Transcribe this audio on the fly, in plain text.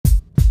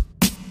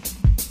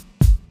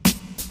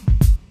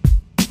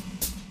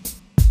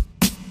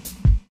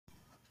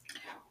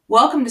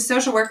Welcome to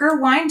Social Worker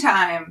Wine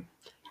Time.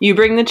 You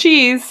bring the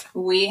cheese.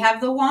 We have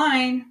the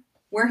wine.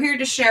 We're here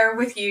to share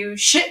with you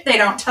shit they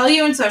don't tell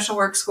you in social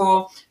work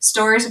school,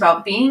 stories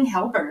about being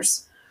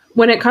helpers.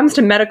 When it comes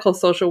to medical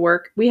social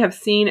work, we have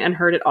seen and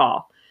heard it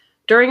all.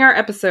 During our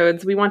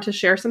episodes, we want to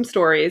share some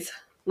stories,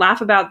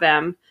 laugh about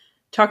them,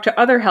 talk to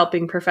other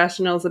helping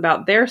professionals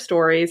about their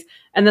stories,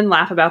 and then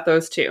laugh about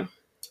those too.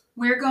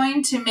 We're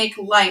going to make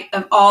light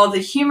of all the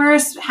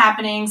humorous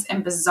happenings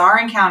and bizarre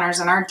encounters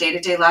in our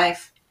day-to-day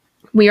life.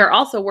 We are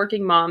also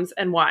working moms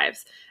and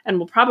wives, and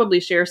will probably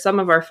share some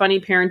of our funny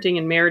parenting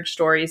and marriage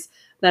stories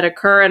that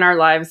occur in our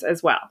lives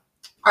as well.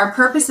 Our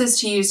purpose is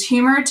to use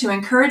humor to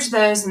encourage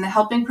those in the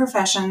helping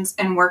professions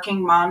and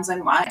working moms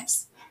and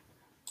wives.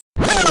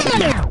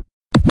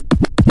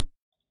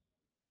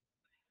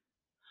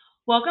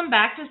 Welcome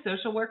back to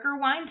Social Worker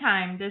Wine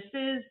Time. This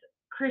is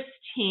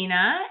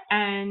Christina,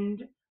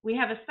 and we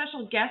have a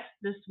special guest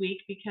this week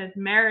because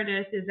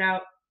Meredith is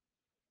out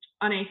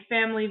on a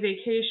family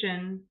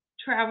vacation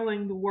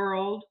traveling the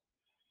world,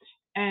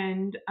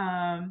 and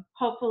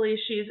hopefully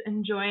she's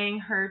enjoying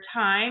her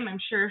time. I'm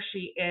sure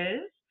she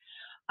is.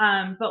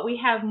 But we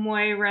have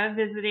Moira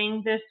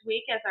visiting this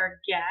week as our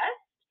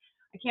guest.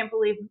 I can't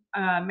believe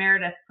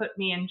Meredith put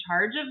me in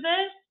charge of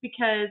this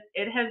because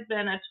it has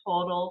been a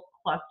total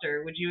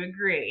cluster. Would you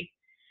agree?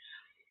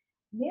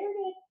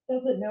 Meredith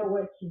doesn't know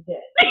what she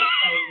did.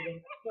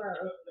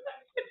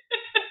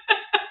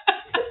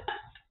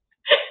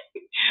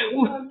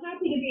 I'm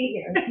happy to be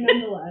here,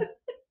 nonetheless.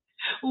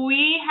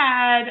 We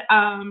had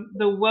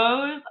the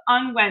woes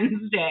on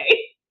Wednesday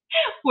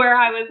where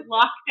I was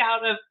locked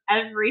out of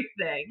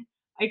everything.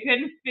 I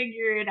couldn't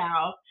figure it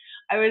out.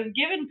 I was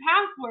given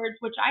passwords,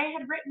 which I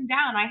had written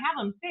down. I have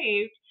them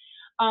saved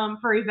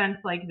for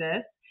events like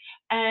this.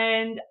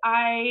 And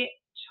I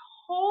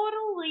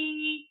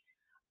totally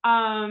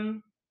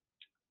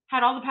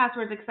had all the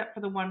passwords except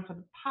for the one for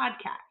the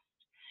podcast.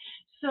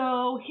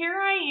 So here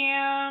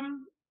I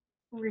am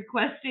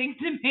requesting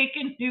to make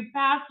a new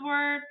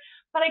password,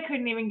 but I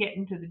couldn't even get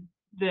into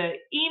the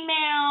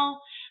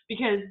email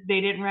because they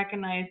didn't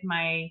recognize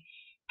my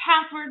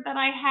password that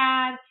I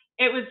had.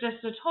 It was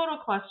just a total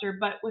cluster,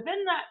 but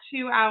within that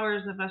 2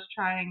 hours of us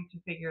trying to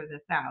figure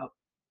this out,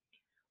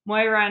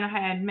 Moira and I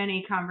had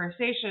many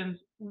conversations.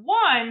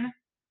 One,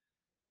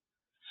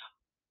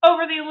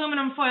 over the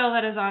aluminum foil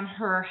that is on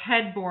her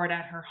headboard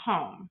at her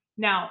home.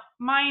 Now,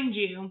 mind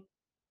you,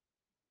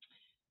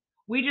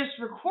 we just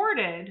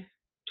recorded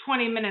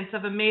 20 minutes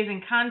of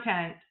amazing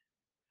content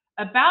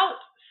about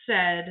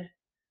said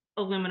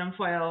aluminum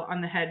foil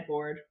on the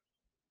headboard.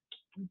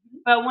 Mm-hmm.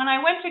 But when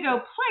I went to go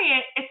play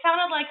it, it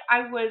sounded like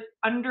I was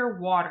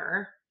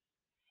underwater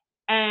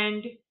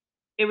and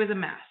it was a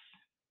mess.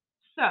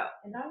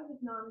 And I was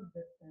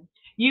non-existent.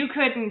 You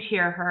couldn't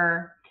hear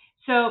her.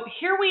 So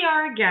here we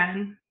are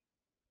again,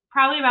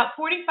 probably about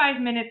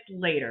 45 minutes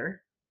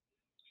later.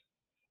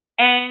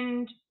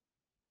 And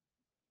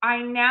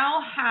I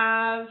now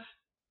have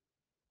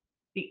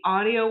the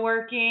audio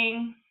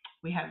working.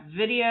 We have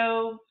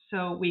video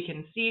so we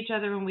can see each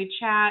other when we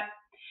chat.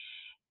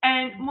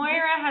 And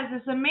Moira has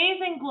this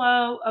amazing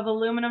glow of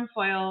aluminum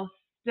foil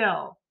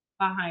still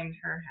behind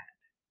her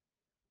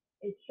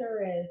head. It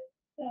sure is.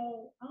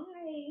 So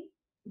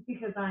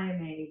because I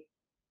am a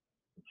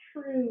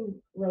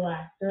true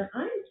relaxer,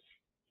 I'm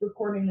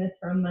recording this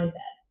from my bed.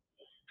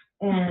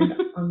 And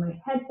on my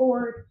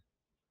headboard,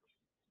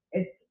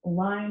 it's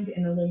lined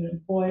in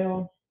aluminum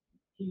foil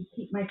to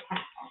keep my cat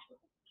off of it.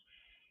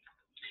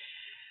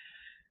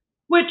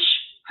 Which,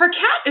 her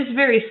cat is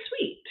very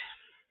sweet.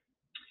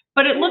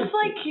 But it looks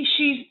like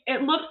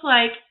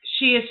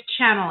she is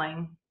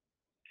channeling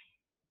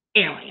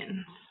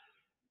aliens.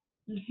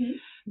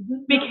 Mm-hmm.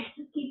 Mm-hmm.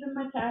 Just keeping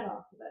my cat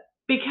off of it.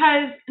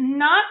 Because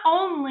not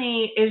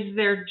only is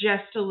there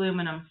just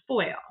aluminum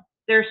foil,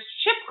 there's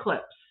chip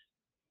clips.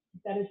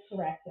 That is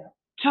correct. Yeah.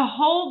 To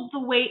hold the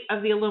weight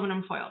of the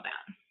aluminum foil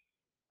down.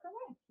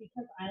 Correct,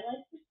 because I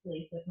like to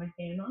sleep with my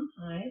fan on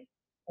high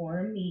or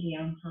a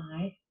medium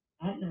high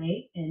at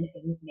night, and it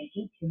was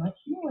making too much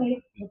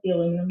noise with the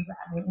aluminum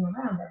rattling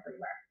around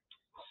everywhere.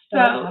 So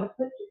I had to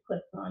put two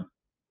clips on.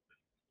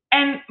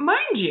 And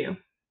mind you,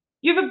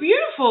 you have a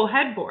beautiful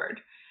headboard,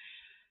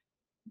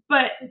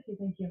 but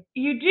thank you.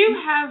 You do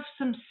have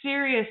some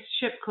serious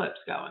chip clips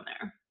going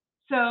there.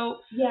 So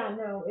yeah,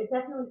 no, it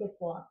definitely gets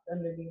lost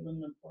under the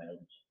aluminum foil and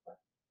chip clips.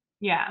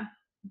 Yeah.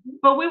 Mm-hmm.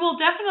 But we will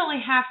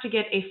definitely have to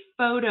get a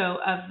photo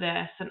of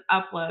this and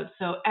upload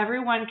so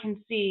everyone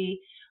can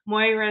see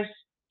Moira's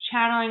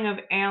channeling of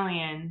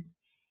aliens,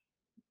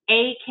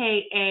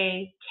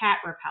 aka cat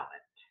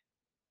repellent.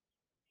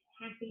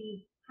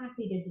 Happy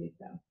to do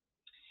so.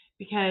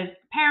 Because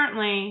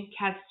apparently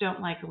cats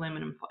don't like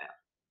aluminum foil.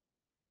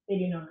 They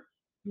do not.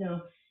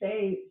 No,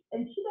 and she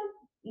does,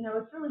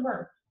 it's really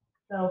worse.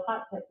 So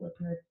hot tip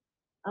listeners,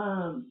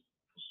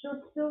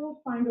 she'll still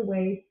find a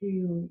way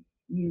to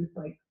use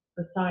like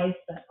the sides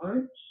that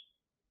aren't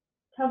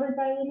covered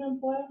by aluminum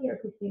foil. Here,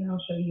 Christina,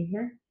 I'll show you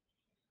here.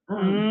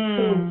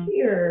 So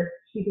here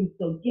she can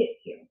still get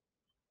to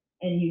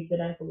and use it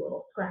as a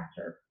little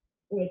scratcher,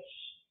 which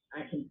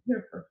I can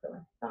hear her, so I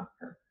stopped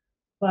her.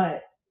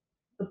 But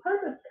the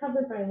part that's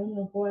covered by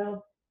aluminum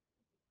foil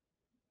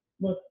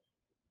looks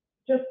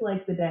just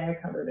like the day I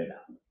covered it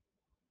up.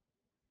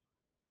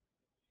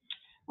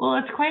 Well,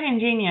 it's quite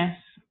ingenious.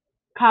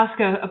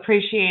 Costco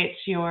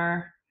appreciates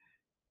your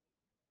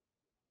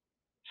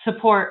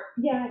support.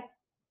 Yeah,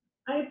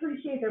 I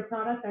appreciate their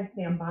product. I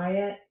stand by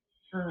it.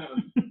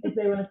 If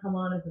they want to come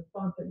on as a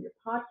sponsor of your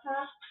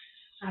podcast,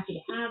 happy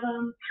to have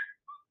them.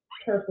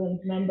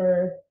 Kirkland's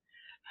members,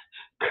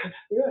 let's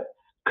do it.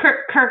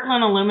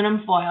 Kirkland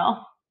aluminum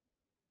foil.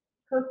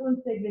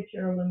 Kirkland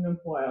signature aluminum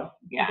foil.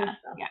 Yeah,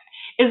 yeah.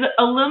 Is it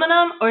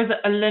aluminum or is it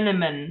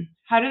aluminum?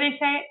 How do they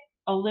say it?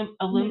 No. The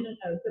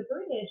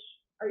British.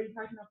 Are you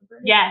talking about the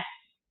British? Yes.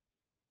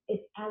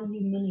 It's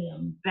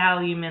aluminium.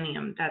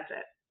 Aluminium. That's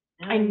it.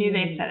 I knew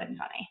they said it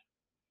funny.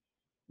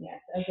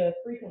 Yes, as a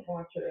frequent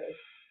watcher of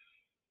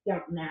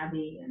Downton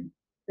Abbey and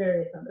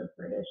various other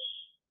British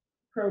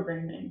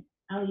programming,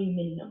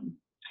 aluminium.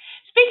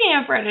 Speaking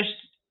of British,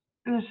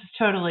 this is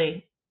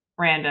totally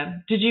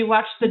random. Did you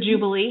watch the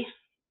Jubilee?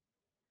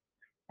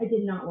 I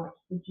did not watch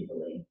the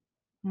Jubilee.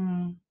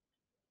 I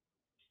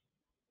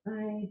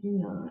did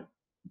not.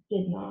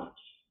 It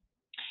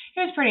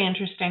was pretty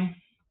interesting.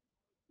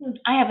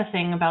 I have a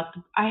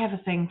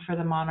thing for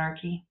the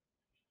monarchy.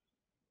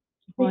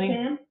 Big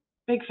fan?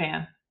 Big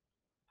fan.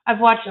 I've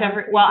watched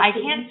I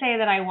can't say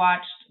that I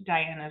watched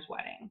Diana's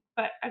wedding,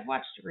 but I've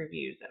watched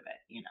reviews of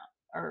it,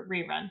 or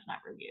reruns,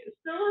 not reviews.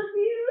 The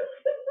reviews?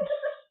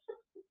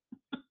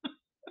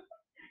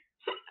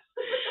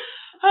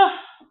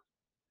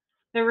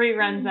 The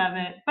reruns of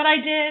it. But I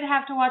did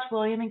have to watch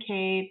William and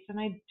Kate, and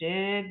I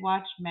did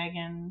watch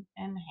Meghan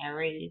and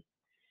Harry.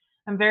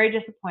 I'm very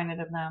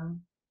disappointed of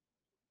them.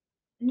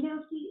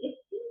 Now, see, it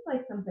seems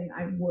like something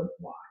I would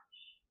watch.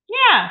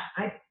 Yeah.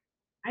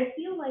 I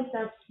feel like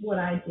that's what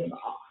I give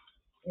off.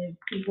 Is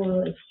people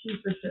are like, she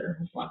for sure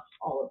has watched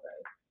all of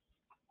those.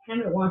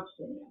 Haven't watched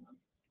any of them.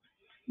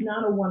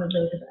 Not a one of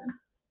those events.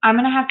 I'm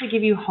going to have to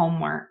give you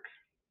homework.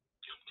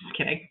 Just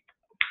kidding.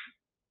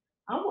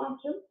 I'll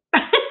watch them.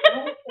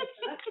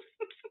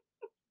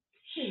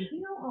 Hey,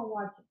 I'll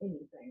watch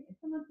anything. If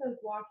someone says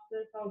watch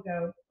this, I'll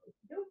go,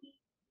 okey-dokey.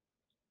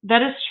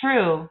 That is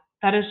true.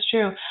 That is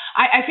true.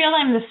 I feel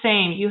I'm the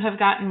same. You have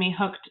gotten me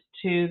hooked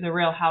to The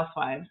Real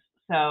Housewives.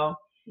 So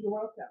you're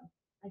welcome.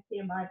 I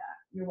stand by that.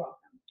 You're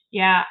welcome.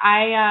 Yeah,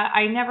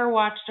 I never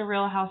watched a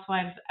Real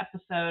Housewives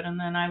episode, and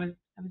then I was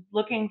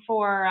looking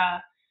for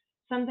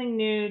something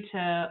new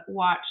to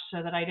watch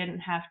so that I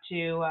didn't have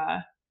to,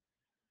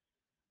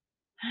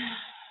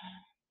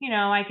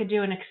 I could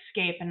do an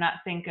escape and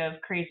not think of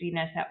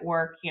craziness at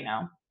work,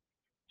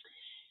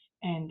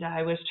 And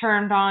I was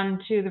turned on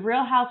to The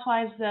Real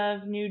Housewives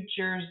of New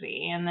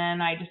Jersey, and then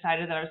I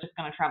decided that I was just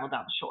going to travel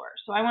down the shore.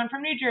 So I went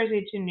from New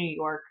Jersey to New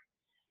York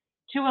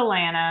to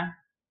Atlanta.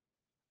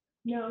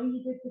 No,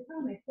 you did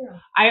Potomac too.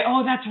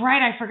 Oh, that's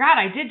right. I forgot.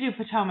 I did do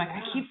Potomac.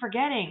 Yeah. I keep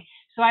forgetting.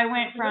 So I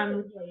went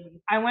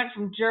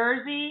from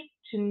Jersey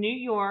to New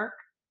York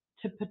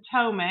to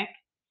Potomac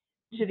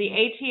to the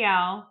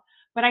ATL.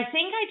 But I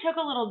think I took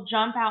a little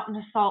jump out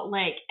into Salt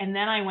Lake, and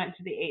then I went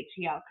to the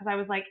ATL because I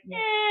was like,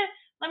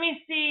 let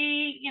me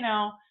see.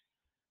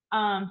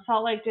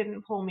 Salt Lake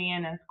didn't pull me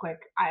in as quick.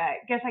 I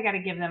guess I got to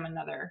give them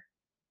another.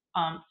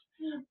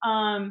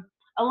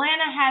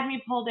 Atlanta had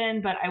me pulled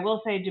in, but I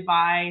will say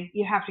Dubai,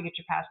 you have to get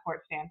your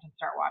passport stamped and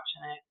start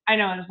watching it. I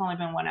know there's only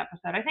been one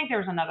episode. I think there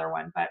was another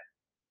one, but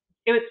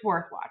it's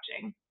worth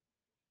watching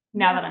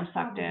now that I'm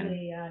sucked in.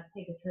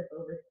 Take a trip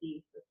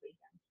overseas this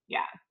weekend.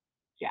 Yeah,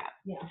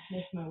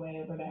 make my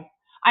way over there.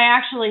 I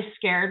actually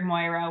scared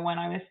Moira when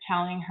I was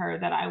telling her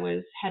that I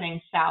was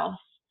heading south.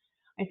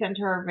 I sent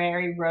her a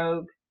very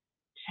rogue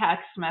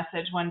text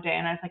message one day,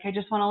 and I was like, I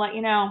just want to let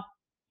you know,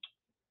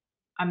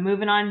 I'm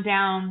moving on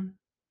down.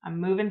 I'm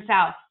moving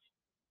south.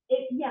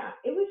 It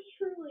was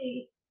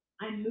truly,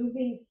 I'm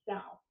moving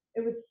south.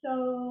 It was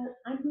so,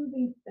 I'm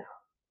moving south.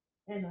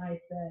 And I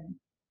said,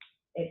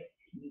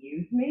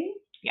 excuse me?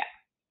 Yeah.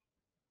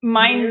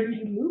 Where are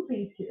you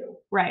moving to?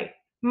 Right.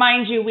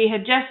 Mind you, we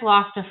had just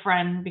lost a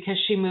friend because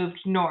she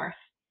moved north.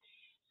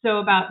 So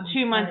about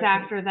 2 months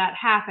after that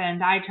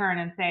happened, I turn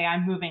and say,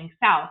 I'm moving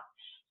south.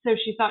 So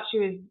she thought she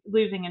was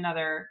losing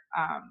another,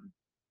 pal.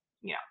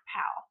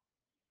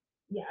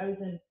 Yeah, I was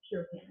in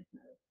pure panic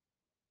mode.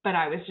 But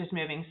I was just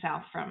moving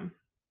south from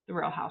The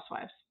Real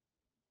Housewives.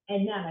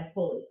 And that I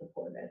fully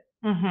supported.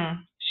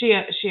 Mm-hmm.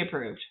 She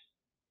approved.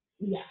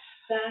 Yeah,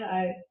 that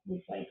I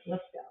was like,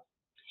 let's go.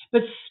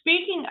 But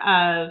speaking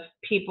of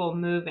people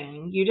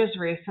moving, you just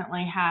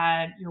recently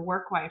had your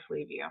work wife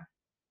leave you.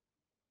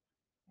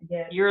 I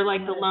did. You're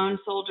like the lone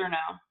soldier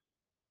now.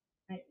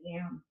 I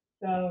am.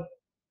 So,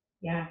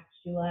 yeah,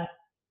 she left.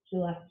 She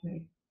left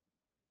me.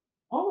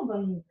 All of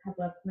them have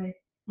left me.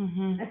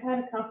 Mm-hmm. I've had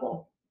a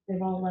couple.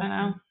 They've all left I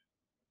know. me.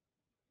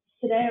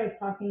 Today I was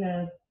talking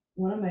to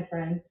one of my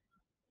friends,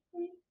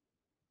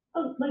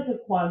 like a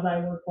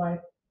quasi work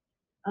wife,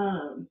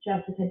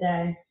 Jessica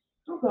Day.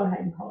 I'll go ahead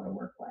and call her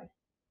work wife.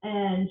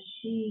 And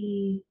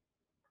she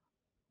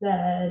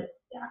said,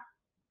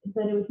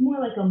 but it was more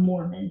like a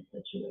Mormon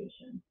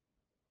situation.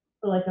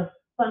 So like a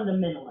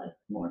fundamentalist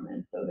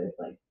Mormon. So there's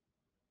like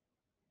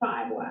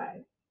 5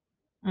 wives.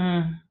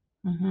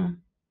 Mm-hmm.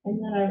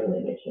 And then I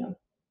really did you.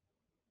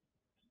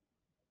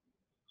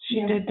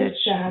 She did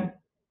it's sad.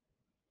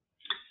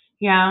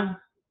 Yeah.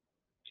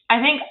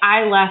 I think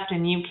I left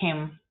and you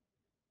came.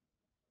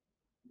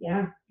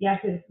 Yeah,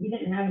 because we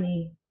didn't have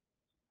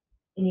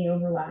any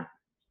overlap.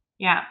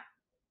 Yeah.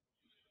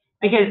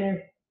 I've been Because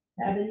there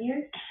 7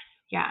 years.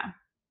 yeah.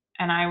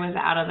 And I was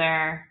out of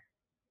there.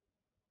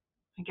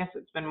 I guess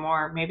it's been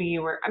more. Maybe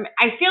you were. I mean,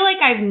 I feel like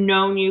I've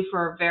known you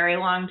for a very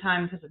long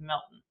time because of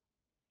Milton.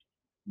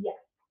 Yeah.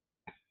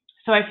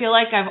 So I feel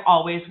like I've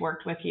always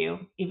worked with you,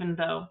 even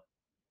though.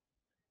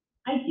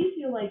 I do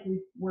feel like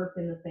we worked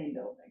in the same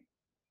building.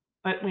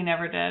 But we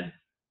never did.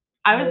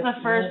 I was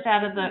the first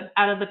out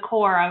of the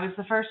core. I was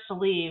the first to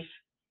leave,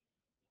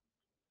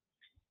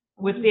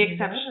 with the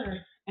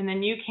exception. And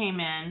then you came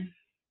in.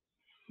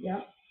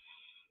 Yep.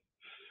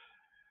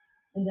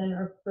 And then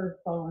our first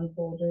fallen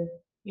soldier.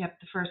 Yep,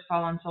 the first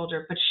fallen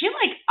soldier. But she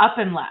like up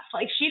and left.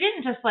 Like she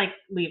didn't just like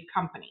leave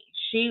company.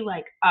 She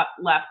like up,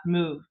 left,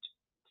 moved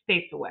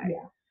states away.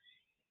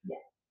 Yeah.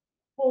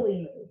 Fully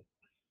moved.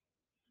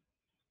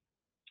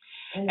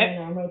 And then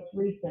our most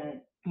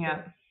recent.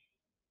 Yeah.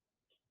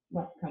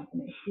 Left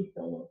company. She's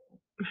still local.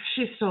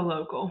 She's still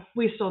local.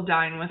 We still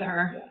dine with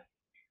her. Yeah.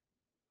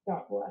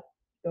 God bless.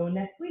 Going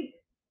next week.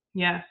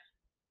 Yes.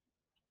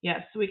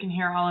 Yes, so we can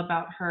hear all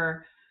about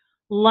her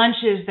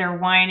lunches they're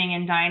whining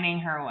and dining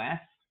her with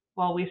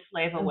while we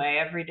slave away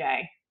every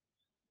day.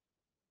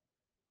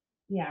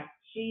 Yeah,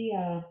 she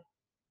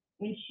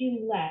when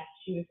she left,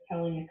 she was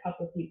telling a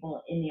couple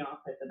people in the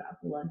office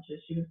about the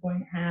lunches she was going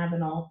to have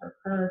and all of her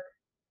perks.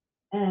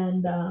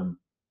 And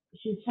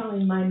she was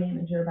telling my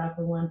manager about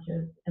the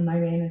lunches, and my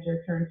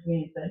manager turned to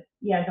me and said,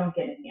 "Yeah, don't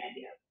get any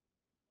ideas."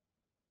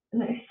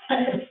 And I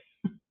said,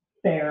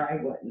 "Fair,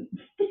 I wouldn't."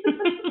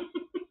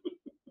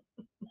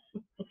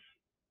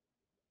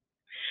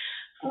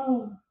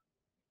 Oh,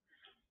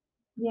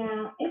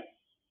 yeah,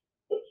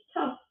 it's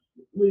tough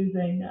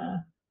losing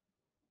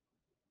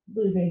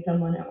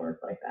someone at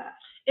work like that.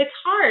 It's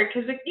hard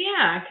because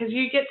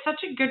you get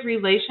such a good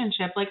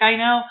relationship. Like I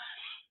know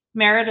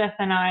Meredith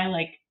and I,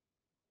 like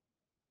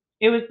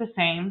it was the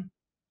same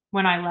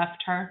when I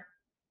left her.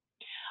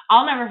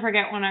 I'll never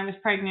forget when I was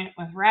pregnant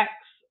with Rex,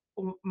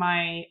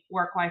 my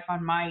work wife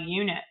on my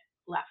unit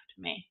left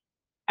me.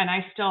 And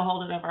I still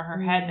hold it over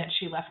her head that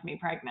she left me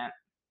pregnant.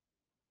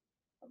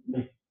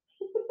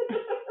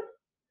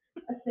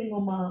 A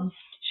single mom.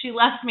 She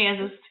left me as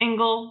a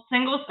single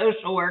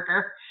social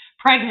worker,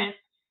 pregnant.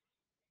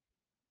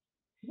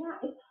 Yeah,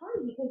 it's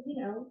hard because, you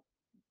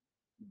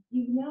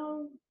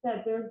know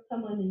that there's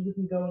someone that you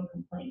can go and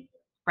complain to.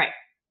 Right.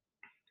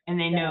 And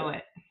they know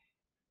it.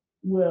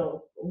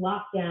 Will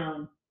lock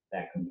down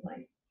that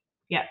complaint.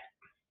 Yep.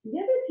 The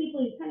other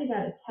people, you kind of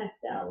got to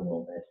test out a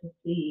little bit to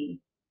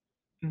see,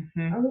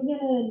 mm-hmm. Are we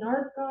going to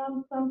narc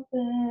on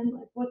something?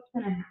 Like, what's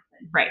going to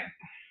happen? Right.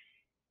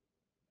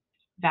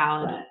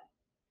 Valid. But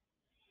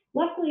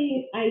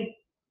luckily, I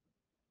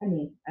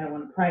mean, I don't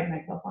want to pride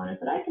myself on it,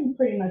 but I can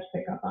pretty much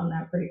pick up on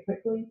that pretty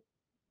quickly.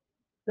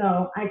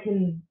 So I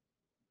can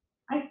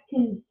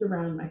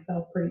surround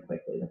myself pretty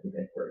quickly with a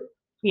good group.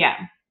 Yeah.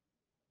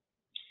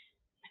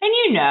 And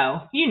you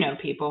know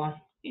people.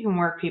 You can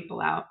work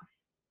people out.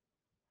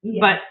 Yeah.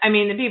 But, I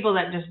mean, the people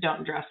that just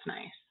don't dress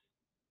nice,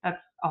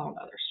 that's a whole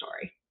other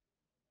story.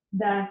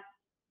 That's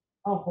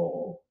a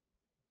whole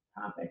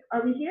topic.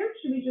 Are we here?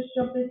 Should we just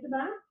jump into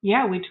that?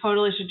 Yeah, we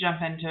totally should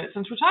jump into it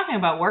since we're talking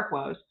about work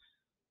woes.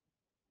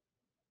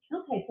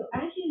 Okay, so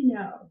as you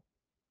know,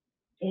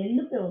 in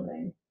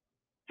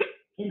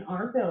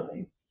our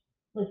building,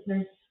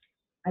 listeners,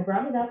 I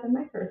brought it up in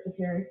my first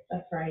appearance.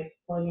 That's right,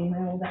 plugging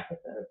my old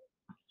episode.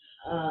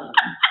 I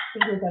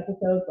think it was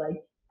episode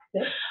like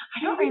 6.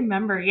 I don't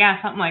remember.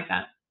 Yeah, something like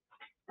that.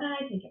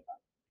 I think it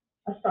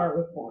was. A Star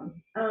Was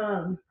Born.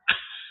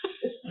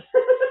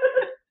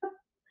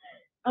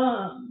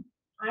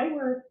 I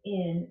work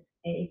in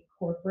a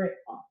corporate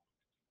office.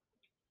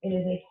 It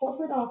is a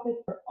corporate office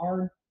for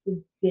our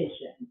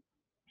division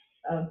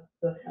of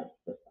the health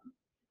system.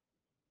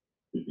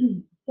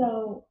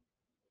 So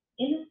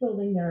in this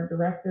building, there are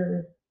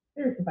directors,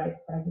 there's the vice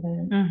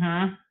president,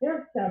 mm-hmm. there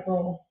are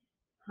several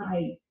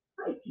high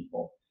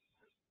people.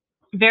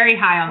 Very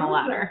high on the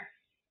ladder.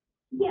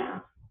 Yeah.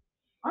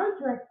 Our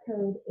dress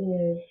code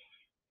is,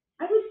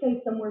 I would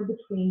say, somewhere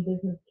between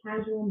business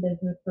casual and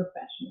business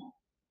professional.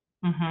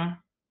 Mm-hmm.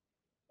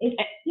 It's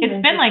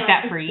been like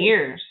that for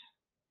years.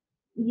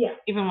 Yeah.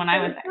 Even when I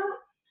was there.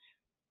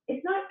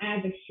 It's not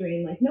as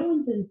extreme. Like, no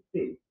one's in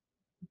suits.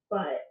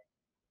 But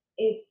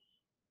it's,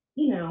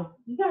 you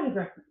got to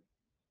dress nice.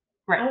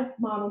 Right. I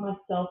model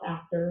myself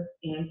after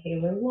Ann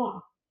Taylor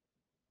Law.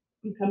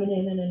 I'm coming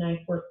in a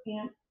nice work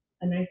pants,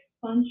 a nice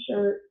fun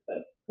shirt,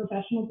 a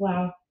professional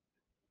blouse,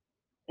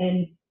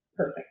 and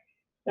perfect.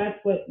 That's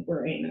what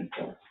we're aiming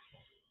for.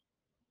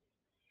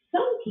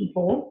 Some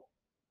people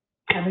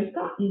haven't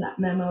gotten that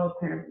memo,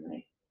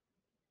 apparently.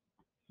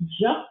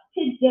 Just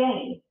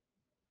today,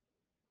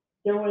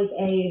 there was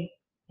I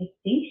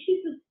think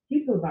she's a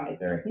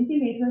supervisor. I think they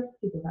made her a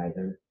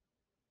supervisor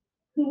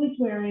who was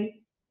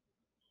wearing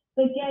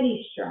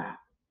spaghetti straps.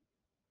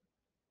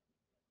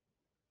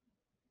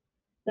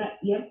 That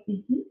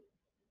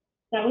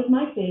was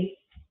my face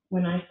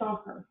when I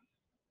saw her.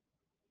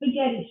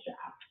 Spaghetti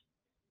straps,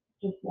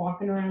 just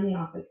walking around the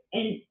office.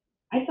 And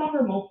I saw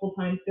her multiple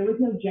times. There was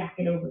no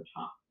jacket over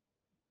top.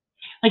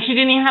 Like she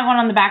didn't even have one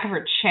on the back of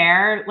her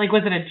chair. Like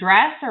was it a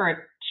dress or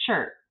a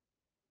shirt?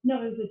 No,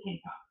 it was a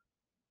tank top.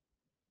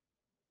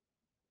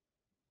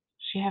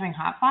 Is she having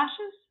hot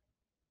flashes?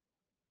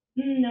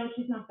 No,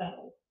 she's not that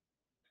old.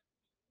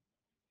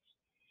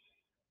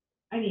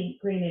 I mean,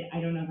 granted, I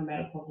don't know her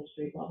medical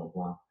history, blah, blah,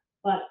 blah.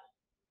 But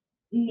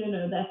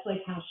no, that's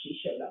like how she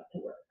showed up to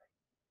work.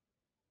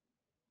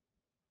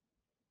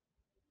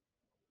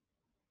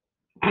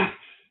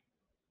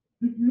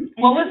 Mm-hmm.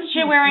 What was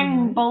she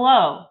wearing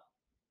below?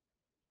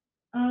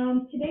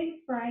 Today was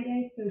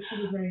Friday, so she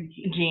was wearing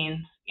jeans.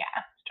 Jeans, yeah,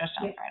 it's just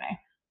on Friday.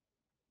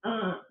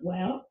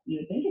 Well, you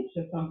would think it's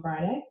just on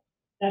Friday.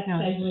 That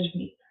segues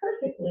me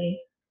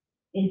perfectly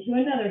into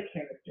another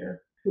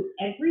character who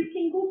every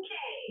single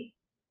day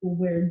will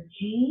wear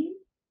jeans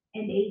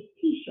and a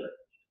t-shirt.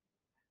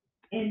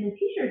 And the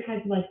t-shirt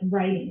has like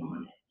writing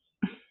on it.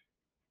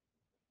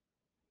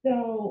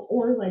 So,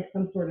 or like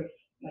some sort of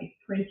like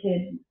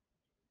printed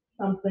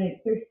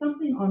something. There's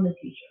something on the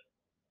t-shirt.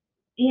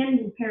 And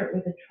we'll pair it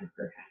with a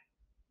trucker hat.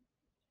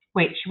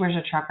 Wait, she wears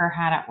a trucker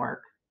hat at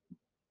work?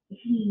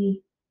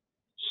 He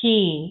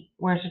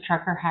wears a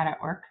trucker hat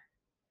at work?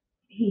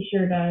 He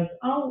sure does.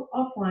 I'll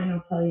find,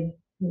 I'll tell you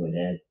who it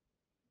is.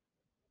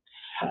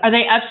 But are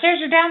they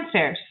upstairs or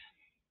downstairs?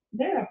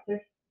 They're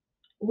upstairs,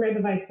 where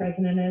the vice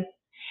president is.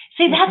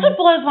 See, that's what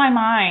blows my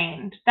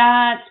mind.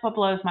 That's what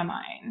blows my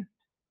mind.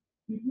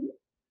 Mm-hmm.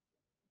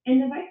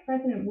 And the vice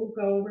president will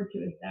go over to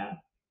his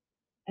desk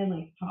and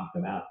like talk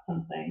about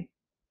something.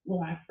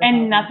 We'll ask for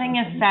and nothing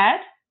is said?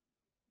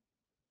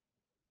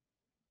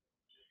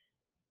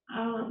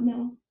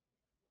 No.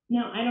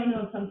 No, I don't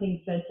know if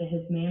something's said to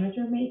his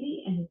manager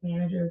maybe, and his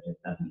manager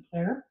just doesn't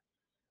care.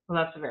 Well,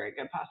 that's a very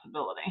good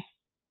possibility.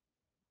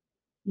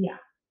 Yeah.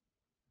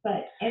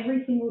 But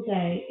every single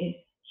day, it's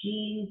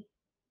jeans,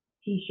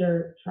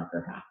 t-shirt,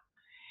 trucker hat.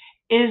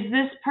 Is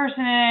this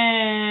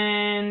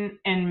person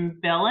in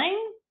billing?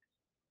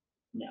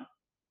 No.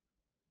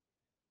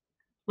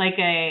 Like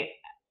a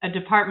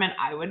department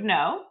I would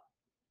know?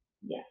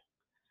 Yes.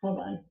 Hold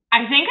on.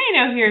 I think I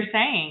know who you're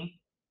saying.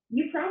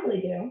 You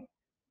probably do.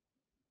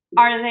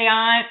 Are they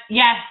on?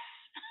 Yes.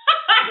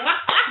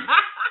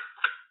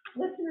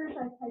 Listeners,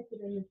 I typed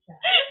it in the chat.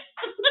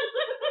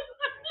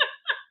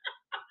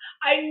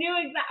 I knew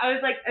exactly. I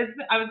was like,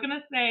 I was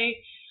gonna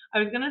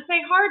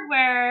say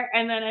hardware,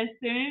 and then as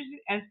soon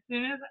as,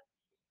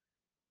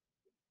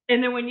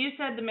 and then when you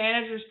said the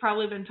manager's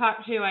probably been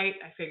talked to, I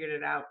figured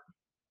it out.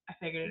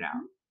 Yep.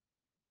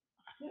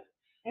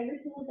 Every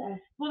single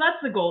day. Well,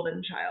 that's the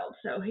golden child,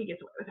 so he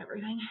gets away with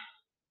everything.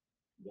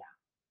 Yeah.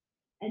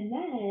 And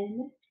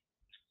then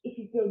if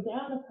you go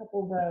down a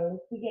couple rows,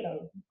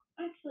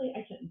 actually,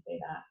 I shouldn't say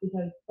that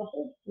because the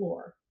whole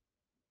floor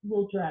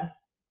will dress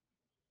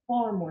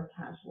far more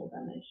casual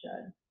than they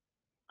should.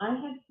 I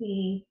have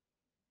seen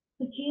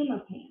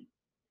pajama pants.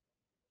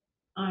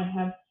 I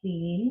have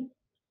seen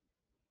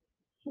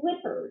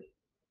slippers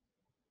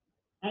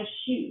as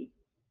shoes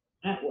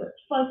at work,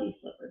 fuzzy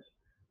slippers.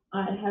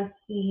 I have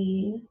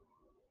seen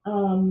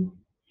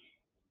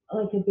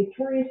like a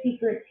Victoria's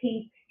Secret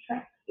pink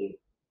tracksuit.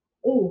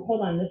 Oh,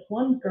 hold on. This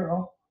one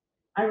girl,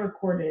 I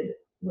recorded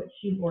what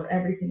she wore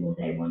every single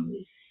day one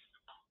week.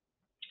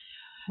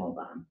 Hold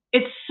on.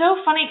 It's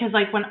so funny because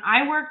like when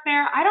I worked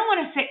there, I don't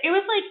want to say, it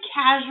was like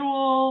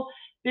casual,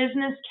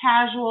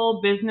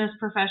 business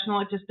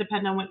professional. It just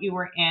depended on what you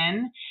were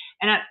in.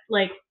 And I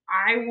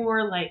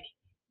wore like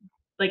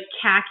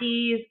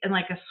khakis and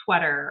like a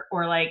sweater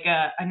or like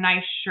a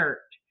nice shirt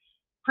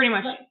pretty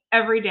much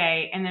every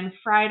day. And then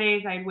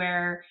Fridays I'd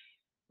wear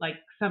like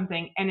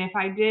something. And if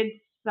I did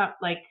stuff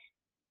like,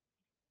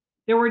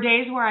 there were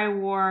days where I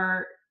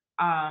wore,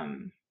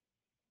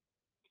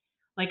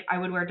 like I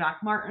would wear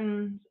Doc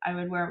Martens, I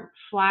would wear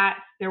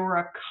flats. There were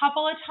a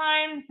couple of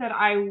times that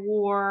I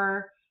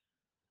wore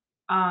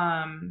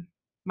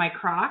my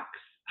Crocs.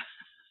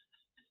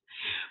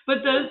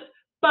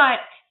 but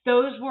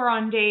those were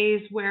on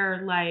days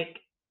where like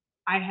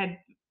I had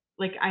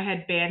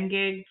band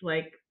gigs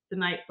like the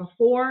night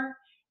before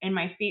and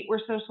my feet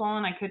were so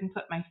swollen I couldn't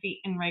put my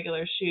feet in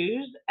regular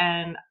shoes,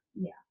 and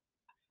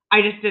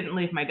I just didn't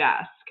leave my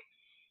desk.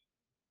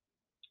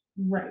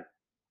 Right.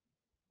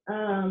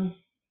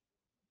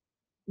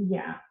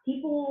 Yeah,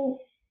 people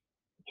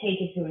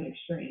take it to an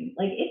extreme.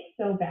 Like, it's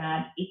so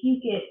bad. If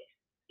you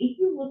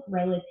look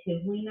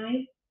relatively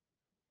nice,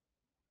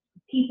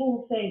 people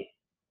will say,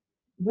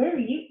 why are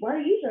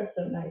you dressed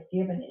so nice? Do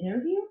you have an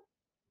interview?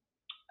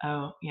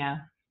 Oh, yeah.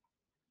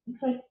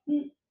 It's like,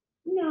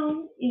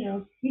 no,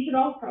 you should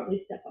all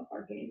probably step up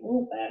our game a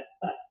little bit,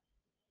 but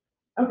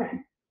okay.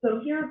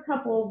 So here are a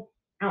couple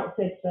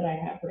outfits that I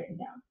have written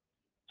down.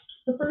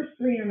 The first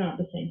three are not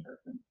the same person.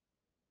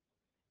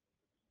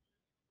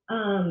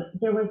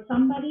 There was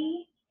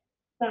somebody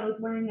that was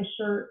wearing a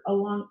shirt it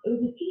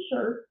was a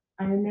t-shirt.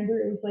 I remember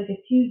it was like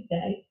a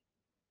Tuesday,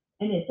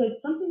 and it said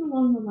something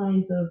along the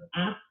lines of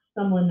 "Ask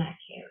someone that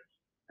cares"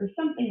 or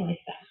something like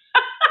that.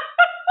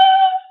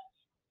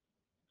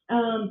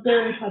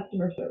 They're in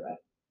customer service.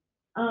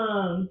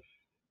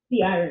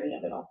 The irony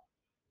of it all.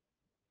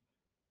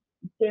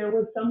 There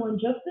was someone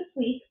just this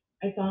week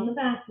I saw in the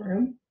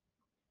bathroom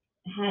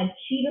had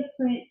cheetah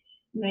print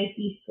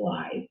Nike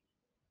slides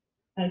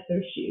as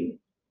their shoes.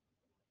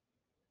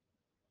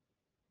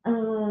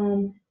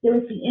 There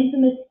was the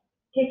infamous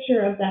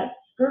picture of that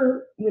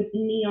skirt with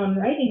neon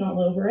writing all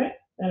over it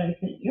that I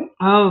sent you.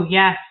 Oh,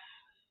 yes.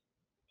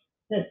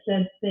 That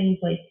said things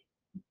like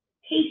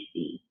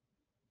tasty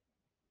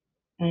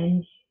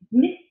and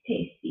Miss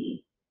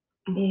Tasty,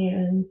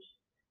 and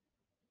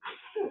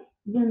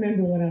I don't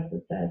remember what else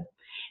it said.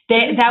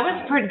 That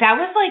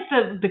was like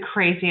the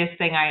craziest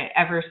thing I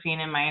ever seen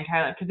in my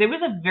entire life, because it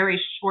was a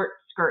very short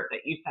skirt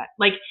that you said.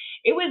 Like,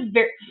 it was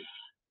very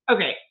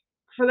okay.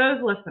 For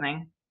those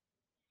listening,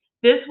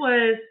 this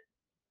was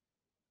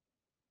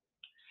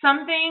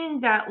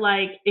something that,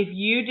 like, if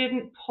you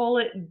didn't pull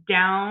it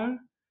down,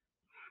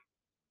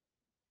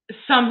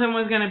 something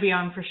was going to be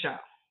on for show.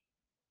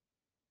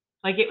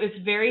 Like, it was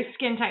very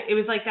skin tight. It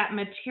was like that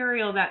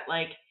material that,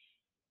 like,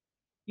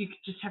 you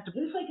just have to. It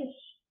was like a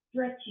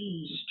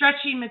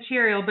stretchy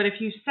material, but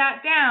if you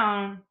sat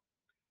down,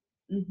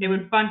 it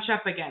would bunch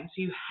up again.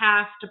 So you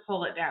have to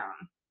pull it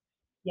down.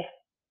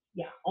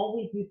 Yeah,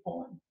 always be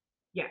pulling.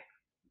 Yeah.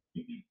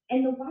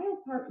 And the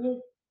wild part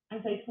was,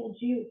 as I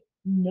told you,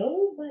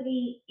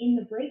 nobody in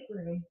the break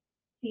room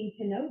seemed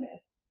to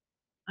notice.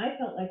 I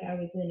felt like I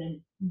was in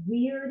a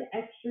weird,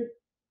 extra,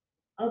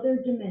 other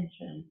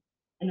dimension,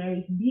 and I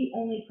was the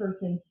only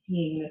person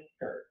seeing this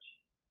skirt.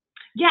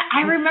 Yeah,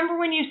 I remember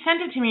when you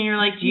sent it to me, and you're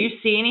like, do you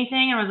see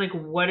anything? And I was like,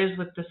 what is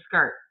with the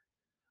skirt?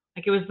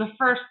 Like, it was the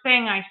first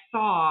thing I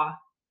saw.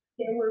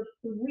 There were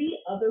 3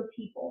 other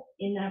people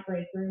in that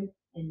break room,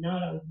 and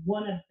not a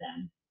one of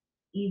them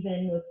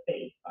even was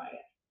fazed by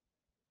it.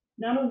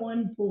 Not a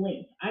one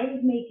blinked. I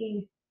was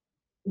making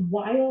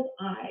wild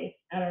eyes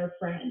at our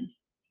friend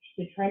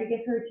to try to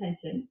get her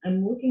attention.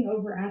 I'm looking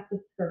over at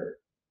the skirt.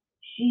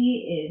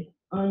 She is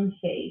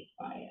unfazed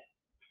by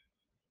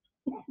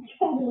it.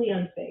 Totally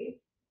unfazed.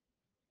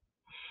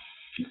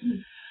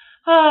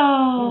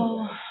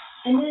 Oh,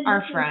 and then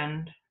our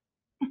friend.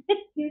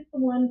 Here's the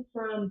one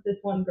from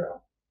this one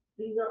girl.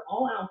 These are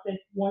all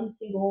outfits one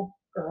single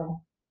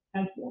girl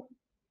has worn.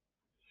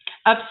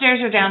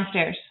 Upstairs or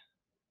downstairs?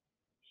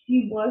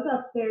 She was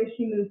upstairs.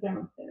 She moved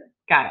downstairs.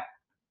 Got it.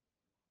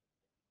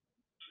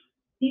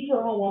 These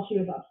were all while she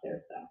was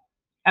upstairs, though.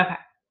 Okay.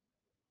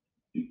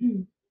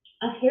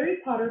 A Harry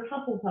Potter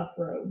Hufflepuff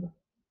robe.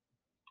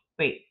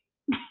 Wait.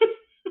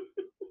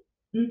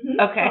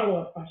 Okay.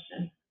 Follow-up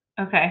question.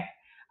 Okay.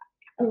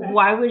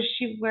 Why was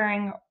she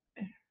wearing?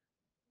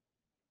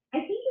 I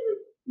think it was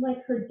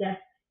like her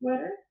desk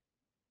sweater,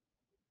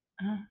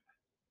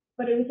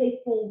 but it was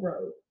a full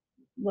robe,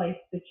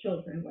 like the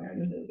children wear in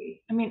the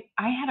movie. I mean,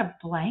 I had a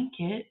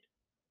blanket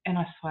and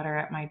a sweater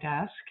at my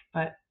desk,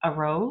 but a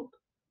robe?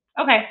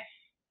 Okay.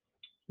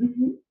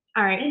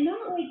 All right. And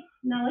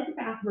not like a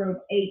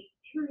bathrobe, a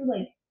true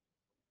like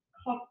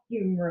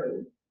costume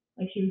robe,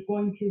 like she was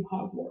going to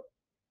Hogwarts.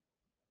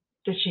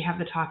 Did she have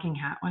the talking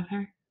hat with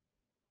her?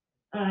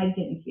 I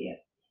didn't see it.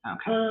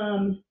 Okay.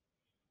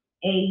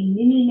 A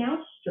Minnie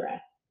Mouse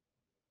dress.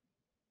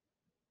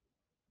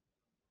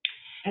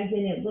 As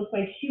in, it looked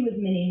like she was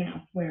Minnie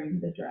Mouse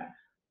wearing the dress.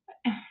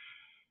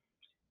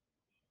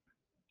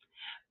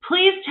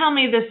 Please tell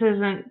me this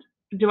isn't.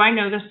 Do I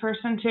know this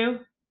person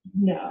too?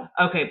 No.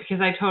 Okay,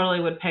 because I totally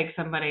would peg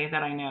somebody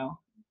that I know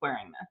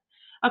wearing this.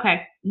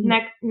 Okay,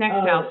 next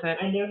outfit.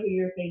 I know who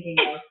you're thinking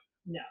of.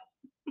 No.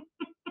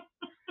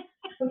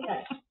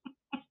 Okay.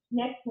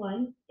 Next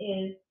one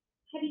is,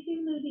 have you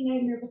seen the movie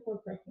Nightmare Before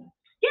Christmas?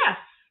 Yes.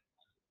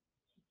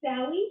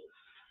 Sally?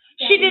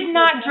 She did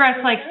not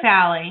dress like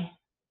Sally.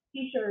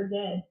 She sure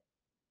did.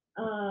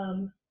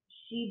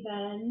 She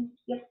then,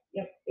 yep,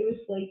 it was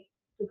like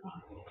the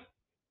costume.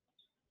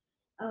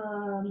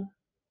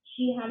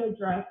 She had a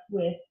dress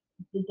with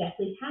the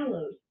Deathly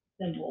Hallows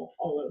symbol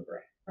all over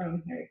it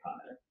from Harry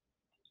Potter.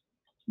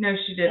 No,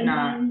 she did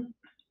not.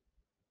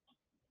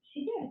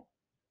 She did.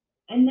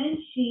 And then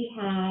she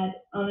had,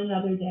 on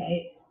another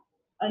day,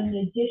 an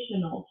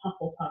additional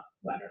Hufflepuff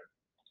sweater.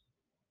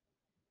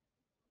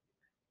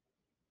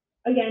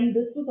 Again,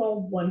 this was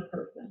all one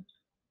person.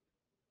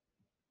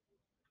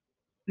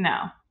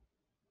 No.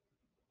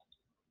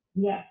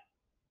 Yes.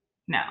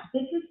 No.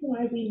 This is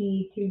why we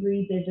need to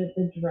revisit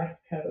the dress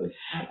code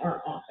at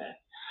our office.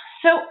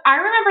 So I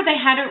remember they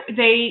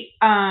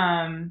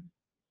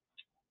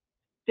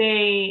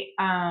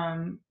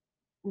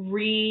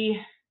redid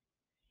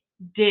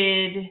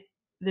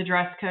the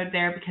dress code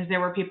there because there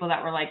were people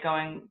that were like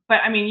going,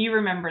 but I mean, you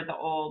remember the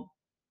old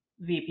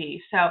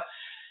VP. So,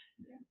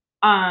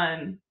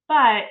 and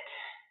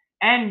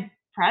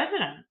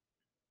president.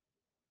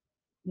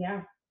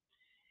 Yeah.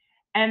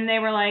 And they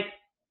were like,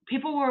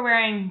 people were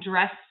wearing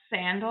dress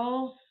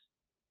sandals,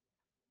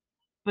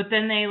 but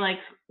then they like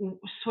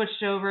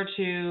switched over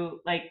to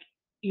like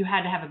you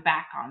had to have a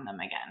back on them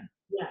again.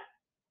 Yeah.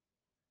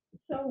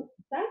 So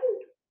that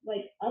was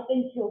like up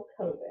until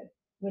COVID.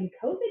 When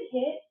COVID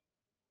hit,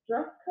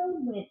 dress code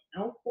went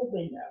out the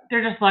window.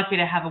 They're just lucky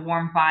to have a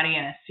warm body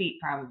and a seat,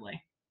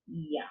 probably.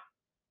 Yeah,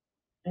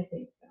 I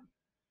think so.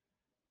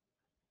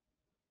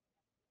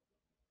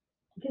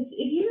 Because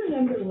if you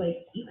remember,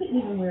 like, you couldn't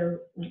even wear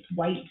like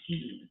white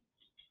jeans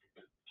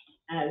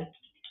as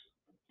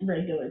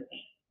regular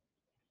pants.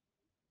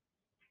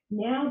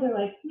 Now they're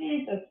like,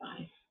 that's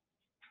fine.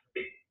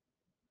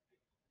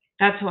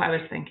 That's who I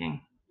was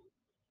thinking.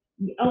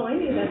 Oh, I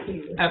knew that's who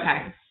you were.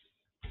 Okay.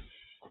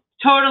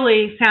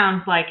 Totally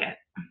sounds like it.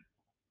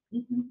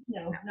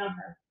 No, not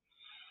her.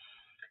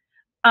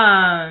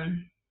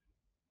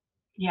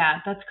 Yeah,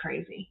 that's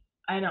crazy.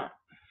 I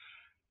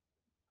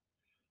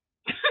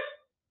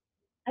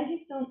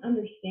just don't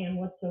understand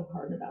what's so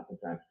hard about the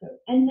dress code.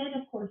 And then,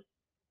 of course,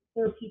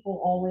 there are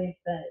people always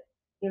that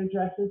their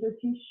dresses are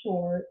too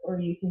short, or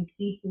you can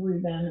see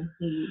through them and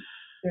see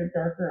their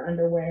darker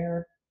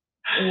underwear,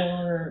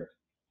 or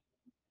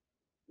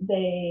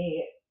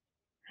they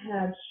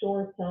have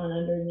shorts on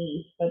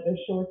underneath, but their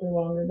shorts are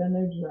longer than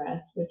their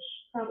dress, which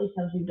probably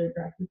tells you their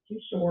dress is too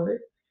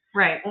short.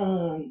 Right.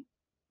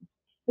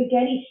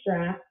 Spaghetti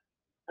strap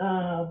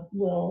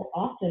will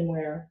often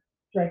wear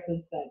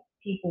dresses that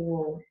people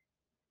will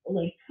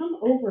like come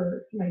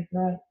over to my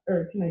dress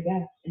or to my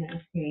desk and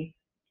ask me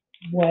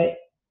what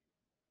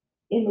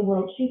in the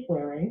world she's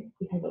wearing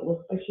because it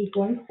looks like she's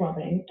going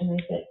clubbing. And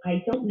I said,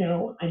 I don't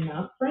know. I'm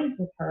not friends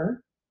with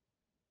her.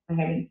 I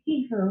haven't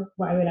seen her.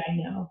 Why would I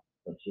know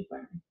what she's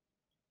wearing?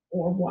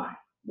 Or why?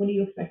 What do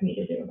you expect me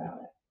to do about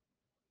it?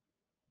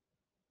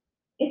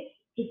 It's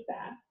just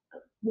bad.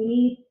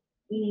 We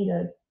need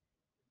a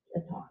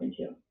talking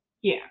to.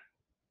 Yeah.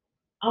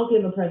 I'll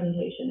give a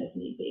presentation if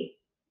need be.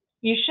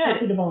 You should.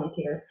 Happy to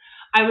volunteer.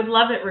 I would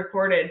love it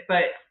recorded,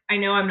 but I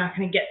know I'm not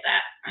going to get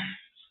that.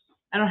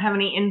 I don't have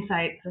any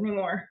insights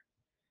anymore.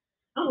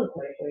 I'll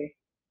record it for you.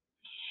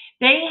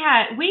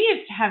 We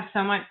used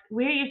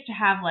to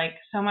have like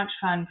so much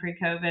fun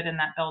pre-COVID in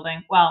that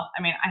building. Well,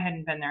 I mean, I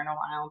hadn't been there in a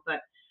while,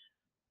 but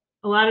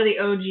a lot of the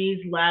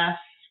OGs left.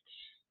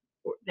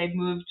 They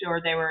moved,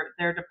 or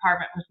their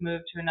department was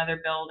moved to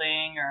another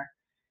building, or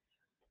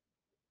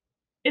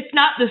it's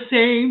not the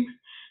same.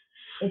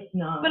 It's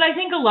not. But I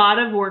think a lot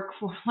of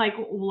like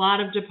a lot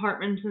of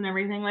departments and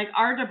everything, like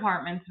our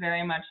department's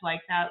very much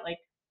like that. Like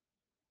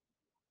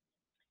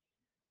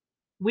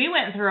we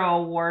went through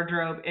a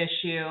wardrobe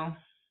issue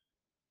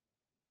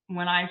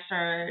when I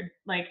started,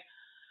 like,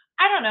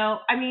 I don't know.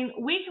 I mean,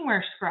 we can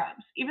wear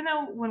scrubs. Even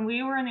though when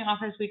we were in the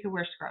office, we could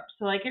wear scrubs.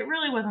 So, like, it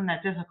really wasn't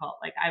that difficult.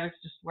 Like, I was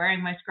just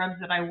wearing my scrubs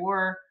that I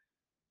wore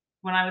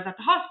when I was at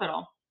the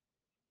hospital.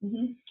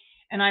 Mm-hmm.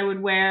 And I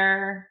would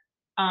wear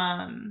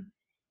a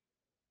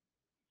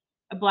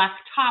black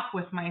top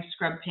with my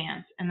scrub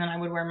pants. And then I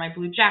would wear my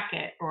blue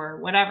jacket or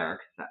whatever,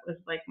 because that was,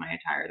 like, my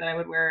attire that I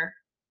would wear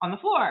on the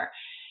floor.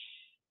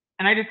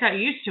 And I just got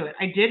used to it.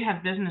 I did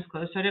have business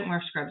clothes, so I didn't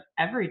wear scrubs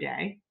every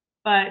day.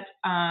 But,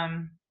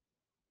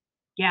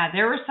 yeah,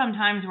 there were some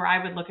times where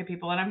I would look at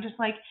people and I'm just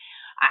like,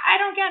 I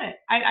don't get it.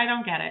 I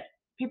don't get it.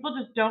 People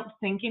just don't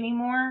think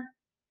anymore.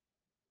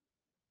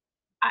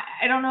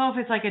 I don't know if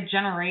it's like a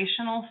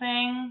generational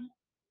thing.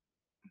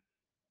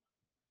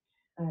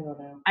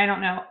 I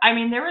don't know. I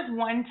mean, there was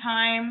one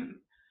time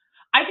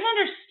I can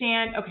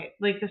understand, okay,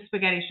 like the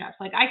spaghetti straps.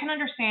 Like I can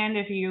understand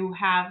if you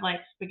have like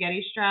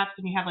spaghetti straps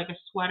and you have like a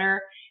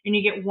sweater and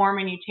you get warm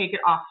and you take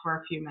it off for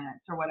a few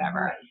minutes or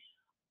whatever. Right.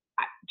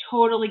 I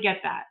totally get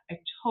that. I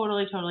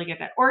totally get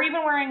that. Or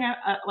even wearing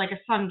a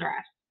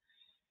sundress.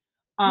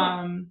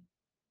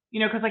 You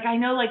know, because like I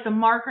know like the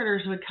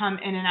marketers would come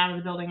in and out of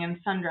the building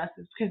in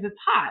sundresses because it's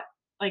hot.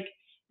 Like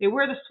they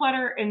wear the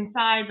sweater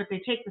inside, but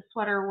they take the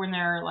sweater when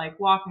they're like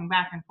walking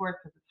back and forth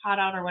because it's hot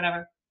out or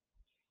whatever.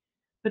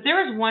 But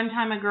there was one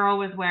time a girl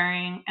was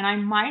wearing, and I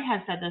might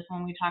have said this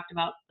when we talked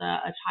about the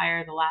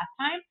attire the last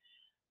time,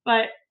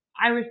 but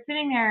I was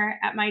sitting there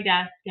at my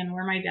desk, and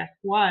where my desk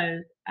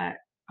was at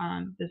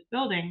this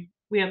building,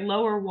 we had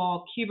lower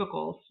wall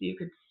cubicles so you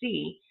could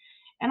see.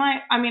 And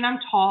I mean, I'm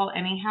tall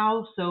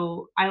anyhow,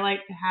 so I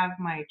like to have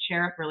my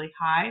chair up really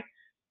high.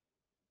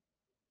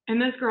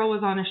 And this girl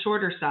was on a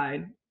shorter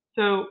side.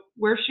 So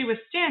where she was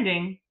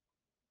standing,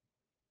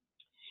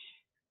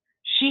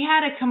 she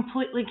had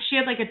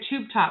like a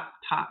tube top,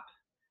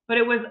 but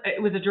it was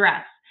a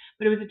dress,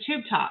 but it was a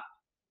tube top.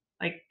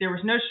 Like there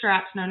was no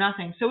straps, no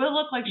nothing. So it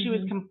looked like she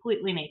was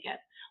completely naked.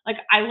 Like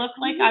I looked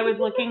like I was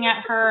looking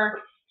at her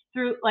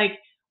through, like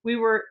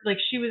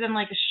she was in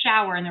like a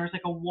shower and there was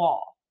like a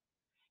wall.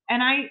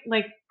 And I,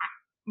 like,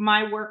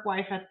 my work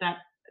wife at that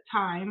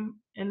time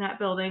in that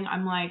building,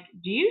 I'm like,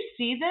 do you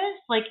see this?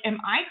 Like, am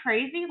I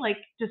crazy? Like,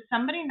 does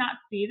somebody not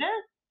see this?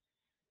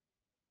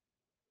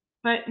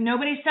 But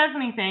nobody says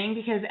anything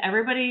because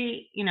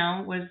everybody, you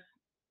know,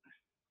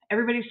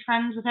 everybody's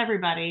friends with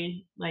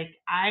everybody. Like,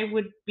 I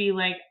would be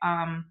like,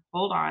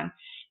 hold on.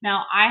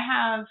 Now, I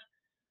have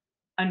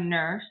a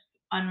nurse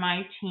on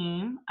my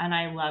team, and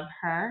I love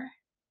her.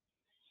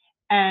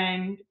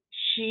 And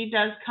she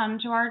does come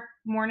to our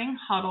morning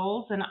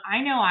huddles, and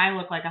I know I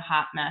look like a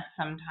hot mess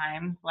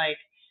sometimes. Like,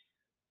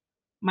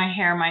 my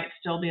hair might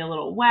still be a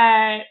little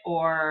wet,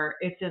 or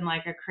it's in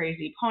like a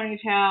crazy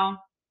ponytail.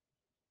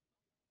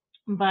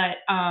 But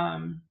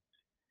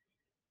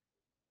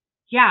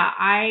yeah,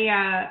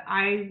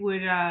 I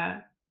would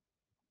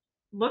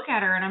look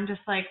at her and I'm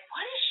just like,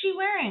 what is she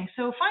wearing?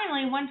 So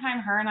finally, one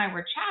time, her and I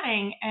were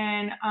chatting,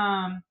 and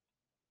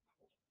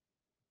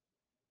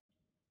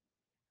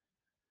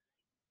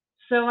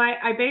so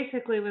I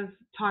basically was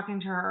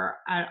talking to her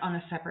on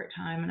a separate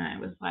time, and I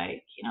was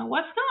like,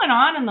 what's going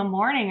on in the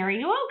morning? Are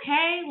you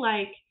okay?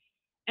 Like,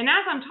 and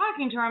as I'm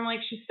talking to her, I'm like,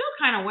 she's still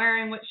kind of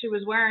wearing what she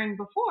was wearing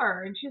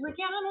before. And she's like,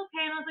 yeah, I'm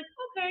okay. And I was like,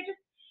 okay, just,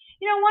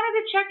 wanted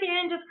to check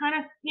in, just kind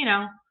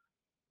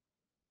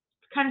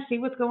of see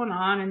what's going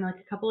on. And like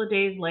a couple of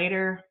days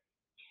later,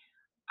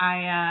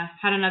 I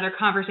had another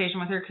conversation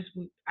with her because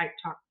I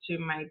talked to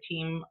my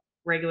team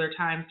regular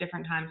times,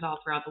 different times all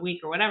throughout the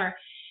week or whatever.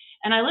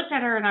 And I looked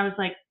at her and I was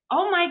like,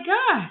 oh my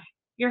God,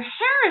 your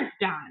hair is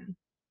done.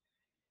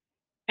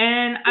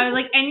 And I was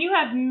like, and you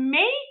have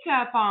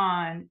makeup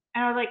on.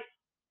 And I was like,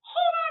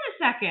 hold on a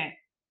second.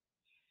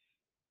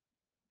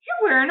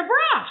 You're wearing a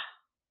bra.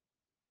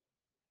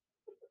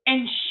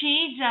 And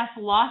she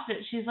just lost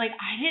it. She's like,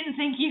 I didn't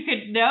think you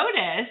could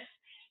notice.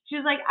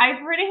 She's like,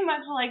 I pretty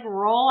much like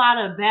roll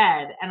out of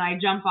bed and I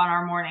jump on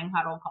our morning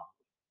huddle call.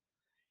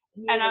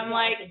 Yeah, and I'm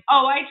like,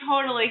 oh, I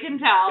totally can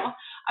tell.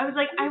 I was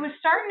like, I was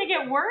starting to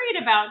get worried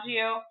about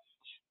you.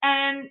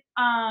 And,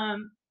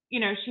 and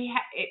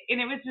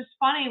it was just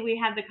funny.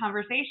 We had the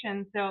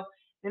conversation. So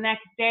the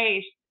next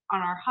day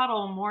on our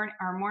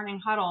our morning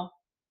huddle,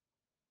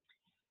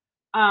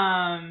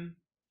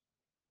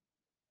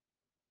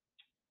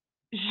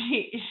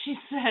 she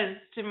says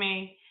to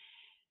me,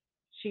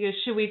 she goes,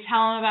 should we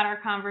tell him about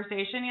our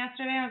conversation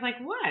yesterday? I was like,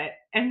 what?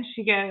 And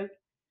she goes,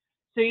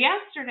 so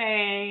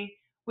yesterday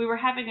we were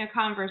having a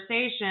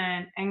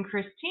conversation and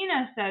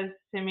Christina says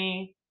to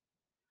me,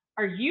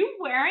 are you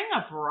wearing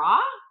a bra?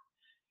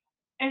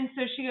 And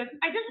so she goes,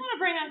 I just want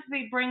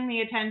to bring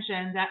the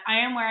attention that I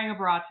am wearing a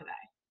bra today.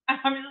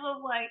 I'm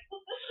just like,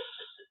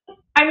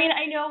 I mean,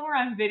 I know we're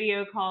on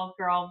video calls,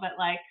 girl, but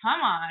like,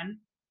 come on.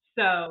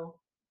 So,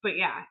 but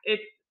yeah,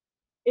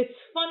 it's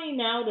funny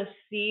now to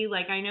see,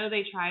 like, I know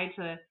they try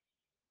to,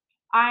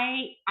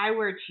 I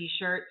wear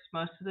t-shirts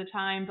most of the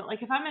time, but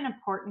like if I'm in an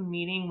important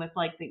meeting with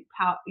like the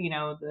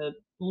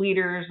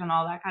leaders and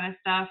all that kind of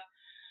stuff,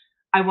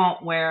 I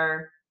won't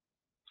wear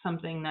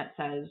something that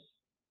says,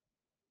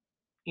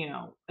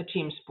 a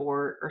team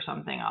sport or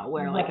something. I'll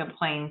wear like a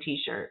plain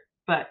t-shirt,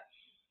 but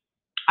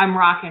I'm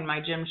rocking my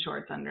gym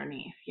shorts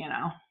underneath,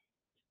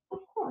 Of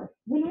course.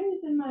 When I was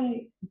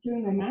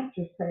doing my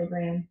master's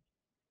program,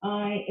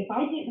 if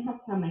I didn't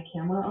have to have my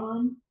camera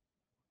on,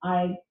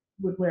 I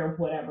would wear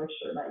whatever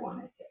shirt I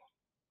wanted to,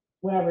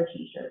 whatever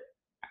t-shirt.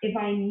 If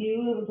I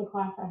knew it was a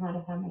class I had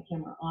to have my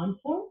camera on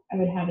for, I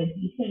would have a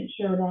decent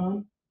shirt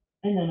on,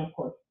 and then of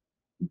course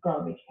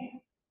garbage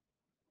pants.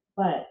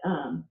 But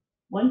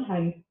one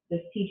time,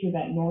 this teacher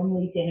that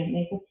normally didn't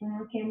make us turn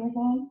our cameras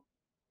on,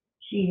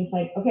 she was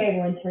like, "Okay,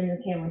 everyone, turn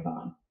your cameras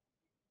on."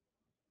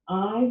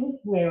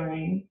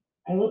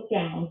 I looked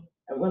down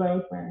at what I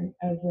was wearing.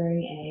 I was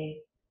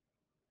wearing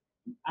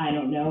I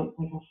don't know,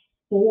 like a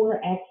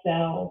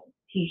 4XL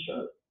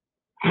t-shirt.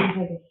 It was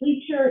like a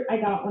sleep shirt I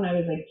got when I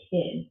was a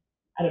kid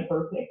at a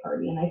birthday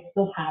party, and I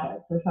still have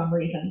it for some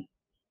reason.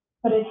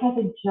 But it has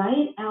a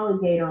giant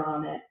alligator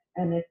on it,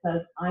 and it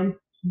says, I'm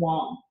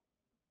Swamp.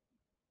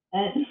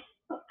 And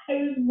I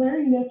was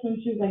wearing this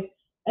when she was like,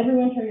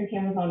 everyone turn your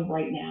cameras on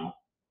right now.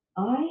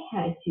 I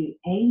had to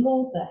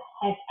angle the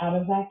heck out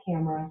of that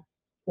camera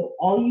so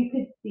all you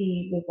could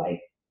see was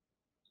like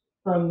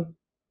from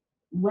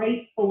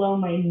right below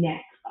my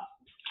neck up.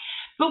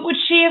 But would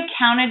she have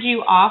counted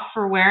you off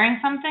for wearing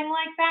something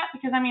like that?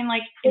 Because I mean,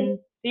 like in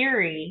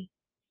theory.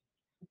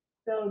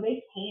 So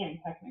they can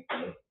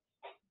technically,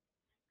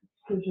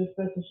 because you're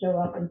supposed to show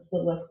up and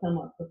still look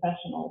somewhat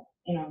professional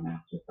in our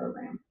master's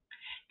program.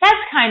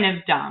 That's kind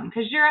of dumb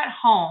because you're at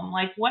home.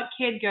 Like, what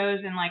kid goes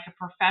in like a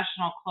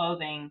professional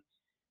clothing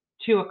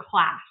to a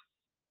class?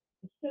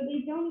 So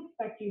they don't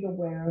expect you to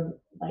wear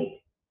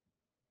like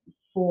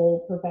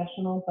full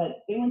professional,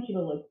 but they want you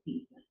to look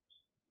decent.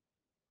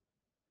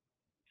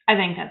 I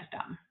think that's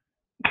dumb.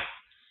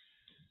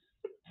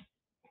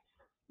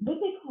 What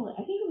they call it?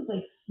 I think it was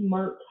like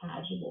smart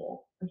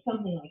casual or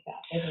something like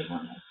that they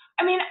wanted.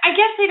 I mean, I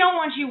guess they don't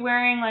want you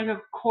wearing like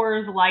a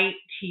Coors Light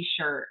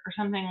t-shirt or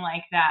something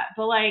like that.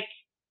 But like,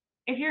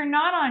 if you're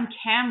not on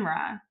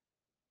camera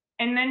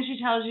and then she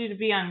tells you to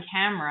be on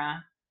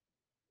camera,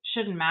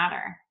 shouldn't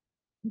matter.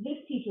 This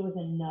teacher was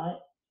a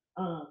nut.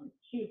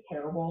 She was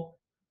terrible.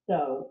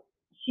 So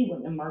she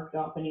wouldn't have marked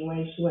off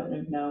anyway. She wouldn't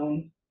have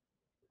known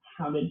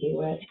how to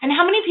do it. And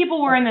how many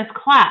people were in this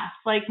class?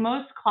 Like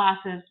most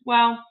classes,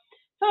 well,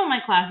 some of my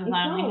classes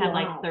I only had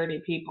like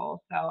 30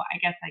 people. So I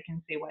guess I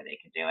can see why they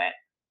could do it.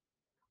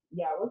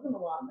 Yeah, it wasn't a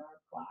lot in our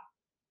class.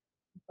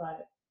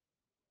 But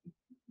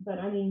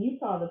I mean, you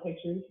saw the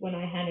pictures when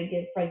I had to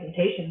give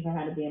presentations. I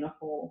had to be in a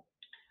full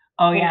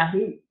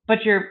suit.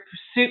 But your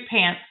suit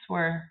pants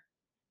were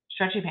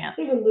stretchy pants.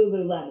 They were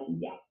Lululemon,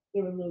 yeah.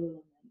 They were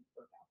Lululemon.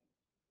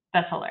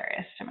 That's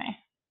hilarious to me.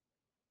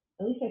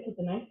 At least I put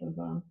the nice ones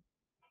on.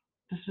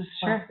 This is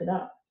true. It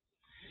up.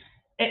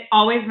 It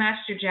always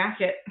matched your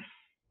jacket.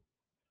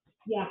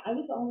 Yeah, I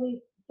was always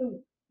so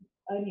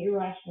an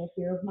irrational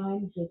fear of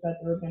mine was that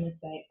they were going to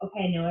say,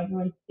 "Okay, now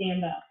everyone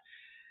stand up,"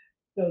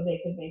 so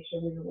they could make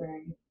sure we were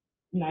wearing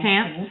nice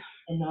pants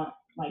and not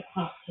like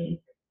hot pink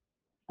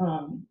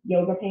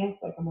yoga pants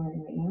like I'm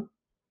wearing right now.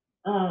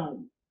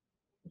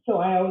 So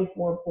I always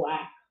wore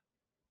black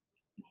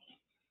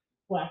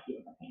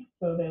yoga pants,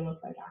 so they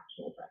look like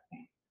actual dress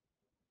pants.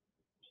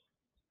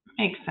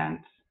 Makes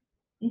sense.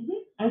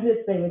 As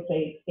if they would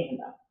say, "Stand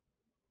up."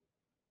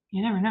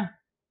 You never know.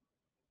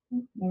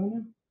 Never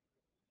know.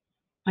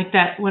 Like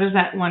that, what is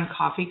that one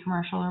coffee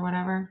commercial or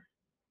whatever?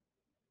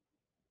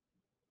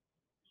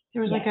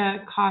 There was like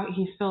a coffee,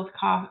 he spills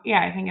coffee. Yeah,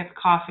 I think it's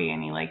coffee,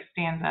 and he like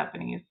stands up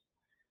and he's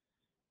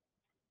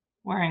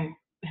wearing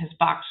his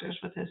boxers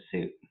with his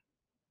suit.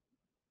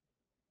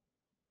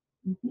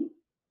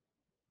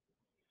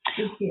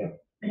 Big fear.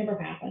 Never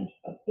happened,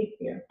 but big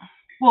fear.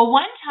 Well,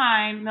 one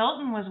time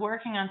Milton was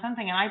working on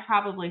something, and I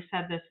probably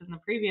said this in the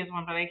previous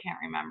one, but I can't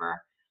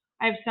remember.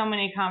 I have so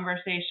many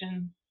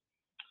conversations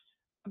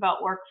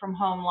about work from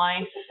home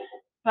life,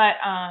 but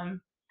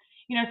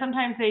you know,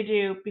 sometimes they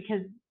do,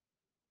 because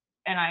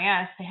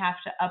NIS, they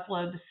have to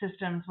upload the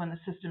systems when the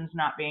system's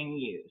not being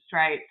used,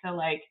 right? So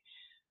like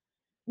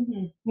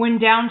when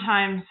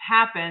downtimes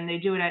happen, they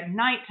do it at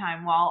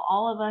nighttime while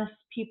all of us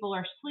people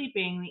are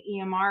sleeping. The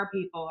EMR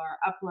people are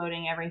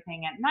uploading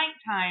everything at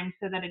nighttime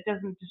so that it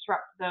doesn't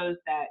disrupt those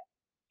that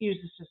use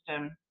the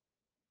system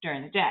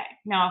during the day.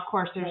 Now, of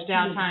course, there's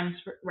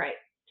downtimes for, right.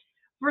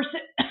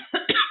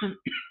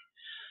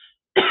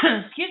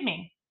 Excuse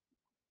me.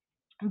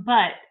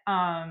 But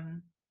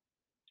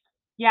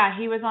yeah,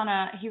 he was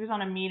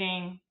on a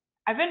meeting.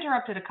 I've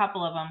interrupted a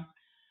couple of them,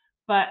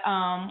 but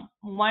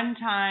one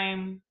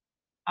time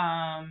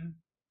I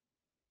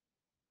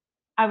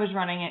was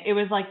running it. It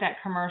was like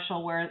that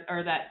commercial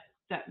or that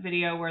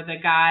video where the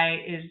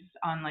guy is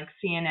on like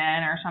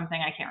CNN or something.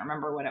 I can't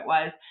remember what it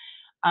was.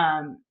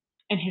 And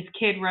his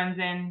kid runs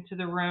into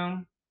the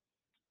room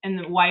and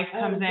the wife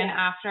comes in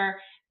after.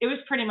 It was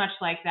pretty much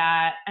like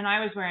that. And I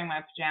was wearing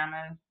my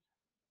pajamas.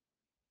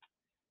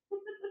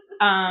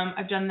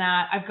 I've done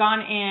that. I've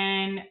gone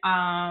in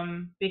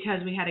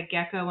because we had a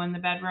gecko in the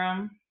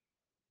bedroom.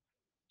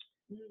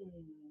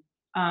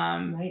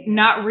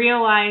 Not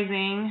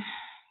realizing,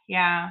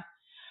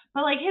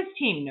 but like his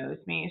team knows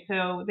me,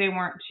 so they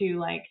weren't too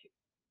like.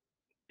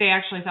 They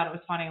actually thought it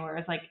was funny, where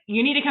it's like,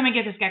 you need to come and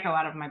get this gecko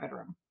out of my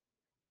bedroom.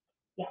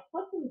 Yeah,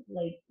 plus it's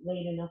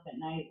late enough at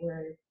night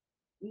where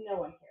no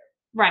one cares.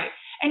 Right.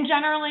 And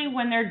generally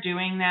when they're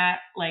doing that,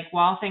 like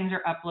while things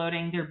are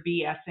uploading, they're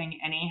BSing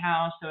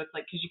anyhow. So it's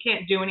like, because you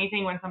can't do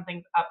anything when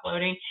something's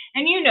uploading.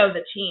 And you know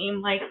the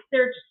team, like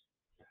they're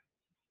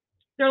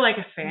like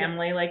a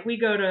family. Yeah. Like we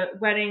go to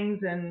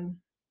weddings and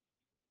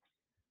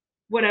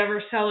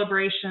whatever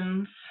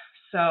celebrations.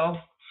 So,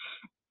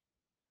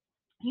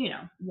 you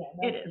know,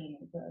 it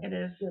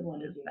is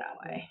that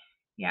way.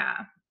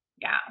 Yeah.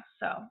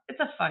 So it's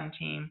a fun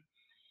team.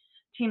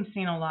 Team's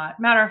seen a lot.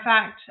 Matter of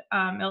fact,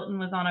 Milton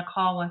was on a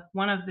call with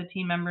one of the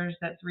team members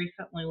that's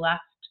recently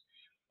left,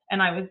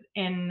 and I was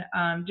in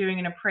doing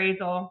an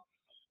appraisal,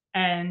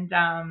 and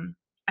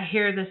I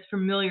hear this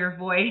familiar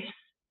voice,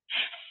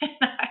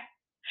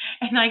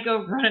 and I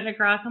go running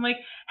across. I'm like,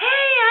 "Hey,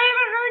 I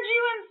haven't heard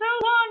you in so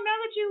long. Now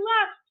that you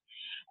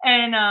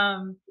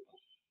left,"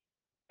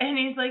 and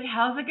he's like,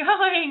 "How's it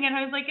going?" And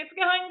I was like, "It's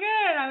going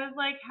good." I was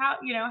like,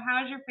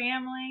 how's your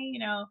family?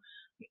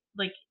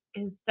 Like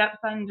his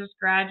stepson just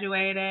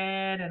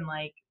graduated, and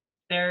like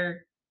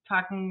they're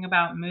talking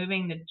about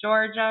moving to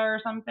Georgia or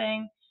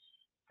something.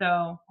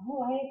 So.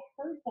 Oh, I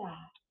heard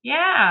that.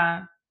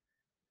 Yeah.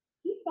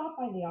 He stopped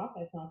by the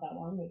office not that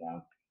long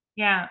ago.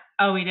 Yeah.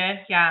 Oh, we did?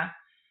 Yeah.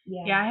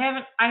 Yeah. I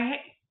haven't.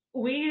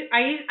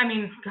 I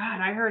mean,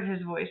 God, I heard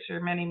his voice for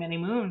many, many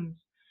moons.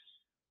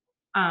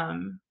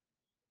 And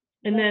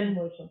then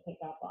voice will pick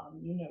up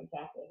on. You know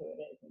exactly who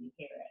it is when you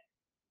hear it.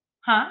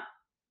 Huh?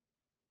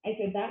 I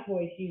said that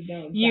voice. You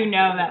know. Exactly you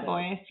know that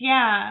voice.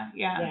 Yeah.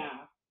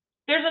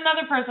 There's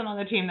another person on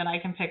the team that I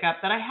can pick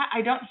up that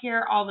I don't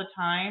hear all the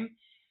time,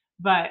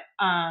 but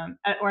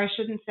or I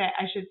should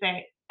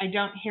say I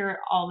don't hear it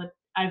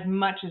as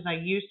much as I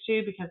used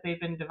to, because they've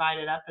been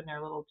divided up in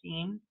their little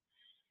teams.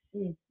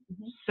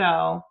 Mm-hmm.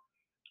 So,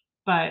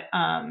 but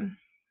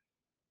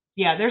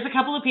yeah, there's a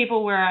couple of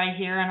people where I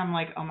hear and I'm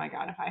like, oh my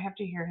God, if I have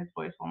to hear his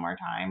voice one more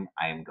time,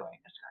 I am going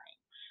to scream.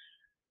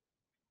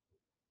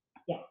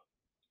 Yeah.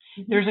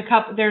 Mm-hmm.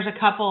 There's a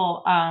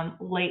couple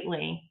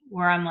lately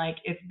where I'm like,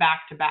 it's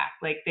back to back.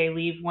 Like they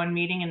leave one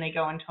meeting and they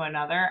go into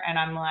another, and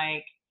I'm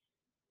like,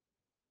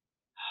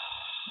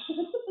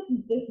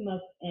 this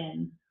must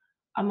end.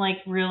 I'm like,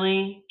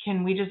 really?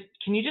 Can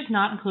you just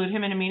not include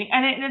him in a meeting?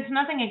 And it's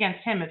nothing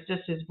against him. It's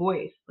just his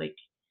voice. Like,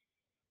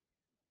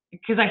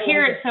 because I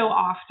hear it so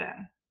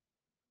often.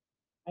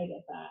 I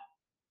get that.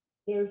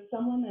 There's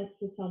someone that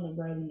sits on the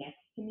row next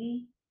to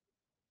me.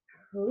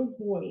 Her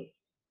voice,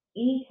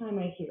 anytime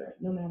I hear it,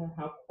 no matter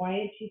how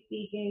quiet she's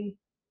speaking,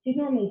 she's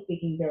normally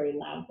speaking very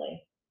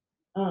loudly.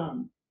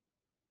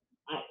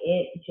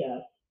 It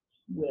just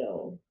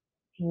will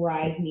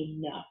drive me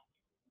nuts.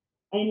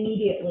 I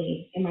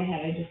immediately, in my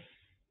head, I just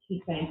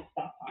keep saying,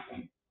 stop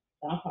talking,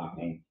 stop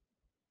talking.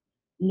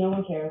 No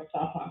one cares,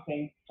 stop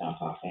talking, stop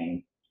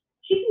talking.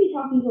 She could be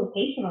talking to a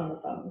patient on the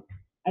phone.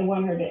 I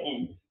want her to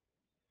end.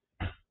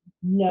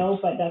 No,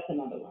 but that's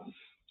another one.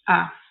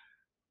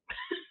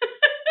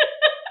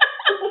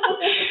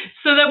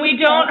 So that we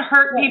don't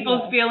hurt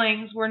people's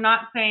feelings, we're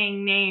not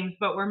saying names,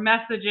 but we're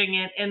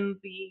messaging it in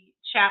the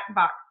chat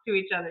box to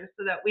each other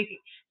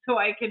so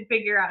I can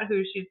figure out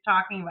who she's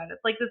talking about.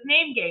 It's like this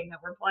name game that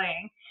we're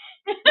playing.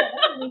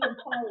 We can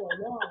follow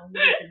along.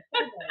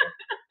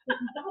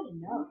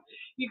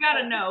 You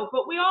gotta know.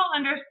 But we all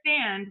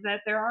understand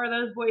that there are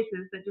those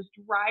voices that just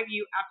drive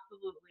you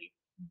absolutely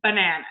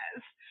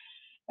bananas.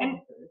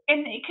 And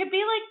it could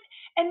be like,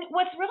 and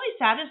what's really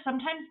sad is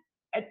sometimes,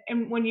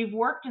 and when you've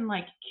worked in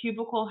like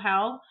cubicle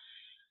hell,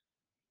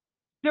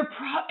 they're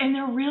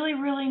really,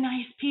 really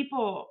nice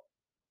people.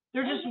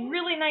 They're just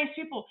really nice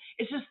people.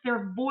 It's just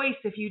their voice,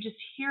 if you just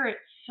hear it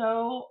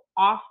so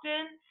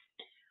often,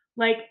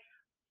 like,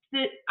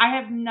 I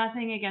have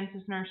nothing against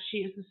this nurse. She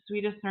is the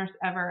sweetest nurse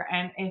ever.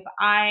 And if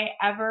I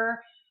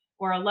ever,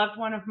 or a loved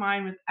one of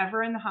mine was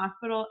ever in the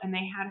hospital and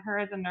they had her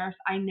as a nurse,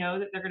 I know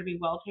that they're going to be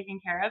well taken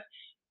care of.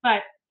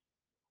 But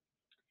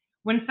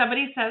when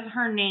somebody says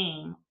her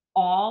name,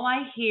 all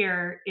I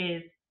hear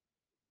is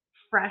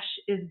fresh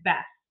is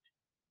best.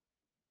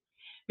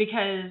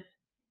 Because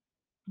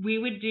we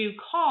would do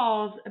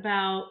calls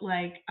about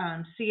like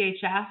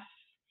CHF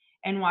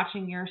and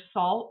watching your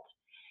salt.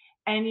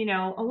 And, you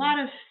know, a lot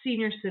of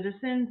senior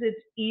citizens,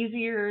 it's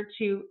easier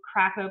to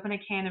crack open a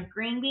can of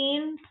green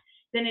beans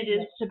than it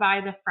is to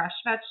buy the fresh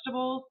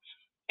vegetables.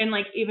 And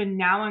like even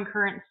now in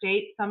current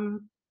state,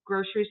 some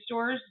grocery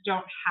stores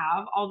don't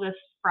have all this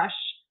fresh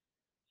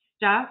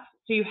stuff.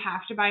 So you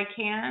have to buy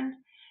canned.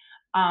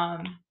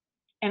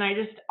 And I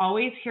just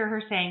always hear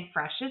her saying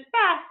fresh is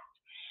best.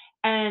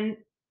 And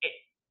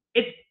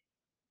it's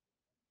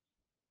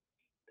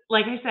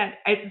like I said,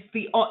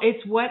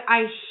 it's what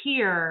I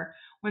hear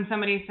when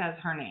somebody says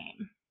her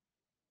name.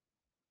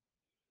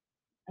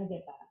 I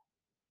get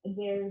that.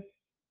 There's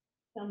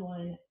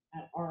someone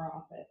at our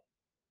office,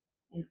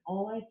 and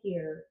all I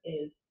hear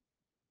is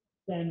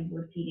them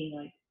repeating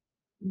like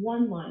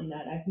one line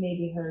that I've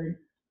maybe heard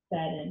said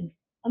in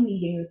a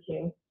meeting or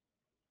two.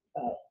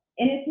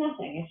 And it's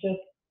nothing. It's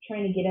just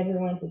trying to get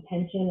everyone's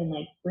attention and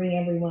like bring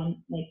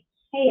everyone like,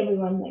 hey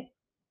everyone, like,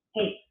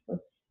 hey,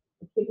 let's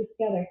get this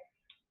together.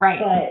 Right.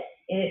 But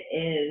it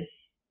is,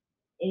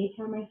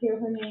 anytime I hear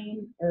her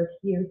name or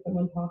hear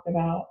someone talk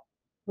about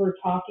her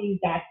talking,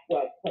 that's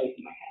what plays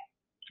in my head.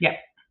 Yep.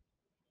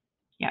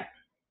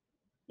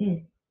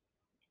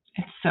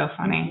 It's so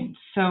funny. It's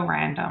so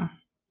random.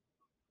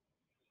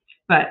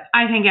 But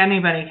I think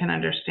anybody can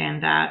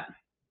understand that.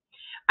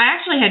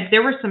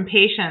 There were some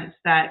patients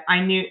that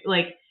I knew,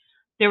 like,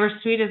 they were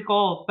sweet as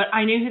gold, but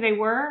I knew who they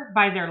were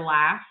by their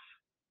laugh.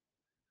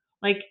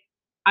 Like,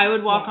 I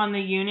would walk on the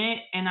unit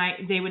and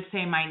they would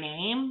say my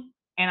name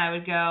and I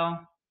would go,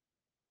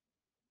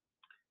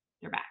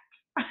 they're back.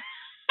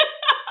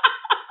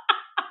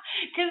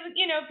 Because,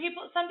 you know,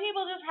 some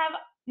people just have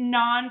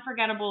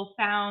non-forgettable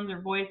sounds or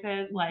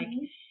voices, like,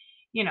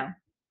 you know.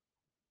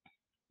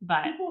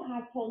 But people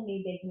have told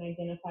me they can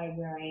identify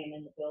where I am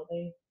in the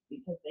building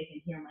because they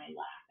can hear my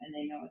laugh and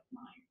they know it's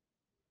mine.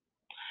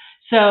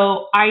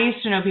 So I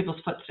used to know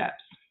people's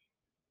footsteps.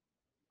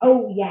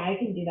 Oh, yeah, I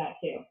can do that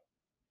too.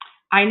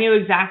 I knew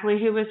exactly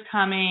who was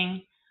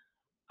coming.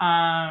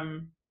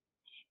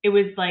 It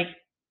was like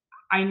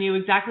I knew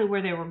exactly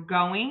where they were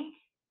going.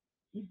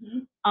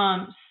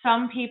 Mm-hmm.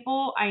 Some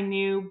people I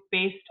knew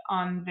based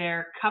on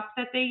their cup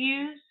that they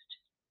used,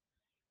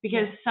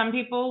 because some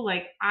people,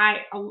 like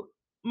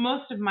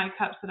most of my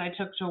cups that I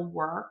took to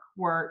work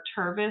were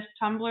Tervis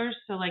tumblers.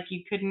 So like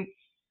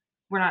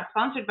we're not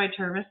sponsored by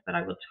Tervis, but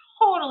I will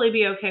totally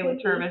be okay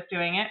with Tervis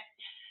doing it.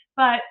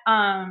 But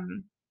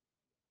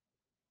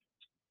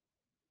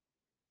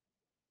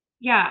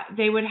yeah,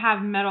 they would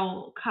have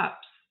metal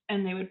cups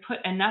and they would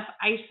put enough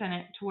ice in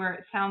it to where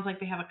it sounds like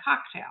they have a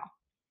cocktail.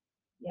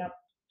 Yep.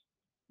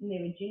 And they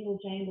would jingle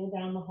jangle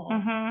down the hall.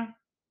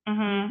 Mm-hmm.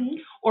 Mm-hmm. Mm-hmm.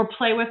 Or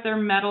play with their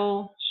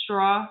metal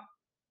straw.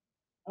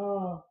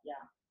 Oh, yeah.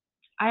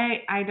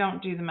 I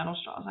don't do the metal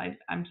straws.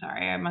 I'm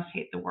sorry. I must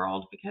hate the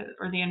world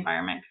or the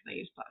environment because I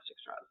use plastic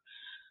straws.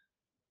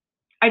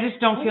 I just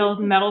don't feel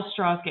metal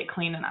straws get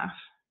clean enough.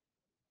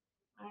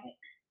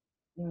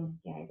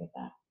 Yeah, I get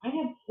that. I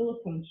have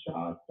silicone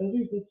straws. Those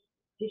are just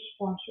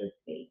dishwasher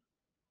safe.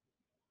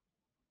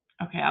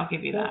 Okay, I'll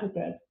give you that. Those are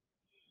good.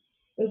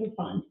 Those are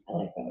fun. I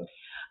like those.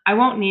 I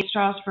won't need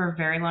straws for a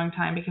very long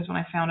time because when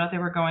I found out they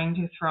were going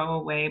to throw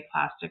away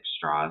plastic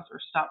straws or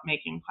stop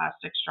making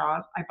plastic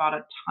straws, I bought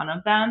a ton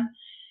of them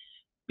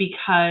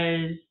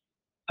because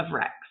of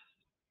Rex.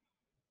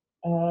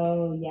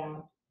 Oh,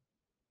 yeah.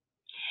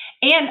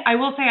 And I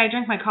will say I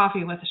drink my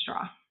coffee with a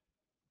straw.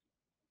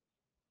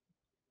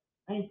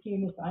 I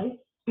assume it's ice.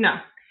 No.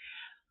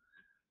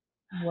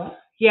 What?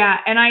 Yeah,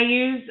 and I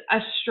use a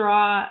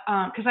straw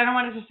because I don't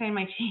want it to stain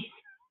my teeth.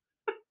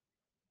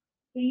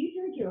 So you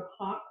drink your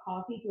hot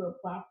coffee through a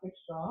plastic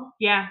straw?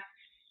 Yeah.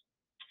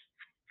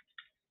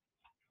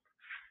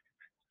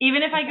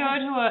 Even if I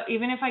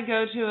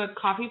go to a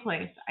coffee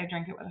place, I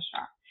drink it with a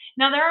straw.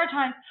 Now there are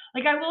times,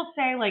 like I will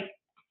say, like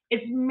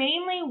it's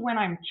mainly when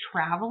I'm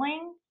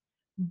traveling,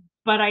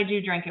 but I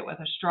do drink it with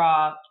a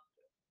straw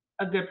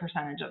a good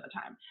percentage of the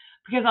time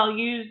because I'll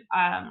use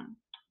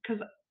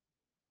because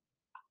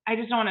I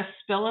just don't want to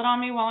spill it on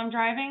me while I'm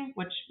driving,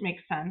 which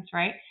makes sense,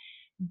 right?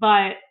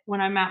 But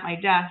when I'm at my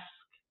desk,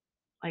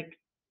 like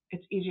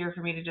it's easier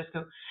for me to just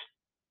go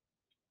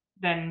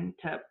than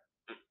to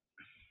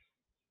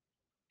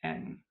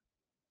and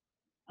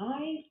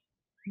I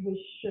was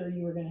sure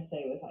you were going to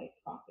say with iced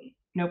coffee.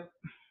 nope.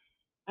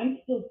 I'm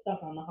still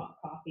stuck on the hot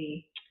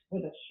coffee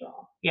with a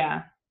straw.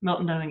 Yeah,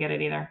 Milton doesn't get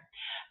it either.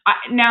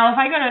 Now, if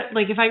I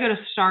go to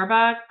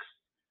Starbucks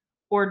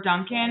or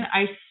Dunkin',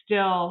 I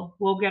still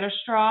will get a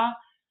straw.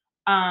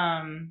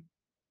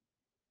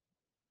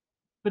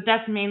 But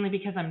that's mainly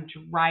because I'm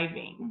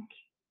driving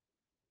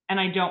and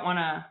I don't want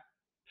to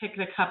pick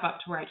the cup up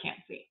to where I can't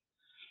see.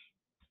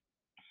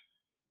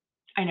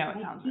 I know it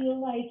sounds I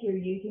feel like you're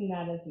using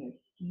that as an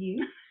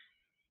excuse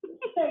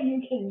so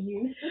you can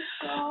use the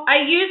straw.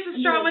 I use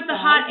the straw with the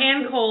hot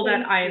and cold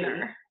at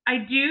either. I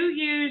do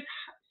use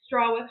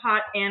straw with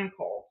hot and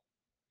cold.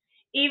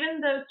 Even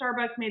though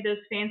Starbucks made those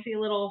fancy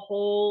little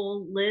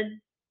hole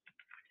lids,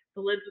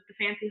 the lids with the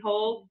fancy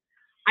holes,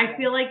 I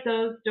feel like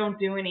those don't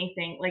do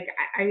anything. Like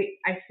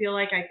I feel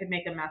like I could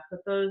make a mess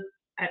with those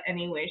at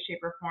any way, shape,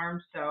 or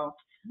form. So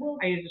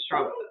I use a straw.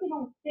 Sometimes they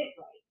don't fit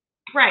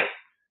right. Right.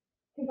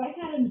 Because I've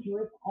had them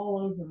drip all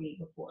over me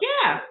before.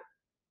 Yeah.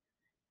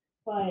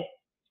 But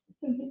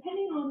so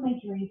depending on my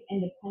drink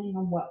and depending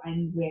on what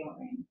I'm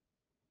wearing,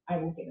 I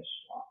will get a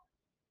straw.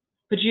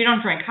 But you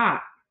don't drink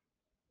hot.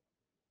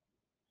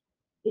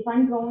 If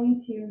I'm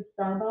going to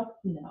Starbucks,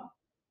 no,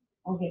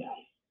 I'll get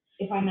ice.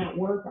 If I'm at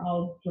work,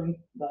 I'll drink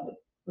the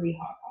free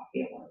hot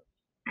coffee at work.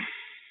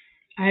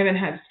 I haven't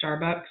had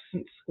Starbucks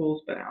since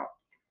school's been out.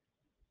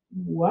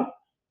 What?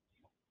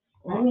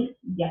 I went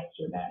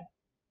yesterday.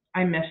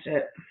 I missed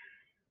it.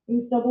 It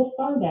was double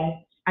star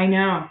day. I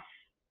know.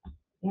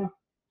 Yeah.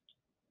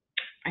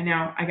 I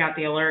know. I got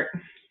the alert.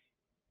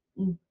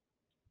 Mm.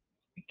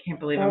 I can't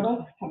believe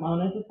Starbucks, come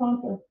on as a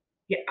sponsor.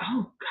 Yeah.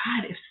 Oh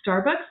God, if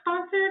Starbucks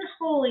sponsored,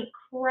 holy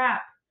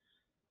crap.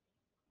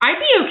 I'd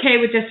be okay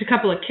with just a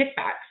couple of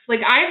kickbacks. Like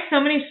I have so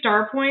many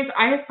star points.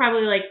 I have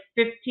probably like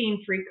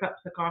 15 free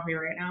cups of coffee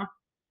right now.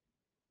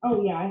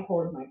 Oh yeah, I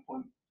hoard my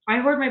points. I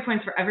hoard my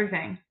points for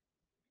everything.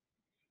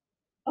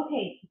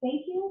 Okay,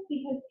 thank you,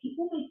 because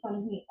people make fun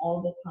of me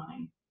all the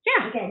time.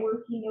 Yeah. Like at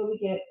work, we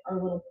get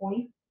our little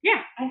points.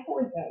 Yeah. I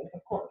hoard those,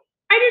 of course.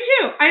 I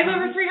do too. I have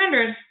over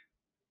 300.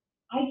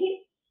 I get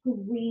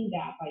screamed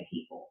at by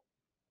people.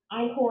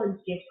 I hoard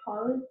gift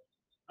cards.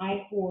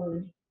 I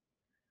hoard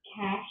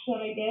cash that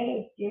I get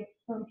as gifts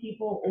from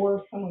people, or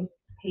if someone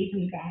pays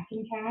me back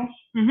in cash.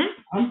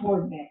 I'm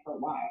hoarding it for a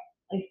while.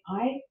 Like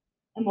I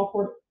am a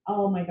hoarder.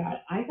 Oh my God,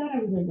 I thought I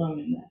was alone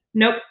in this.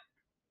 Nope.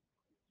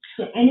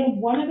 So I know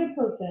one other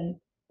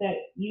person that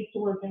used to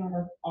work in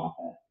our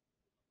office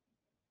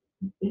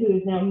who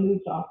has now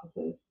moved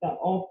offices that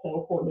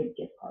also hoarded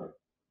gift cards.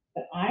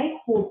 But I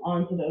hold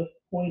on to those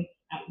points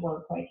at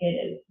work like it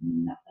is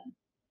nothing.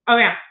 Oh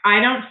yeah, I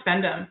don't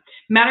spend them.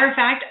 Matter of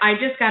fact, I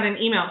just got an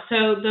email.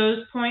 So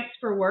those points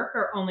for work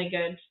are only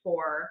good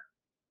for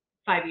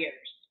 5 years.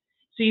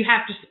 So you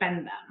have to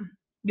spend them.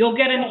 You'll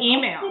get an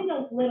email. I spend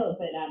a little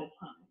bit at a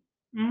time.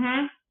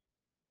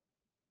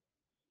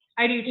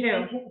 I do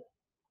too.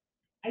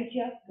 I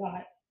just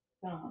got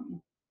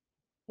some,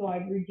 so I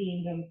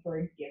redeemed them for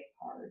a gift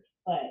card,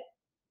 but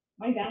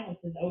my balance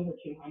is over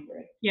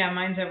 200. Yeah,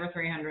 mine's over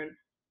 300.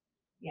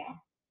 Yeah.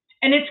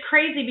 And it's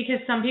crazy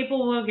because some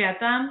people will get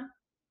them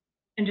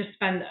and just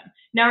spend them.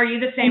 Now, are you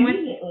the same with?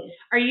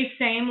 Are you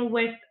same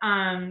with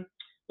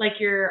like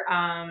your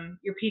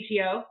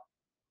PTO?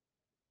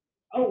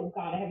 Oh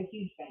God, I have a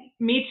huge bank.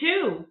 Me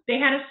too. They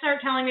had to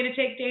start telling me to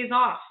take days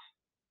off.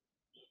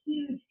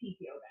 Huge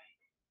PTO bank.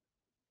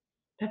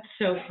 That's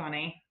so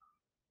funny.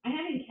 I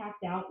haven't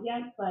capped out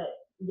yet, but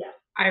yes.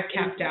 I've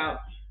capped out.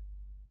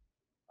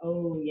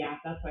 Oh yeah,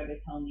 that's why they're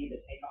telling you to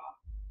take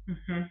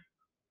off.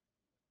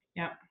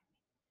 Yep.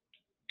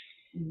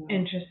 No.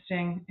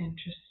 Interesting.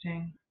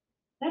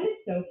 That is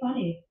so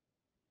funny.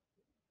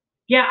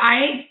 Yeah,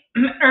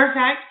 matter of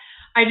fact,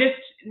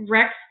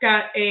 Rex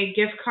got a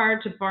gift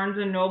card to Barnes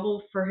 &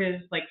 Noble for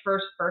his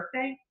first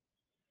birthday.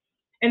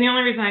 And the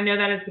only reason I know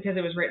that is because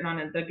it was written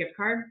on the gift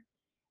card.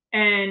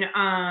 And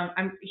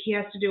he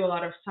has to do a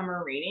lot of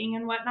summer reading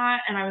and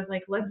whatnot. And I was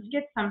like, let's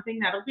get something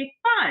that'll be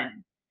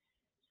fun.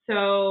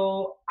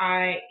 So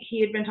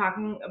he had been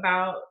talking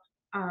about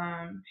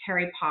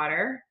Harry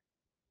Potter.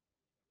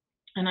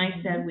 And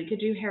I said, we could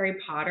do Harry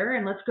Potter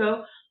and let's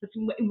go.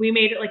 We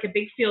made it like a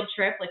big field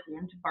trip. Like we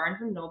went to Barnes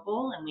and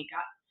Noble and we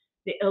got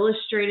the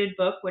illustrated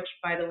book, which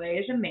by the way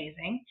is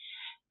amazing.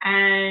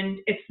 And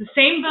it's the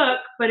same book,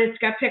 but it's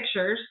got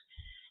pictures.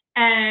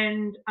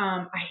 And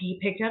he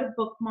picked out a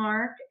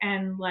bookmark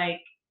and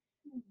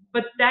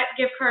but that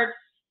gift card's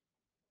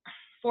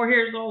 4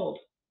 years old.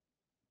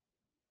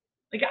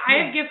 Like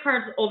I have gift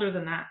cards older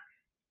than that.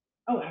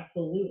 Oh,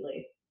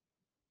 absolutely.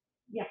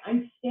 Yeah,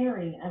 I'm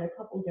staring at a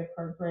couple gift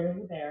cards right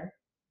over there.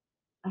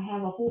 I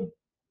have a whole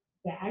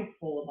bag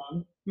full of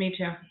them. Me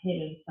too.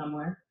 Hidden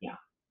somewhere. Yeah,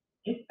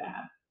 it's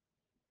bad.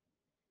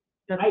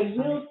 That's I funny.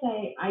 will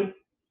say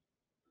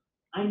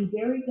I'm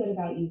very good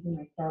about using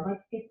my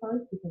Starbucks gift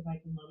cards because I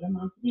can load them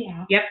onto the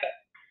app. Yep.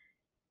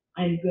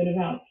 I'm good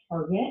about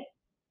Target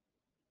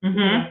because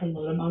I can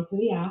load them onto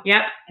the app.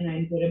 Yep. And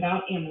I'm good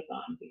about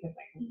Amazon because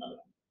I can load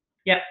them.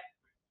 Yep.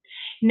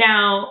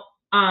 Now,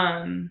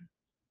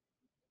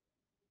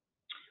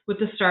 with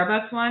the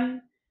Starbucks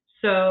one,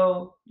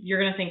 so you're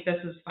going to think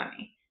this is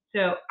funny.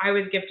 So I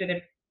was gifted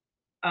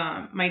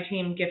my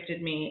team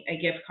gifted me a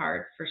gift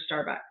card for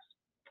Starbucks.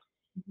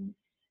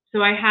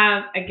 So I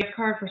have a gift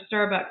card for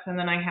Starbucks and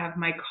then I have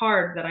my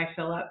card that I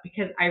fill up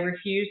because I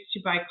refuse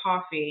to buy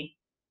coffee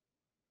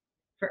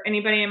for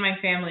anybody in my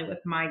family with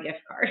my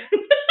gift card.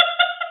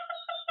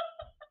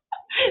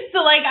 So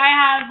like I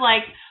have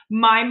like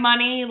my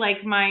money,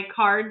 like my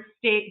card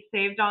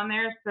saved on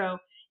there. So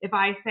if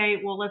I say,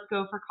 well, let's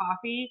go for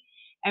coffee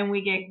and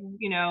we get,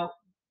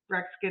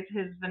 Rex gets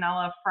his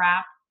vanilla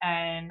frap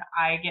and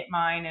I get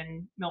mine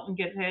and Milton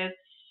gets his,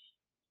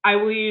 I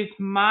will use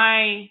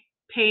my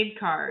paid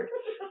card.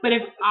 But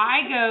if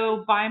I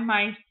go by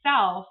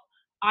myself,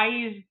 I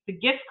use the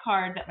gift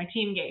card that my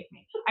team gave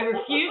me. I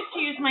refuse to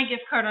use my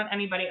gift card on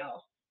anybody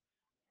else.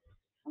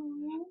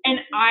 And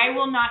I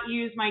will not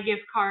use my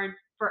gift cards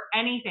for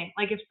anything.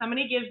 Like if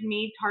somebody gives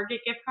me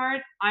Target gift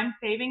cards, I'm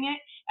saving it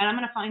and I'm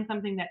going to find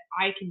something that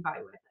I can buy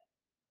with it.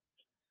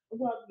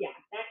 Well, yeah,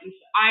 that you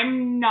should.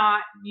 I'm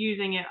not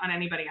using it on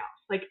anybody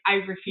else. Like I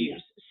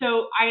refuse. Yeah.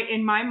 So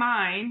in my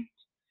mind,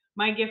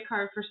 my gift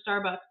card for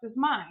Starbucks is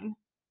mine.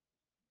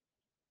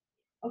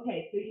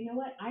 Okay, so you know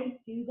what? I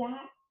do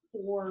that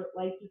for,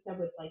 like you said,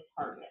 with like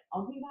Target.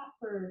 I'll do that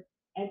for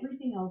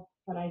everything else,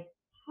 but I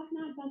have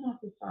not done that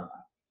for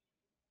Starbucks.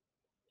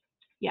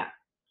 Yeah.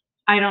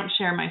 I don't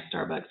share my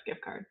Starbucks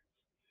gift card.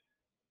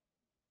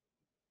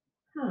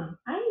 Huh.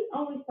 I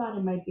always thought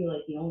it might be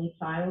like the only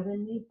child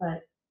in me,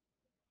 but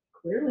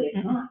clearly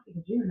it's not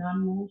because you're not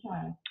an only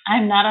child.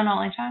 I'm not an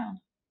only child.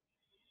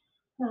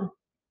 Huh.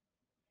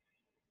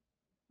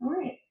 All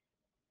right.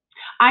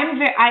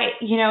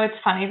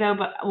 It's funny though,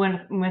 but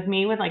with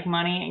me with like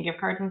money and gift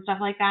cards and stuff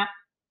like that,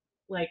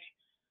 like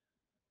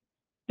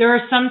there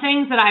are some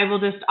things that I will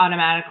just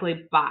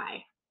automatically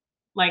buy.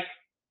 Like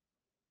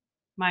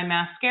my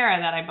mascara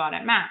that I bought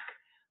at MAC.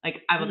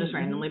 Like I will just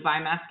randomly buy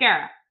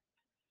mascara.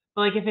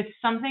 But like if it's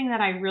something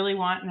that I really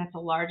want and it's a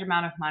large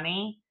amount of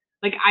money,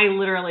 like I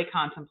literally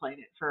contemplate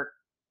it for.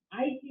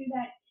 I do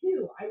that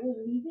too. I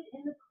will leave it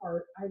in the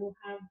cart. I will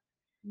have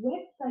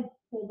websites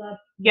pulled up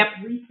with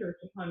research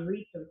upon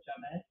research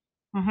of it.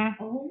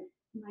 Mm-hmm. Oh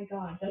my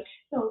God, that's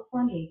so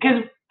funny.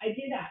 Because I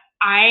do that.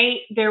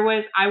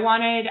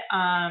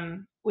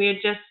 We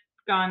had just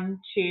gone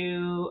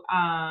to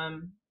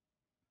on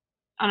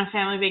a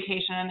family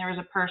vacation and there was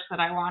a purse that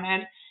I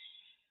wanted.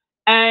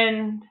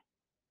 And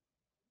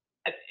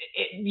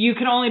you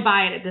can only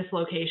buy it at this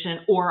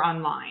location or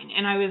online.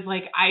 And I was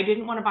like, I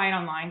didn't want to buy it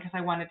online because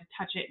I wanted to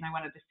touch it and I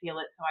wanted to feel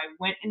it. So I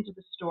went into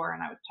the store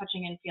and I was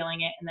touching and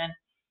feeling it. And then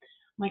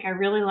I'm like, I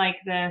really like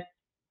this.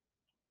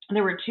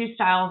 There were 2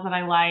 styles that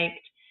I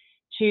liked.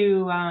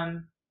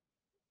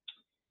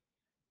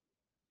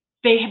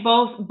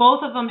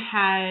 Both of them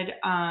had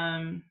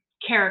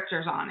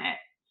characters on it.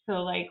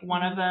 So like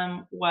one of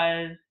them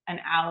was an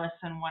Alice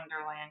in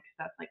Wonderland because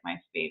that's like my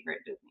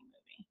favorite Disney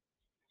movie.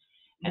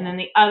 And then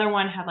the other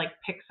one had like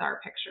Pixar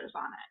pictures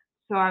on it.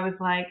 So I was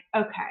like,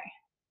 okay,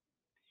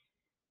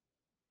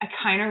 I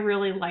kind of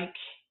really like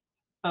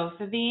both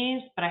of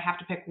these, but I have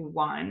to pick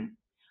one.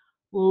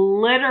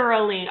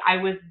 Literally, I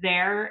was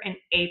there in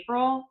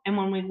April, and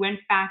when we went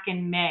back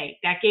in May,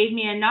 that gave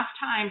me enough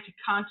time to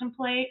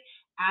contemplate,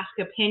 ask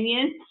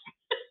opinions.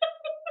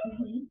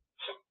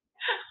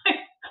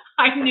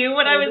 I knew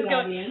what I was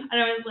going,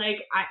 and I was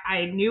like,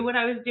 I knew what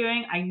I was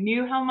doing. I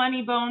knew how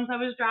many bones I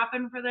was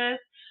dropping for this.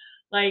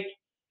 Like,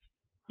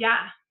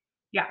 yeah.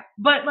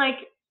 But like,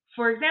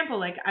 for example,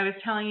 like I was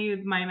telling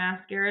you my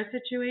mascara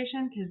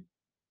situation, because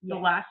the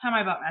last time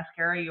I bought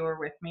mascara, you were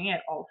with me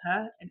at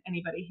Ulta, and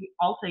anybody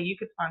Ulta, you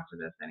could sponsor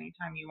this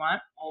anytime you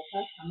want.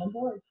 Ulta, come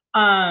aboard.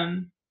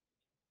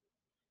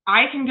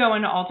 I can go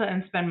into Ulta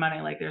and spend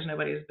money like there's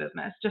nobody's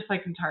business, just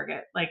like in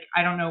Target. Like,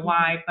 I don't know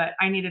why, but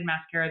I needed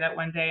mascara that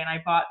one day, and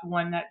I bought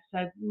one that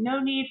said no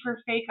need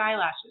for fake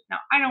eyelashes. Now,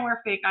 I don't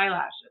wear fake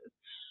eyelashes,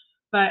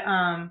 but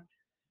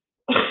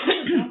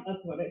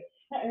That's what it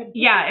said.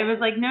 yeah, it was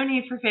like no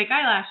need for fake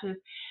eyelashes.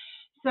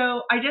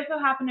 So I just so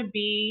happened to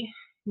be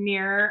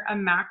near a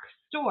MAC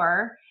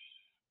store,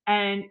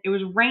 and it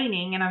was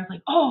raining, and I was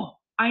like, oh,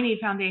 I need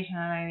foundation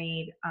and I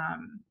need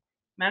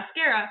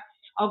mascara.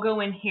 I'll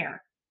go in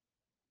here.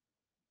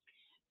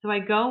 So I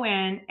go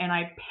in and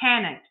I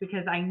panicked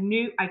because I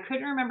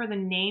couldn't remember the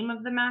name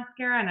of the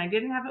mascara and I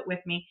didn't have it with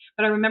me,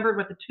 but I remembered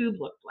what the tube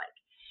looked like.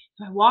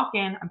 So I walk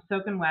in, I'm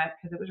soaking wet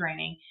because it was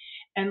raining,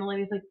 and the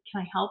lady's like,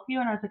 can I help you?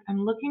 And I was like,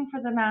 I'm looking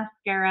for the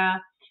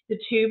mascara. The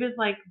tube is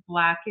like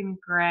black and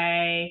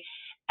gray,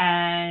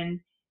 and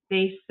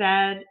it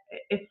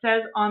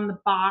says on the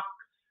box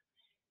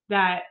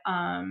that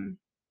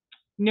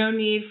no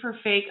need for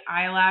fake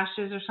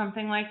eyelashes or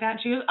something like that.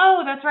 She goes,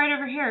 oh, that's right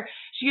over here.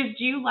 She goes,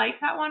 do you like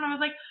that one? I was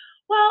like,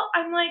 well,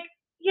 I'm like,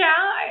 yeah,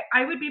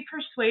 I would be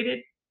persuaded,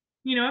 if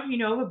you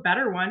know of a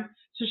better one.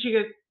 So she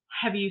goes,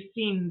 have you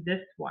seen this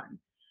one?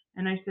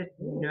 And I said,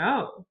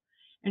 no.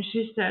 And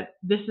she said,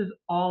 this is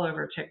all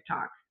over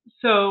TikTok.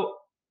 So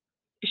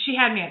she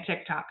had me at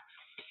TikTok.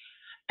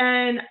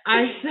 And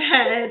I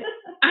said,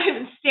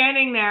 I'm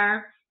standing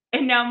there.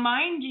 And now,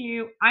 mind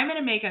you, I'm in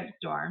a makeup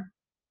store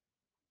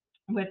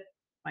with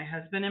my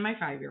husband and my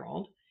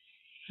 5-year-old.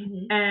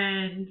 Mm-hmm.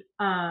 And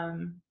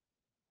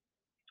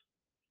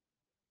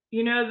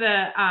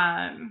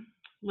the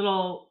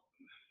little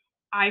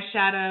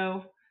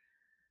eyeshadow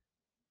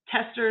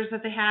testers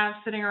that they have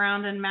sitting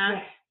around in MAC?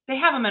 Yeah. They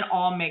have them in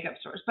all makeup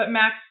stores, but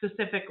MAC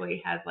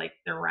specifically has like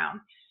their round.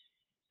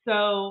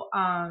 So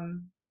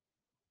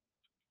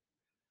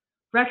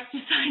Rex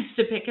decides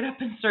to pick it up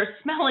and start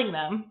smelling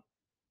them.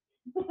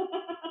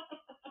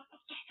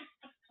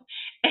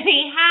 And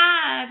he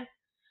had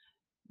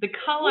the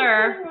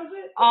color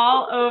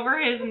all over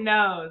his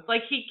nose.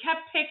 Like, he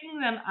kept picking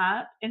them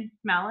up and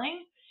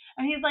smelling.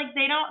 And he's like,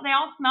 they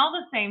all smell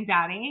the same,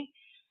 Daddy.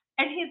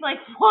 And he's like,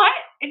 what?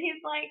 And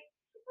he's like,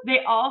 they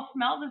all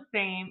smell the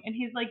same. And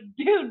he's like,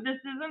 dude, this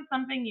isn't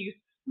something you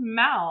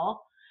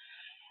smell.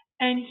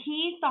 And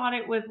he thought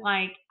it was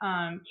like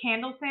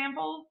candle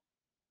samples.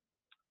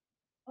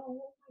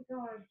 Oh my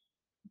gosh.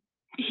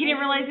 He didn't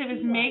realize it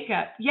was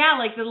makeup. Yeah,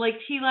 like the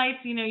tea lights,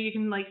 you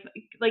can like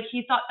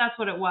he thought that's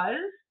what it was.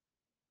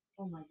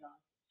 Oh my god.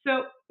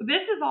 So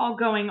this is all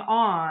going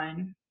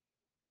on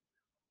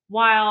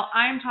while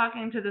I'm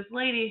talking to this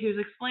lady who's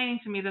explaining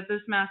to me that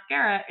this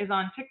mascara is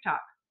on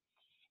TikTok.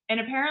 And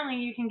apparently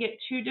you can get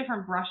 2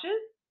 different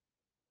brushes.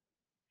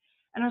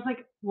 And I was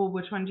like, well,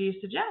 which one do you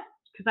suggest?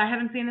 Because I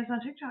haven't seen this on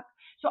TikTok.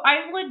 So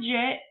I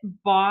legit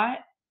bought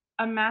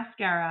a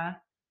mascara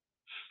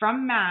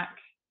from MAC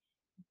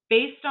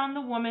based on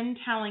the woman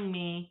telling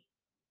me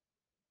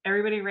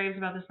everybody raves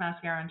about this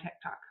mascara on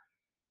TikTok.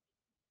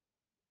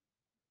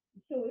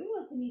 So it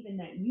wasn't even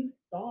that you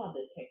saw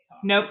the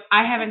TikTok. Nope,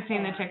 I haven't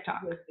seen the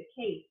TikTok. Was the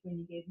case when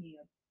you gave me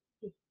a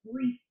just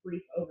brief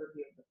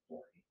overview of the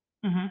story.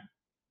 Mm-hmm.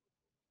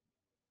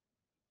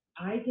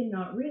 I did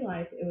not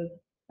realize it was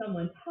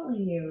someone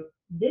telling you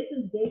this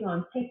is big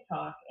on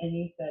TikTok, and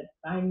you said,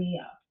 sign me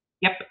up.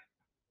 Yep.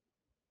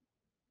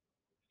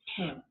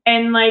 Huh.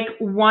 And like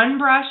one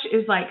brush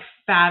is like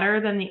fatter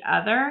than the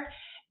other.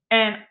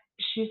 And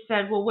she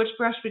said, well, which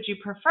brush would you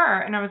prefer?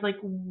 And I was like,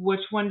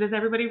 which one does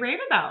everybody rave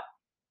about?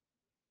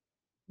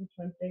 Which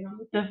one's big on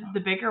the TikTok? The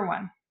bigger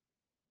one.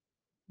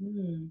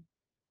 Hmm.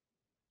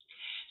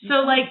 So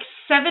like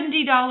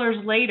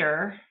 $70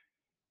 later,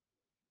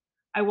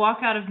 I walk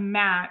out of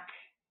MAC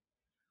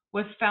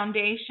with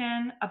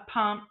foundation, a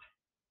pump,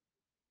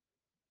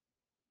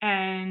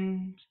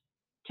 and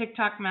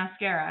TikTok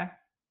mascara,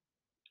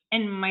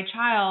 and my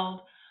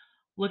child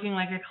looking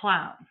like a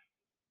clown.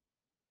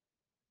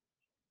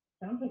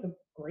 Sounds like a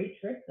great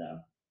trip, though.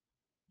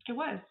 It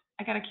was.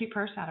 I got a cute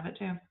purse out of it,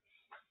 too.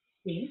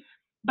 See?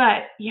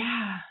 But,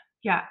 yeah.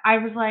 I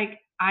was like,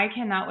 I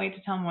cannot wait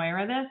to tell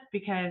Moira this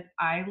because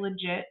I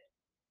legit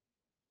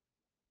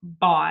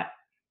bought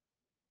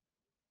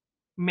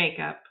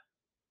makeup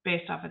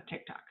based off of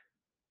TikTok.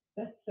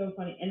 That's so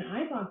funny. And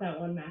I bought that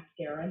one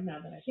mascara, now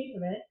that I think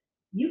of it.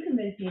 You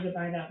convinced me to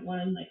buy that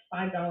one, like,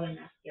 $5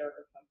 mascara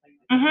or something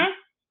like that.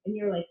 And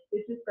you're like,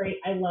 this is great.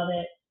 I love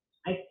it.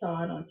 I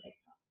saw it on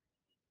TikTok.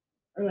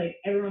 Or, like,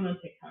 everyone on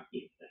TikTok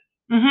used it.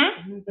 And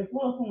I was like,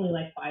 well, it's only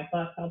like $5.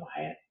 I'll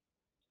buy it.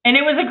 And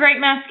it was a great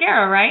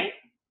mascara, right?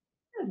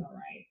 It was all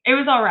right. It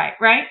was all right,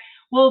 right?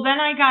 Well, then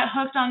I got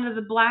hooked onto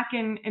the black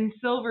and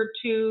silver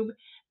tube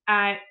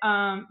at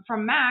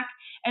from MAC,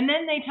 and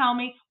then they tell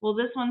me, well,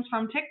 this one's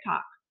from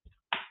TikTok.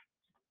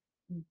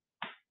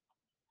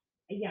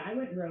 Yeah, I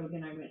went rogue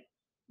and I went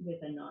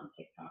with a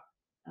non-TikTok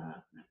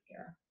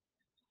mascara.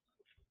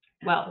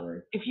 Well,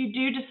 afterwards. If you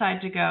do decide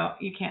to go,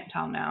 you can't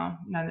tell now.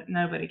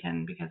 Nobody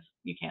can because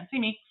you can't see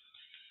me.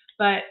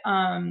 But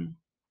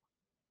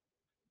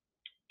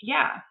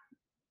yeah,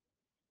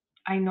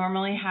 I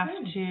normally have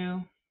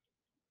to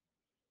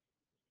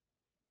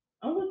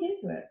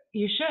into it.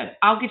 You should.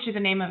 I'll get you the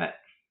name of it.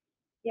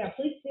 Yeah,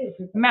 please do.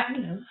 'Cause,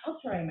 I'll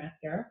try a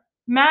mascara.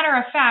 Matter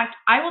of fact,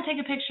 I will take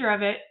a picture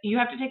of it. You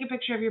have to take a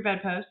picture of your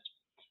bedpost.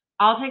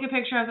 I'll take a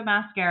picture of the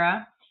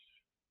mascara.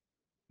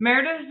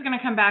 Meredith is going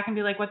to come back and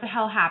be like, what the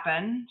hell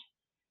happened?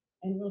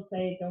 And we'll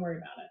say, don't worry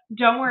about it.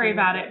 Don't worry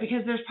about it,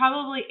 because there's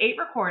probably 8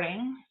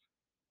 recordings.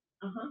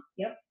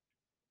 Yep.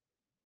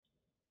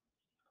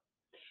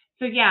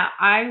 So yeah,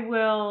 I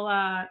will,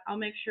 I'll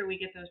make sure we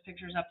get those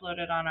pictures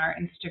uploaded on our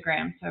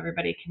Instagram so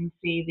everybody can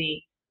see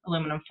the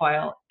aluminum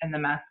foil and the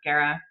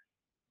mascara.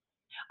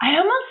 I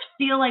almost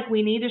feel like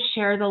we need to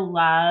share the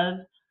love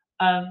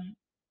of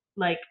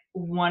like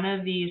one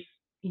of these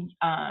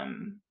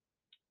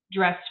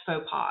dressed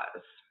faux pas.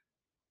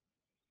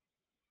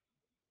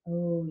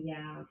 Oh,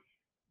 yeah.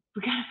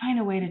 We got to find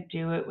a way to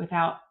do it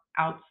without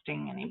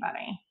ousting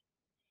anybody.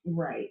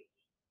 Right.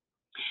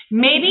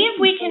 Maybe if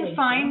we can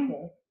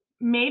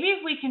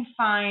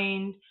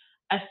find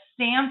a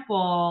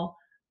sample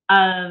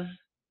of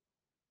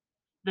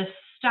the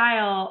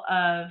style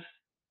of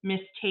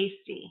Miss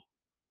Tasty.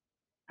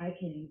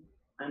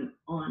 I'm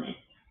on it.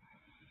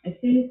 As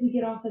soon as we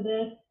get off of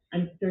this,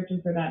 I'm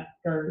searching for that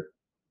skirt.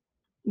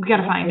 We got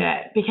to find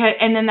it,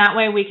 and then that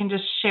way we can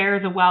just share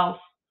the wealth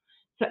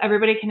so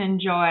everybody can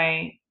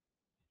enjoy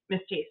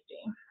Miss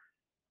Tasty.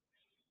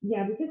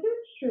 Yeah, because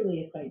it's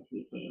truly a sight to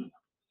be seen.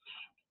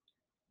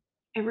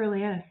 It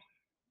really is.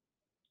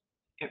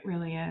 It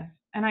really is.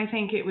 And I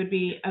think it would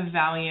be of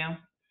value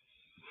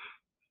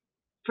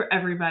for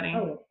everybody.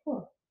 Oh, of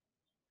course.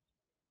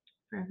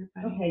 For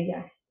everybody. Okay,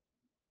 yeah.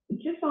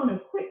 Just on a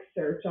quick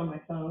search on my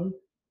phone,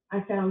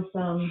 I found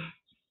some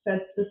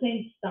that's the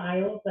same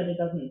style, but it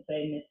doesn't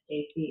say Miss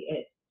Tasty.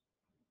 It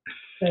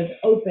says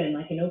open,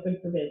 like an open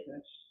for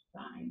business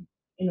sign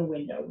in a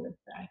window with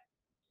that.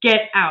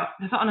 Get out.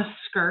 That's on a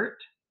skirt.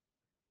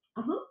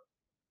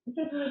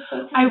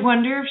 I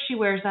wonder if she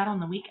wears that on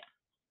the weekend.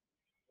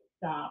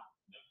 Stop.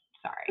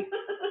 Sorry.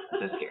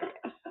 Just curious.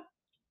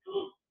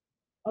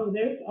 Oh,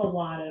 there's a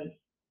lot of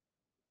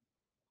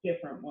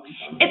different ones.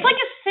 It's like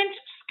a cinch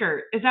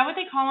skirt. Is that what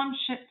they call them?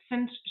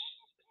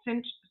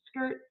 Cinch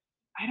skirt?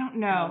 I don't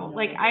know.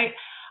 Like I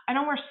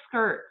don't wear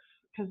skirts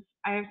because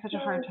I have such a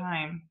hard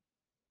time.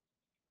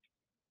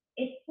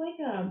 It's like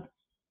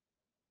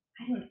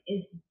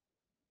is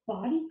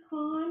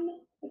bodycon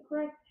the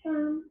correct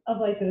term of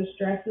like those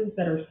dresses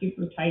that are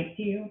super tight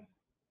to you?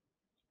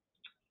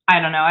 I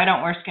don't know. I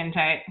don't wear skin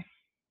tight.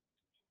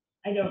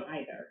 I don't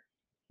either.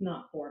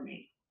 Not for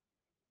me.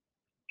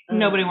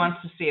 Nobody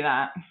wants to see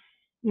that.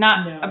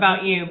 Not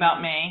about you,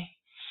 about me.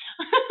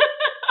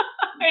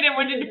 I didn't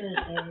want to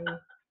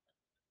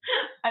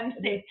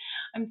do.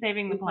 I'm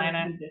saving the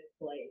planet.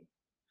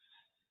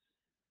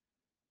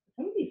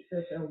 Some of these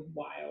skirts are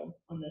wild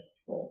on this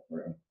scroll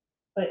through,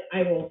 but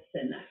I will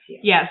send that to you.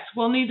 Yes,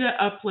 we'll need to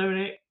upload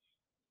it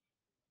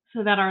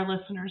so that our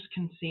listeners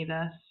can see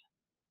this.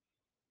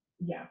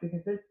 Yeah,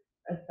 because it's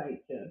a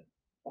sight to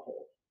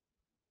behold.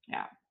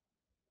 Yeah.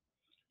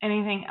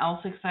 Anything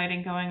else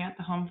exciting going at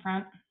the home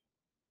front?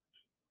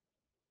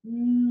 I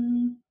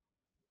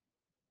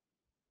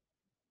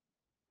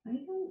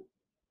don't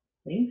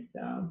think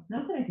so.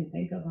 Not that I can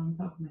think of on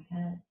the top of my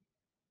head.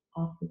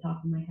 Off the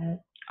top of my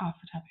head. Off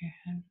the top of your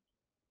head.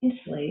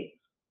 It's late.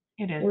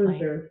 It is Orders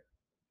late. are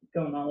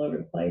going all over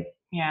the place.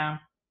 Yeah,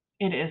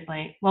 it is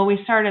late. Well,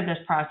 we started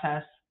this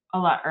process a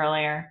lot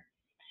earlier.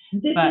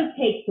 This is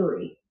take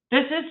 3.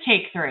 This is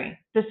take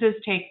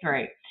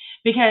 3.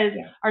 Because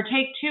our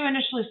take 2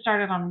 initially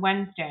started on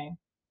Wednesday.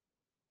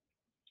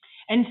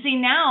 And see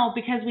now,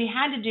 because we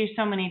had to do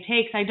so many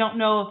takes, I don't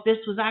know if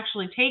this was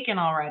actually taken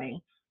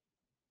already.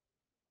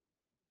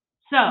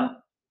 So,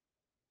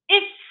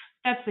 if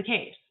that's the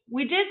case,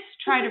 we did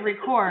try to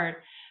record,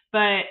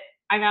 but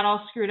I got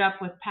all screwed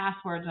up with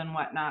passwords and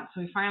whatnot.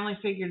 So we finally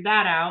figured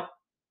that out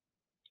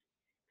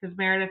because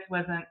Meredith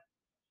wasn't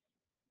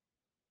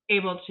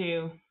able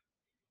to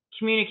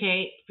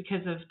communicate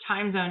because of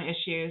time zone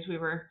issues. We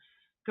were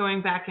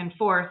going back and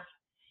forth.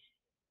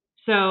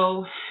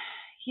 So,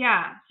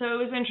 yeah, so it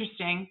was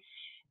interesting.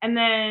 And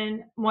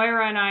then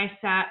Moira and I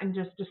sat and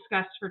just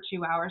discussed for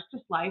 2 hours,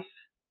 just life.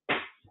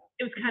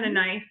 It was kind of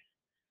nice.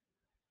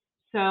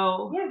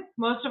 So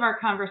most of our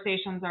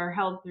conversations are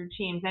held through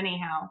Teams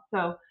anyhow.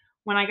 So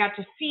when I got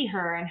to see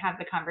her and have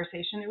the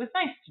conversation, it was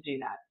nice to do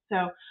that.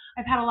 So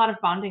I've had a lot of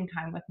bonding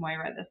time with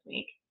Moira this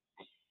week.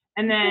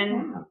 And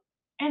then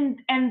and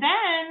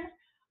then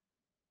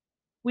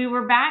we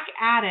were back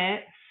at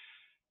it.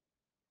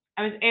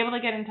 I was able to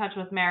get in touch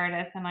with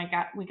Meredith and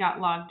we got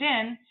logged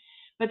in.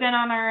 But then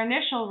on our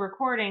initial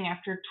recording,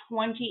 after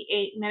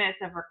 28 minutes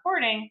of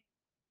recording,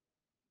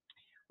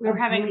 we were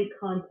having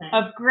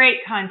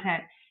great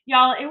content.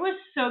 Y'all, it was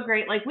so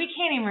great. Like, we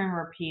can't even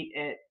repeat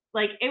it.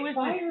 Like, it was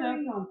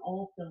firing on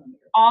all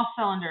cylinders. All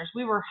cylinders.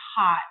 We were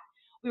hot.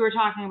 We were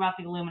talking about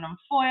the aluminum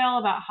foil,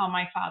 about how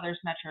my father's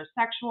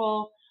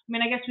metrosexual. I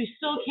mean, I guess we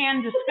still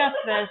can discuss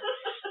this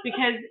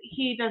because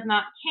he does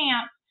not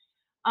camp.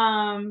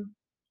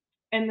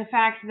 And the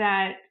fact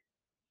that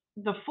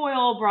the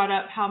foil brought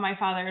up how my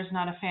father is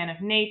not a fan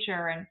of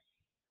nature. And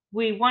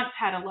we once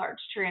had a large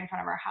tree in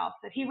front of our house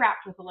that he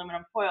wrapped with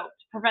aluminum foil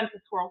to prevent the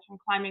squirrels from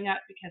climbing up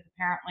because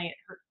apparently it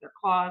hurts their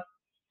claws.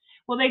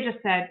 Well, they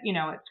just said, you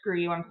know what, screw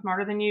you, I'm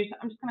smarter than you, so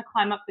I'm just going to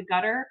climb up the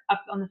gutter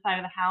up on the side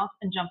of the house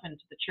and jump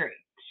into the tree.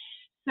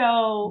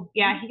 So,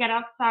 yeah, he got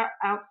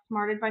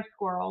outsmarted by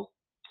squirrels.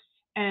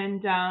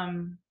 And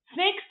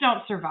snakes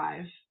don't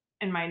survive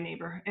in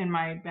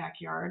my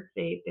backyard.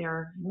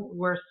 They're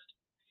worst.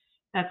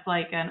 That's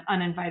like an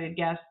uninvited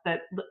guest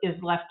that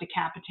is left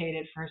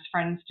decapitated for his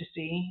friends to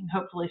see and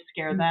hopefully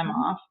scare them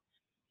off.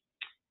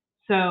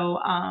 So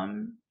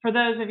for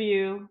those of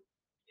you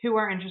who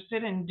are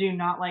interested and do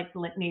not like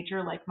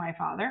nature like my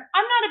father,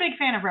 I'm not a big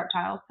fan of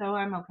reptiles, so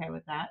I'm okay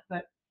with that.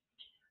 But,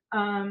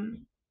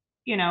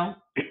 you know,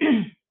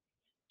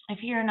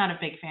 if you're not a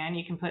big fan,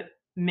 you can put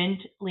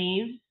mint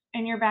leaves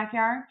in your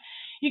backyard.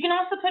 You can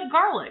also put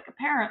garlic,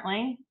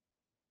 apparently.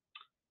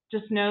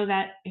 Just know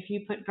that if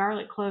you put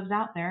garlic cloves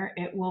out there,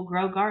 it will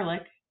grow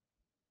garlic.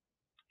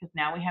 Because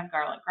now we have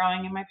garlic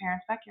growing in my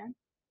parents' backyard.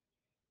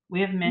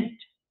 We have mint.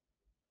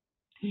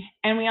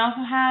 And we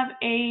also have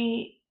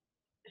a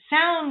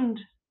sound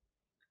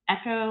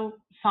echo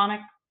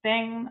sonic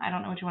thing. I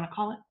don't know what you want to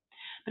call it.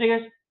 But it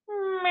goes,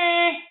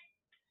 meh,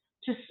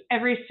 just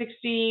every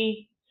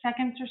 60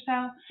 seconds or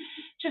so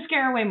to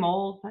scare away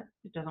moles.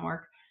 It doesn't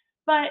work.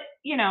 But,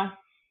 you know,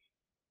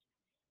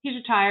 he's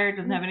retired,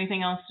 doesn't have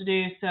anything else to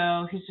do,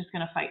 so he's just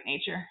going to fight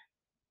nature.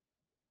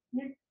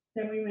 Yeah.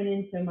 Then we went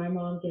into my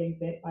mom getting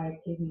bit by a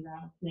pygmy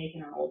rattlesnake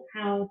in our old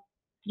house.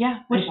 Yeah.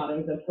 I thought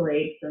it was a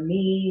parade for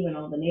me when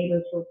all the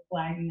neighbors were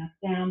flagging us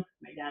down.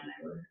 My dad and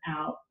I were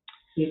out.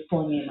 He was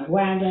pulling me in my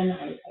wagon.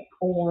 I was like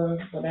 4,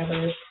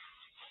 whatever.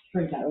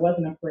 Turns out it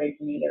wasn't a parade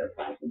for me. They were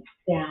flagging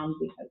us down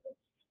because of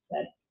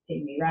that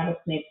pygmy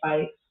rattlesnake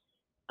bite.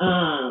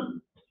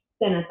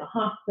 Then at the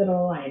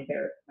hospital, I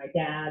embarrassed my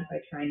dad by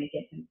trying to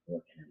get him to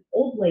look at an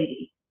old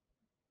lady.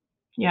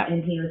 Yeah.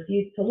 And he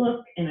refused to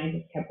look, and I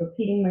just kept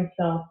repeating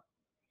myself,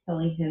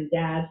 telling him,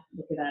 Dad,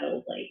 look at that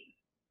old lady.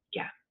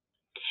 Yeah.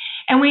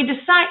 And we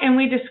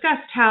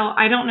discussed how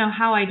I don't know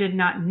how I did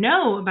not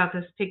know about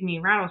this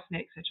pygmy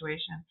rattlesnake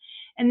situation.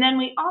 And then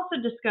we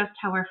also discussed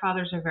how our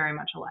fathers are very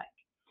much alike.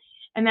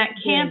 And that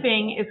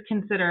camping is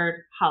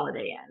considered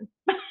Holiday Inn.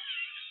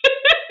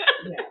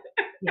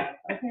 Yes.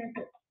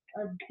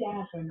 Our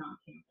dads are not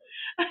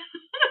campers.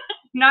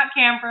 Not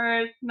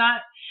campers,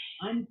 not.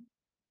 I'm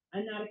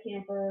not a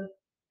camper.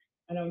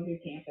 I don't do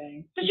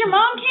camping. Does your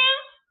mom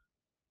camp?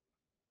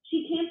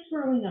 She camped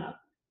growing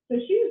up. So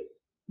she was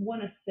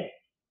one of 6,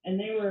 and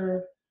they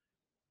were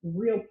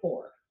real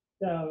poor.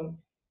 So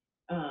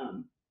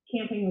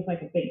camping was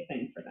like a big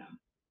thing for them.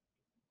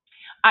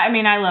 I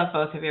mean, I love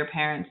both of your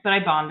parents, but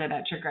I bonded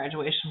at your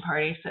graduation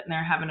party, sitting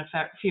there having a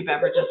few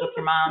beverages with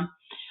your mom.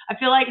 I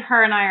feel like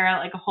her and I are at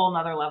like a whole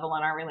nother level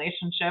in our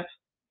relationship.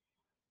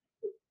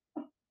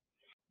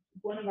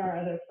 One of our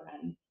other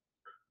friends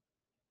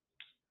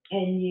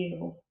and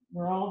you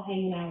were all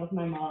hanging out with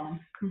my mom,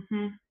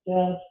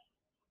 just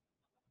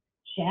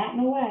chatting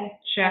away.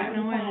 Chatting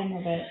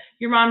away.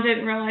 Your mom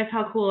didn't realize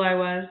how cool I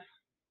was.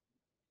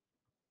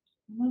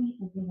 My mom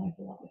doesn't realize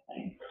a lot of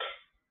things.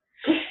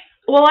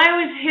 Well, I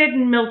always hid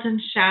in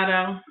Milton's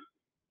shadow.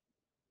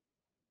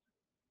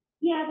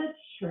 Yeah, that's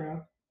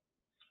true.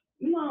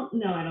 Well,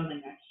 no, I don't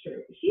think that's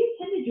true. She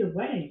attended your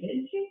wedding,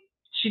 didn't she?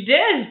 She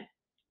did.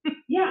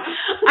 Yeah.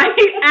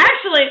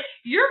 Actually,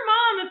 your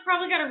mom has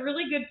probably got a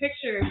really good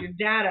picture of your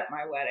dad at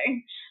my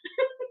wedding.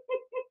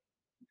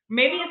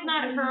 Maybe it's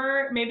not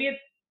her. Maybe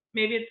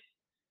it's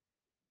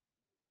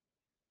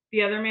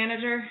the other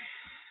manager.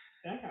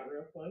 That got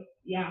real close.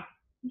 Yeah.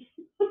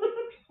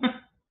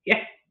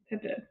 Yeah,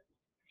 it did. I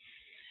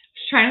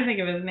was trying to think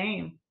of his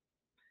name.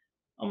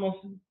 Almost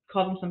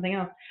called him something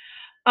else.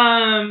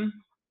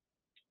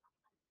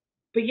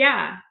 But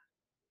yeah.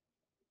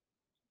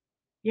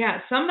 Yeah,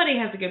 somebody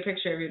has a good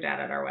picture of your dad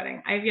at our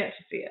wedding. I've yet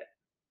to see it.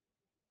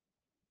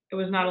 It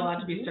was not allowed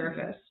to be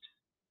surfaced.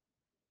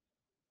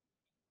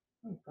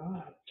 Oh,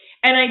 God.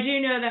 And I do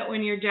know that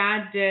when your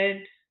dad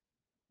did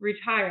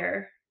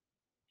retire,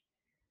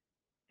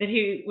 that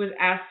he was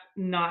asked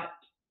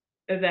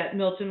that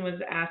Milton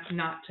was asked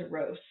not to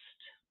roast.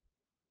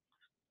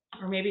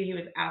 Or maybe he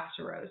was asked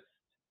to roast.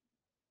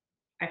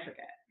 I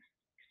forget.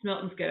 Because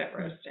Milton's good at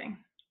roasting.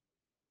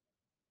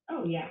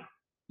 Oh, yeah.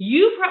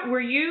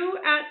 Were you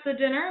at the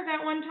dinner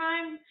that one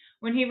time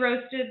when he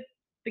roasted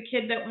the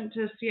kid that went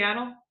to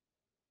Seattle?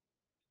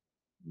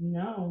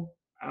 No.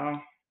 Oh,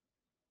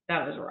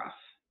 that was rough.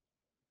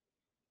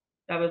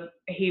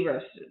 He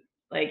roasted.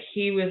 Like,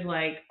 he was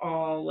like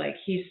all like,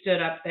 he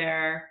stood up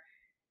there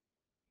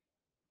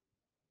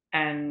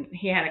and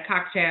he had a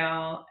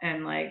cocktail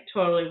and like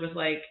totally was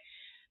like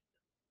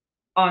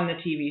on the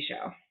TV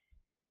show.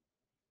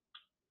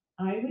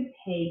 I would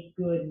pay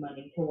good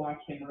money to watch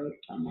him roast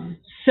someone.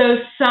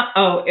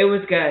 It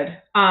was good.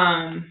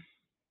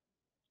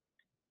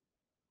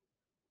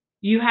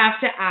 You have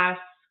to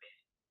ask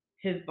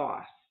his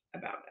boss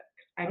about it.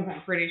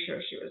 I'm pretty sure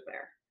she was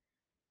there.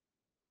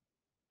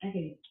 I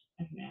can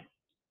ask.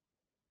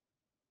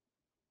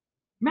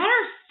 Matter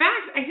of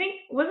fact, I think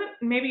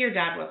maybe your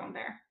dad wasn't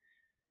there.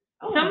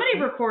 Oh, Somebody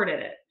okay. recorded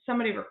it.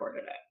 Somebody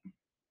recorded it.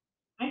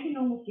 I can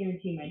almost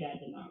guarantee my dad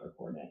did not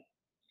record it.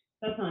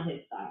 That's not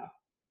his style.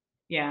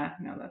 Yeah,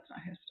 no, that's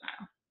not his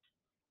style.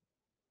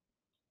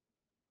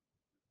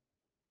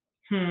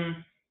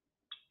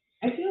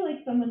 I feel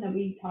like someone that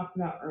we talked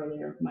about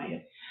earlier might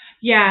have.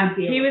 Yeah, Would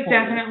be a he was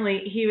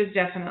reporter.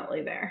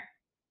 definitely there.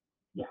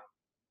 Yeah.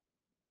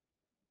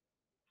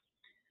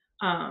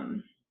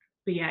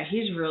 But yeah,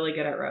 he's really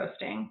good at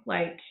roasting.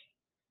 Like,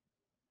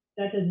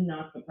 That does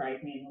not surprise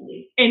me in the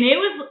least. and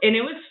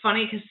it was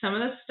funny because some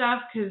of the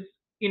stuff, because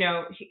you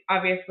know,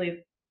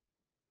 obviously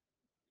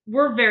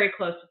we're very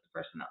close with the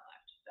person that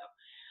left,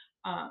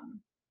 so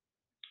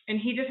and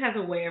he just has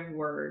a way of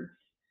words,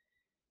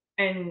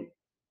 and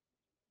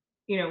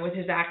you know, with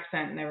his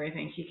accent and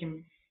everything, he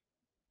can.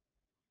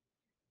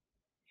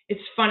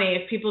 It's funny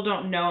if people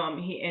don't know him.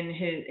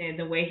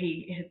 The way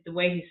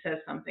he says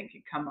something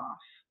could come off.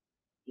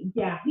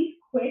 Yeah, he's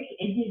quick,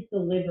 and his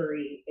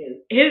delivery is.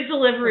 His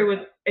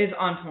delivery is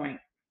on point.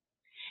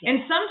 Yeah. And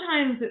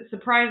sometimes it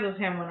surprises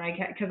him when I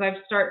can, because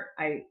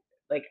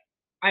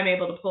I'm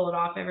able to pull it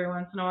off every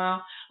once in a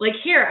while. Like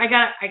here, I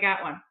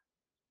got one.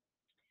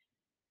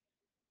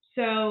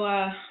 So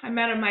I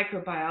met a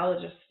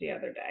microbiologist the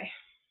other day.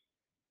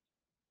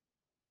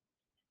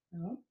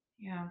 Oh.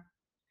 Yeah,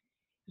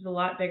 it was a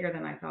lot bigger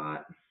than I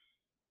thought.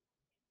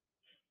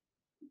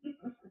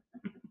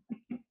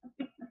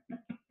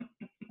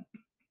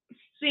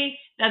 See,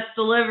 that's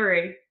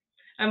delivery.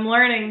 I'm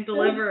learning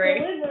delivery.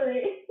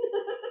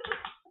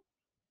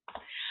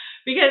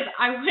 Because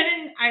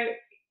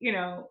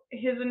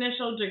his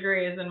initial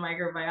degree is in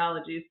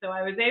microbiology, so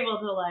I was able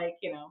to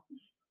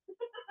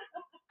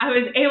I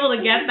was able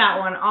to get that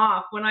one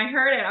off. When I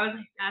heard it, I was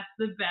like, that's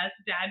the best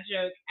dad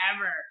joke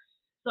ever.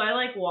 So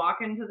I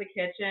walk into the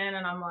kitchen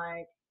and I'm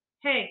like,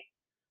 hey,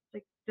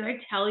 did I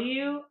tell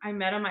you I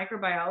met a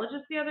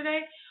microbiologist the other day?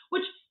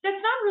 Which that's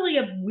not really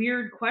a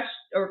weird question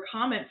or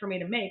comment for me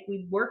to make.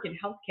 We work in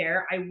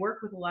healthcare. I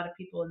work with a lot of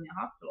people in the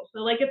hospital.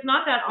 So it's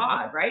not that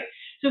odd, right?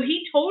 So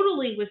he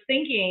totally was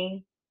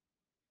thinking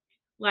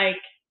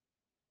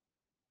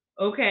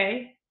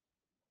okay.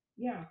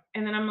 Yeah.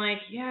 And then I'm like,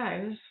 yeah,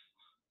 it was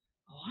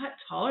a lot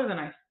taller than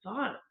I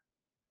thought.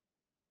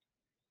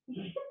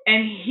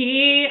 And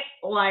he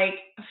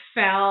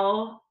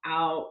fell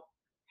out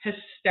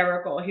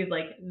hysterical. He's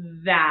like,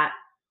 that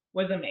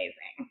was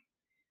amazing.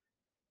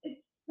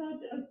 It's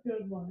such a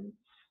good one.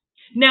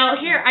 Now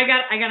here, I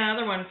got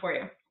another one for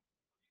you.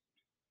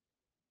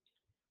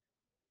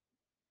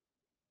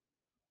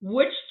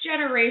 Which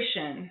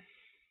generation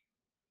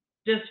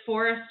does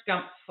Forrest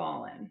Gump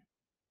fall in?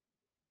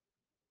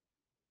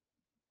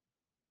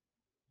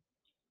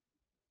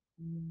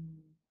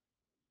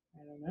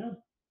 I don't know.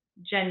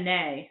 Gen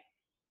A.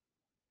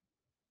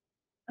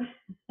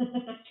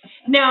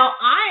 Now,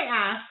 I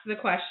ask the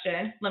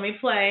question, let me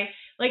play.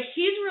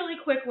 He's really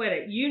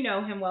quick-witted. You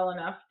know him well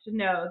enough to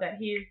know that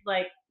he's,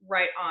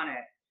 right on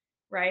it,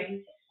 right?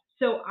 Mm-hmm.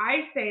 So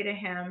I say to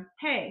him,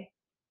 hey,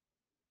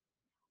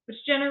 which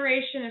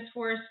generation is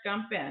Forrest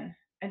Gump in?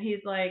 And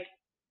he's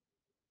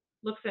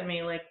looks at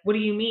me what do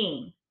you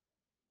mean?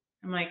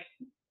 I'm like,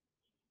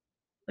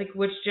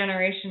 which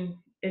generation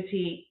is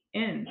he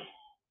in?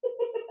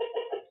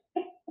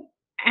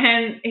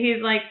 And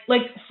he's like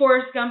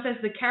Forrest Gump as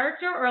the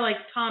character or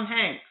Tom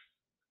Hanks?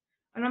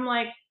 And I'm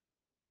like,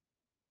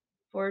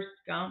 Forrest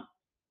Gump.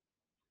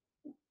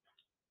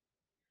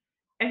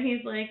 And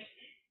he's like,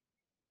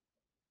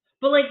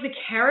 but the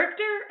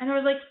character? And I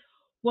was like,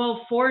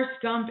 well, Forrest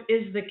Gump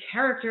is the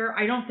character.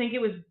 I don't think it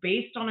was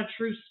based on a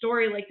true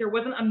story. There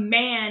wasn't a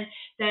man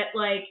that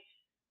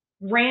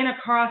ran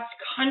across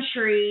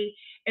country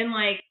and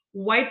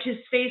wiped his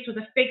face with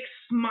a fake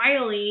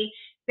smiley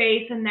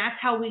face, and that's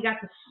how we got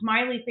the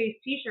smiley face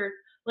t-shirts.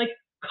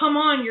 Come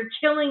on, you're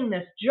killing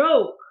this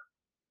joke.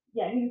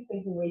 Yeah, he was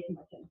thinking way too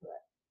much into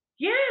it.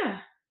 Yeah.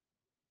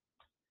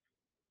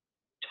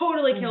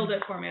 Totally killed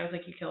it for me. I was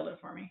like, you killed it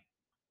for me.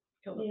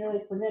 You're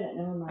forget it,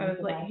 never mind. I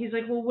was he's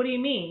like, well, what do you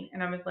mean?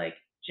 And I was like,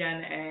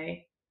 Gen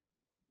A.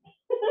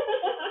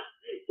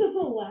 Such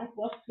a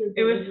lackluster.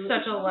 It was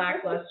such a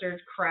lackluster,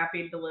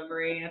 crappy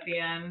delivery at the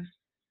end.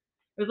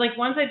 It was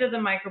once I did the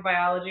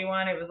microbiology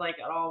one, it was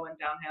it all went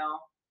downhill.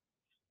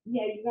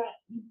 Yeah, you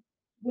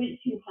went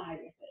too high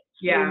with it.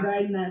 Yeah. You were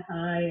riding that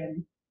high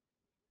and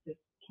just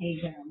came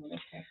down with a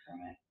kick from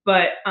it.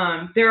 But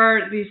there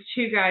are these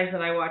two guys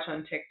that I watch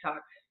on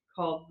TikTok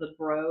called the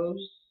Bro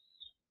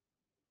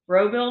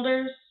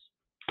Builders.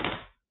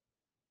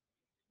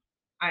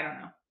 I don't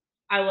know.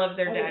 I love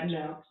their dad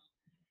jokes.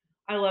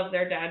 I love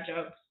their dad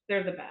jokes.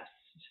 They're the best.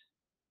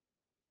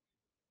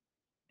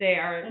 They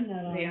are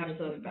the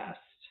absolute best.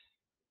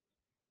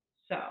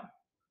 So,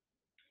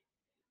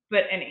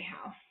 but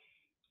anyhow.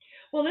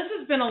 Well, this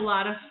has been a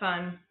lot of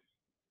fun.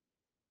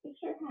 It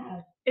sure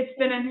has. Thank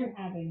you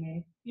for having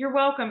me. You're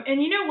welcome.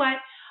 And you know what?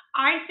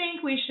 I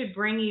think we should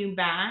bring you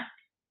back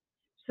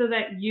so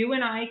that you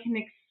and I can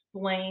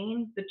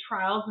explain the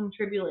trials and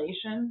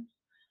tribulations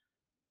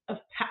of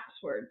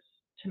passwords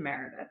to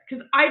Meredith?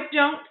 Because I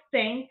don't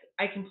think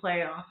I can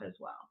play it off as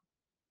well.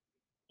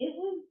 It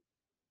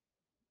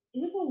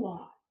was a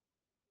lot.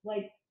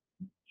 Like,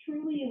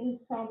 truly, it was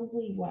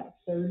probably,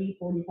 30,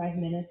 45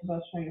 minutes of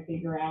us trying to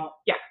figure out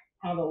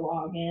how to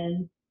log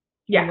in,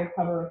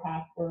 recover a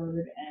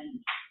password, and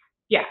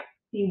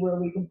see where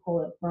we can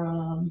pull it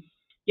from.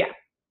 Yeah.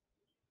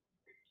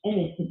 And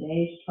in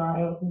today's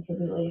trials and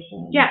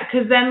tribulations. Yeah,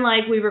 because then,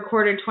 like, we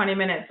recorded 20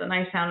 minutes, and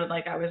I sounded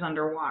like I was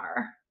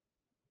underwater.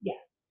 Yeah.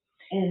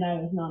 And I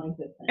was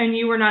non-existent. And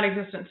you were not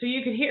existent. So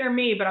you could hear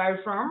me, but I was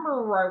talking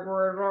like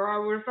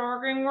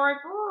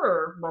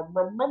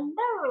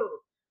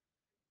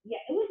Yeah,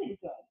 it wasn't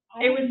good.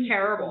 It was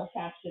terrible. The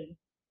closed caption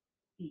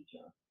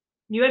feature.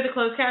 You had the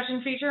closed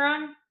caption feature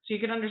on, so you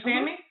could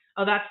understand me?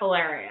 Oh, that's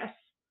hilarious.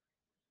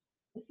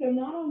 So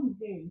not on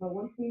Zoom, but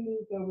once we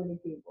moved over to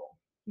Google.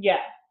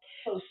 Yeah.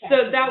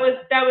 So that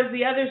was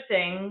the other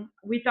thing.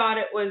 We thought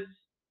it was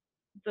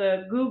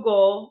the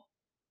Google.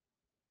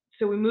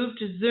 So we moved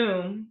to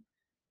Zoom,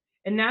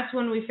 and that's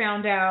when we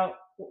found out.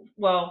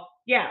 Well,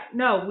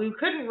 we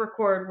couldn't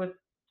record with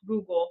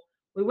Google.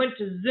 We went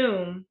to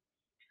Zoom.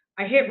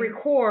 I hit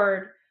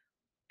record,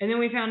 and then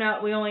we found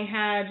out we only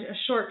had a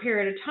short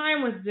period of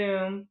time with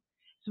Zoom,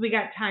 so we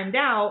got timed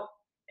out,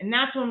 and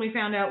that's when we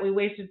found out we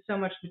wasted so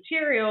much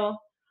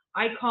material.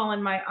 I call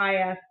in my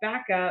IS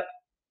backup.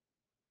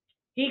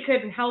 He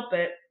couldn't help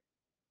it.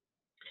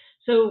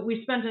 So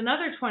we spent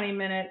another 20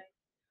 minutes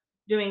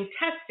doing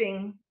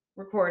testing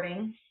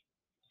recording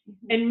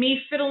and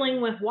me fiddling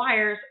with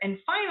wires. And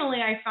finally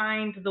I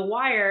find the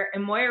wire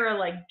and Moira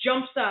like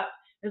jumps up.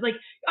 Is like,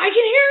 I can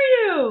hear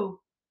you.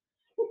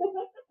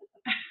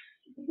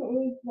 It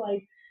was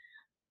like,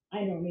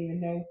 I don't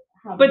even know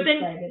how to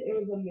describe it. It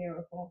was a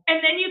miracle.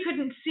 And then you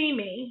couldn't see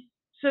me.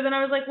 So then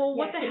I was like, well,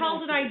 what the hell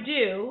did I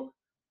do?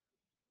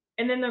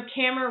 And then the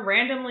camera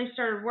randomly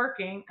started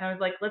working. And I was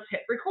like, let's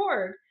hit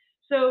record.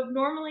 So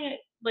normally,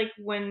 like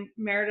when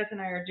Meredith and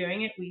I are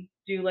doing it, we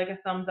do like a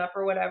thumbs up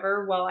or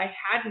whatever. Well, I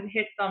didn't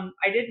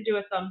do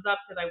a thumbs up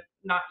because I'm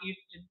not used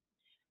to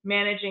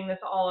managing this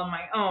all on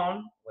my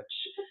own, which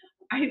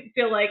I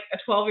feel like a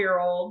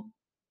 12-year-old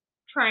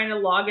trying to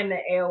log into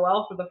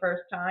AOL for the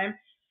first time.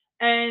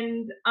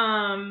 And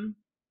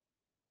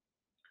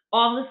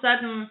all of a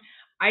sudden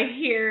I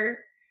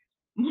hear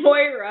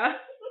Moira.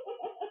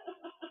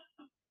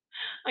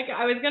 Like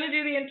I was going to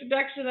do the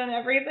introduction and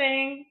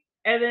everything.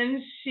 And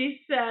then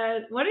she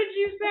said, what did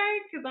you say?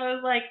 Because I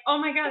was like, oh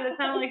my God, that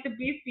sounded like the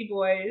Beastie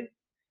Boys.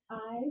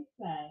 I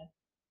said,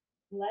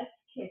 let's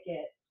kick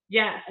it.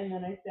 Yes. And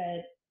then I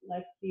said,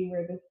 let's see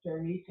where this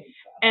journey takes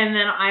us. And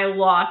then I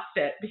lost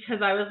it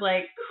because I was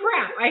like,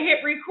 crap, I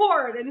hit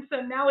record. And so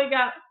now we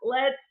got,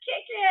 let's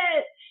kick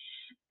it.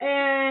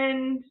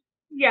 And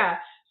yeah.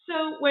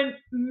 So when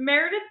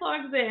Meredith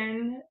logs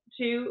in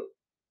to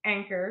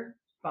Anchor,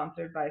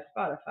 sponsored by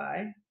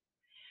Spotify,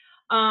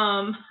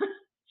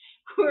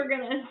 we're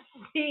going to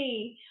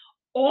see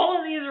all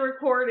of these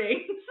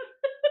recordings.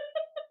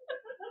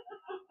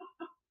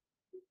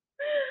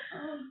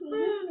 So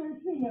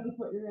listeners, who knows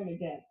what you're going to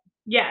get.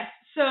 Yes.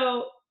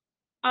 So,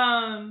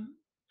 and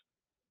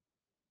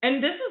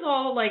this is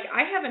all like,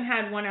 I haven't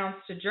had 1 ounce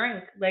to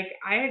drink. Like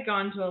I had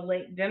gone to a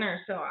late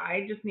dinner, so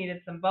I just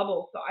needed some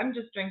bubbles. So I'm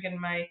just drinking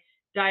my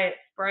Diet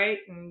Sprite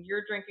and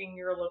you're drinking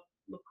your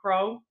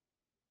LaCroix.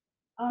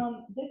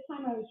 This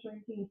time I was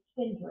drinking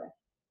Spindrift,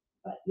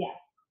 but yes.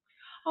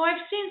 Oh,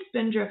 I've seen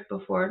Spindrift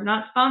before.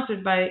 Not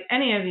sponsored by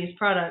any of these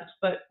products,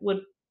 but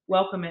would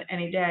welcome it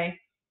any day.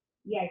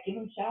 Yeah, give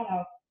them shout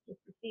outs just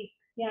to see.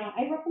 Yeah,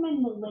 I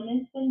recommend the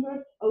lemon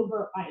Spindrift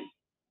over ice.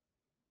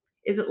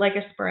 Is it like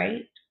a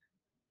Sprite?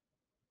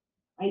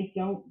 I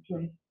don't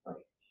drink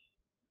Sprite.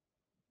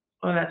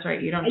 Oh, that's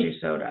right. You don't do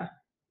soda.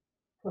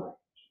 Correct.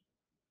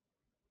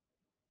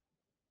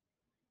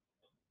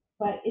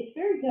 But it's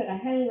very good. I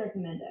highly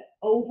recommend it.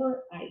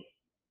 Over ice.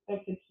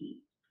 That's the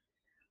key.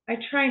 I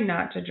try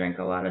not to drink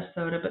a lot of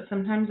soda, but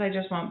sometimes I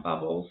just want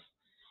bubbles.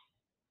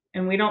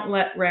 And we don't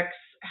let Rex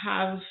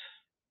have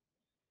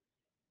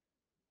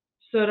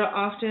soda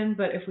often,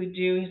 but if we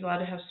do, he's allowed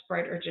to have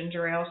Sprite or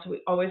ginger ale. So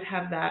we always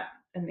have that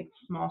in the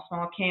small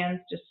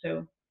cans, just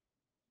so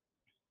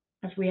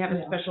if we have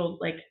a special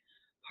like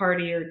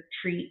party or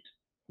treat,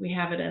 we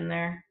have it in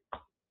there.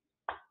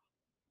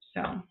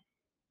 So,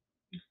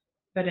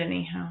 but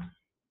anyhow.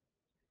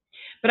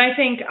 But I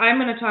think I'm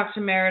going to talk to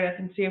Meredith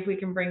and see if we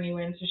can bring you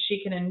in so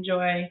she can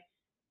enjoy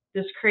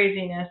this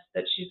craziness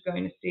that she's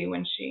going to see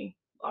when she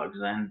logs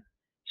in.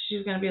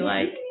 She's going to be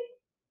like,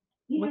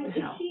 what the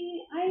hell?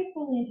 I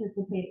fully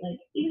anticipate, like,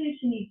 even if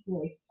she needs to,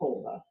 like,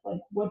 scold us, like,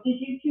 what did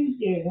you two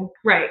do?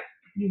 Right.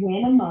 You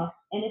ran amok.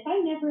 And if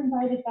I'm never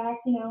invited back,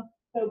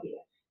 so be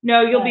it.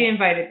 No, you'll be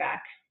invited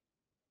back.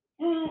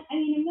 I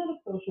mean, I'm not a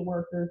social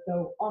worker,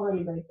 so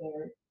already right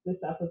there, this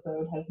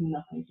episode has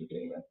nothing to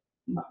do with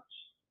much.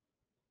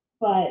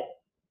 But,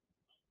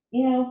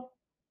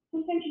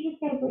 sometimes you just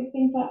got to break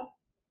things up.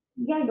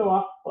 You got to go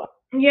off the foot.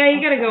 Yeah,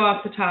 you got to go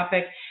off the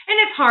topic. And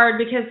it's hard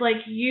because,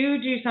 like, you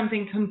do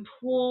something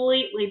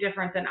completely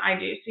different than I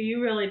do. So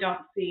you really don't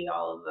see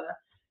all of the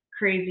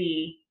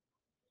crazy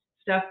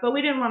stuff, but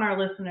we didn't want our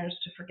listeners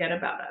to forget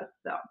about us.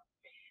 So,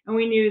 and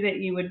we knew that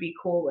you would be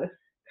cool with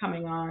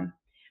coming on.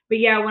 But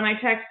yeah, when I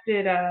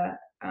texted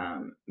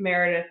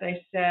Meredith, I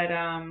said,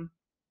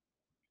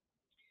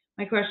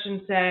 my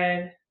question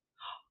said,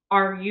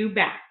 "Are you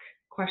back?" ?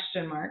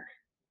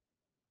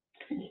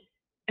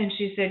 And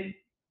she said,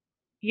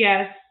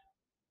 "Yes,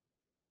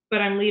 but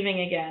I'm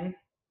leaving again."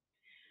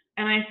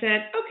 And I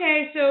said,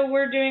 "Okay, so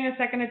we're doing a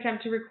second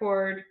attempt to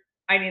record.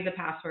 I need the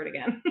password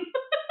again."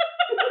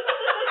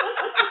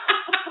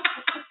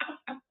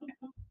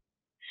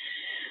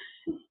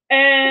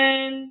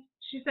 And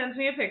she sends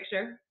me a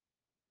picture.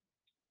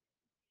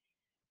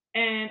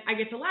 And I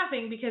get to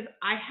laughing because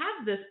I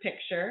have this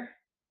picture,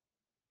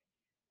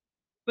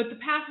 but the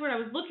password I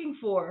was looking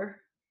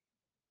for,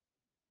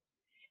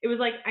 it was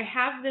like, I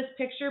have this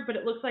picture, but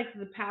it looks like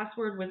the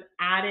password was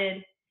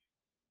added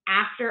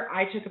after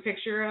I took a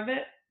picture of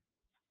it.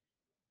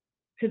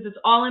 Because it's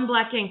all in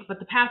black ink, but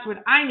the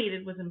password I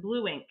needed was in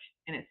blue ink,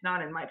 and it's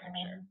not in my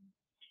picture.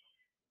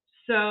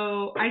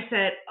 So I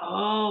said,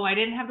 oh, I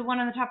didn't have the one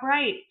on the top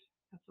right.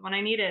 That's the one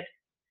I needed.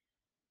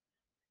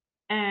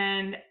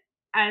 And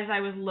as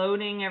I was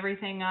loading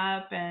everything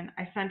up, and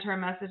I sent her a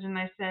message, and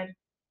I said,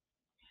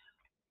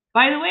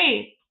 by the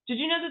way, did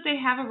you know that they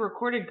have a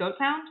recorded goat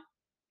sound?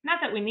 Not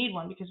that we need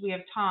one because we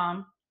have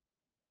Tom.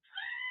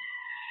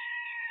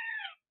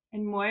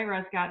 And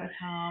Moira's got a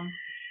Tom.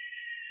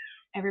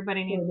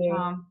 Everybody needs a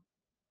Tom.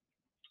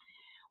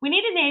 We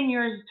need to name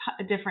yours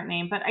a different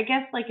name, but I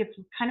guess like it's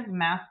kind of a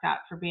mascot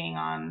for being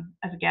on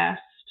as a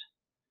guest.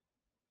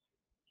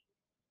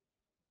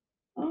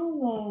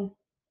 Oh,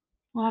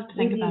 we'll have to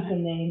think about it.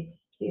 Some names.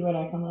 See what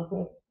I come up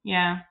with.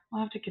 Yeah,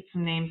 we'll have to get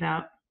some names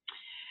out.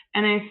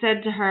 And I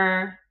said to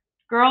her,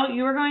 girl,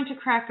 you are going to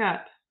crack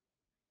up.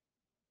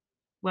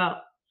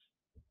 Well,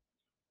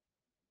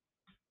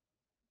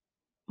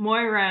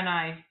 Moira and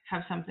I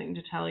have something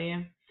to tell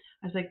you.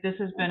 I was like, this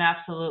has been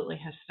absolutely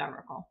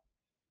hysterical.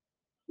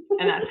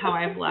 And that's how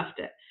I've left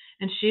it.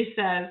 And she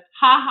says,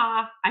 ha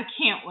ha, I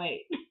can't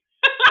wait.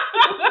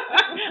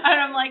 And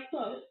I'm like,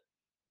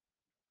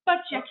 but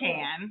you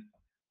can.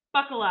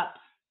 Buckle up.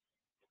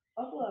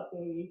 Buckle up,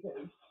 baby.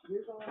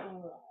 You're going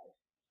all right.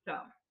 So,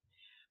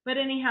 but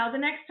anyhow, the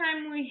next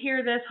time we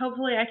hear this,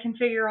 hopefully I can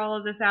figure all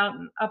of this out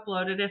and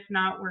upload it. If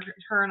not,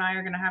 her and I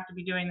are going to have to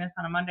be doing this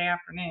on a Monday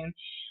afternoon,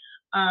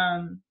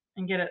 and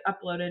get it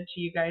uploaded to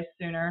you guys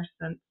sooner,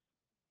 since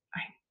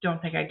I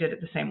don't think I did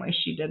it the same way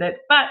she did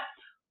it. But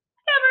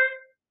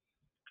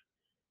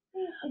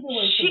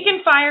whatever. She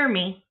can fire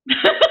me.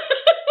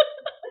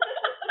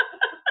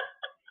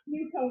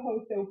 New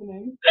co-host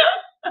opening.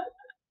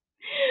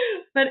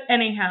 But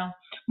anyhow,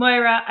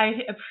 Moira,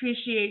 I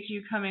appreciate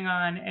you coming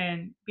on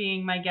and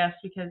being my guest,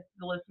 because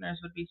the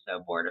listeners would be so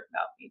bored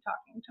without me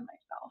talking to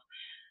myself.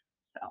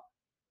 So,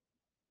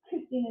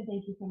 Christina,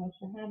 thank you so much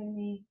for having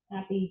me.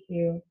 Happy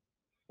to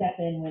step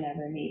in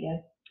whenever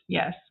needed.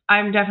 Yes,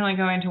 I'm definitely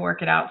going to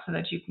work it out so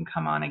that you can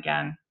come on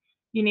again.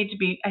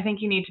 I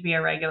think you need to be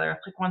a regular,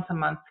 like once a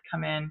month,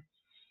 come in,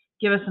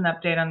 give us an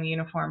update on the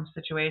uniform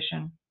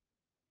situation.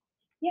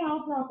 Yeah,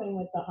 I'll drop in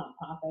with the hot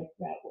topics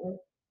that work.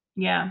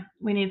 Yeah,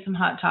 we need some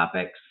hot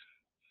topics.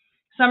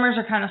 Summers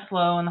are kind of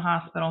slow in the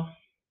hospital.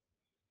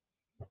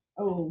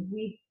 Oh,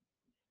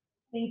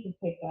 things have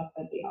picked up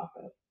at the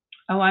office.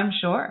 Oh, I'm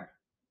sure.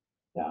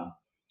 So,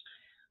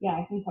 yeah,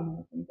 I can come in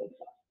with some good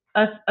stuff.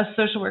 Us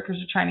social workers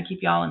are trying to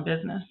keep y'all in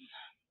business.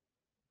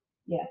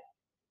 Yes.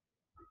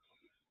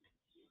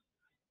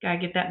 Gotta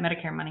get that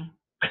Medicare money.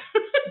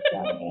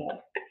 Gotta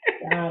get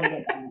that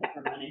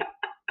Medicare money.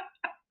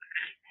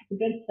 The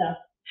good stuff.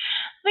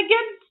 The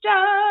good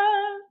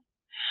stuff.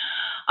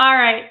 All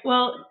right.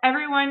 Well,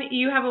 everyone,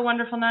 you have a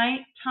wonderful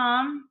night.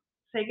 Tom,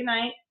 say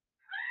goodnight.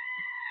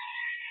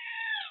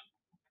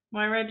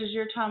 Moira, does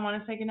your Tom want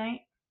to say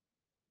goodnight?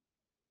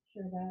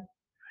 Sure does.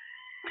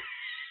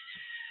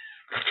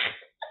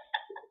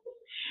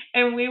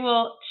 And we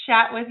will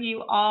chat with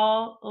you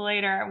all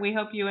later. We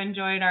hope you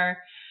enjoyed our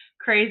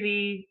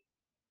crazy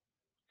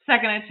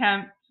second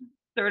attempt,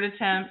 third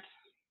attempt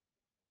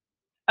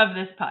of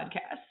this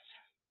podcast.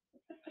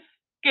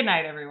 Good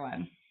night,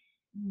 everyone.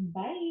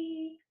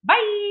 Bye.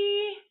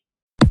 Bye.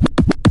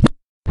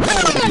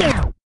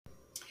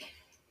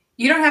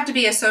 You don't have to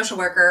be a social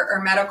worker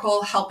or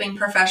medical helping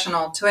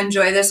professional to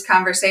enjoy this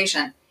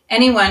conversation.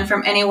 Anyone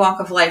from any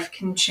walk of life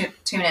can tune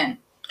in.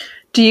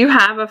 Do you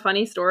have a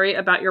funny story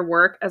about your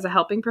work as a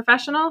helping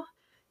professional?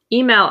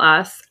 Email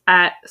us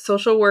at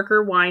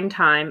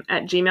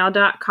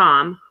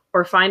socialworkerwinetime@gmail.com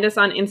or find us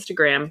on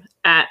Instagram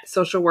at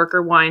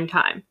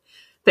socialworkerwinetime.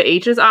 The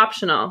H is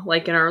optional,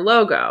 like in our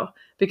logo,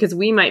 because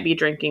we might be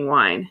drinking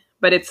wine,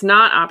 but it's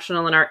not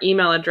optional in our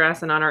email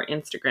address and on our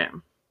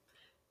Instagram.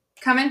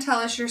 Come and tell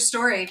us your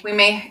story. We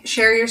may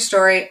share your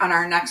story on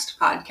our next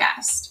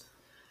podcast.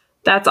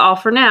 That's all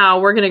for now.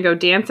 We're going to go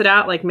dance it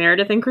out like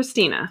Meredith and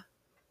Christina.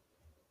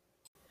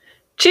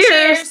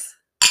 Cheers!